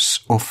readers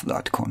of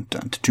that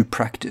content to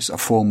practice a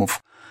form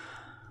of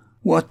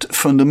what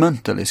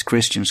fundamentalist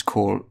Christians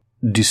call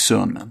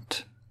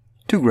discernment,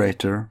 to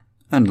greater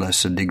and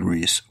lesser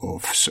degrees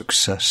of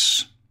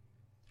success.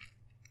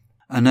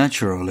 And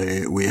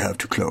naturally, we have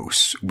to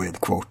close with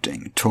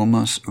quoting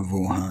Thomas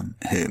Vaughan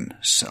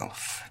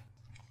himself.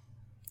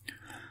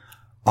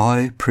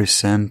 I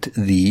present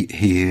thee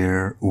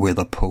here with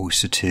a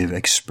positive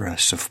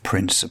express of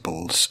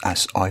principles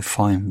as I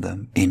find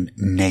them in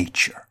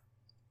nature.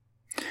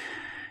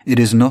 It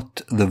is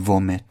not the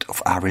vomit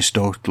of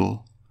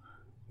Aristotle,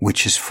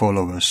 which his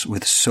followers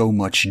with so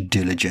much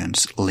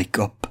diligence lick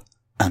up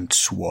and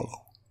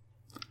swallow.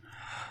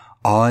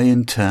 I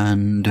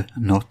intend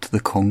not the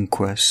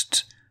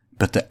conquest,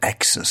 but the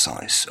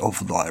exercise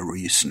of thy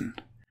reason.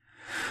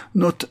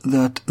 Not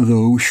that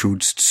thou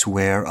shouldst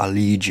swear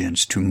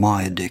allegiance to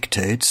my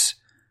dictates,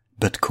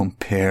 but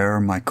compare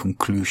my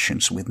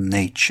conclusions with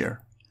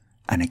nature,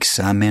 and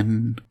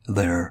examine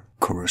their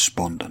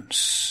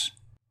correspondence.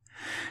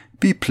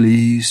 Be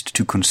pleased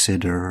to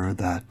consider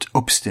that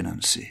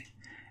obstinacy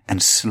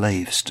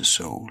enslaves the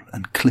soul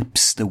and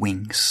clips the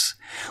wings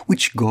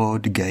which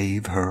God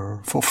gave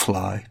her for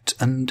flight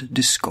and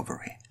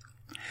discovery.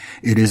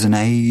 It is an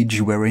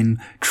age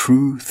wherein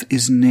truth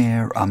is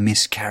near a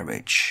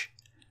miscarriage,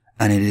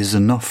 and it is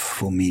enough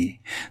for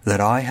me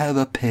that I have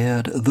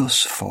appeared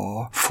thus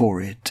far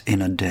for it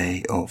in a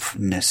day of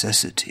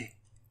necessity.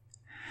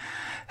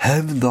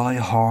 Have thy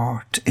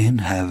heart in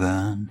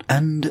heaven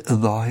and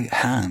thy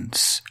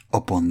hands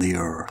upon the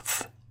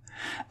earth.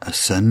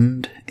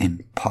 Ascend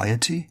in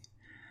piety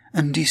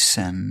and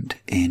descend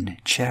in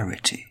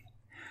charity,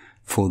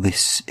 for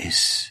this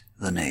is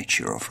the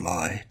nature of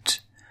light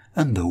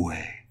and the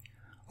way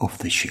of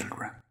the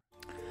children.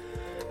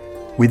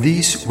 With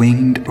these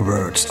winged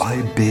words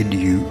I bid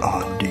you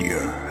adieu.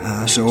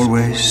 As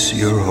always,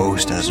 your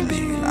host has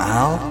been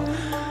Al,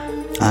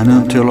 and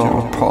until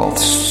our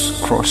paths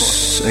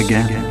cross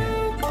again,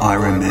 I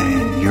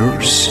remain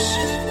yours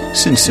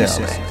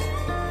sincerely.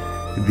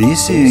 Be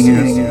seeing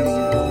you.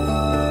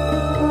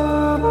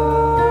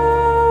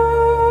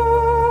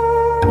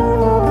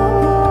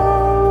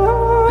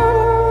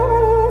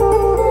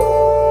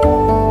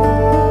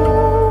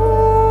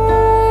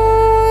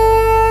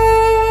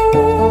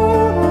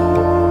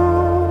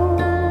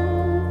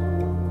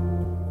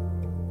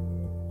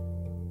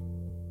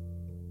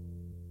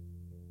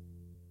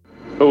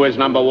 Who is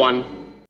number one?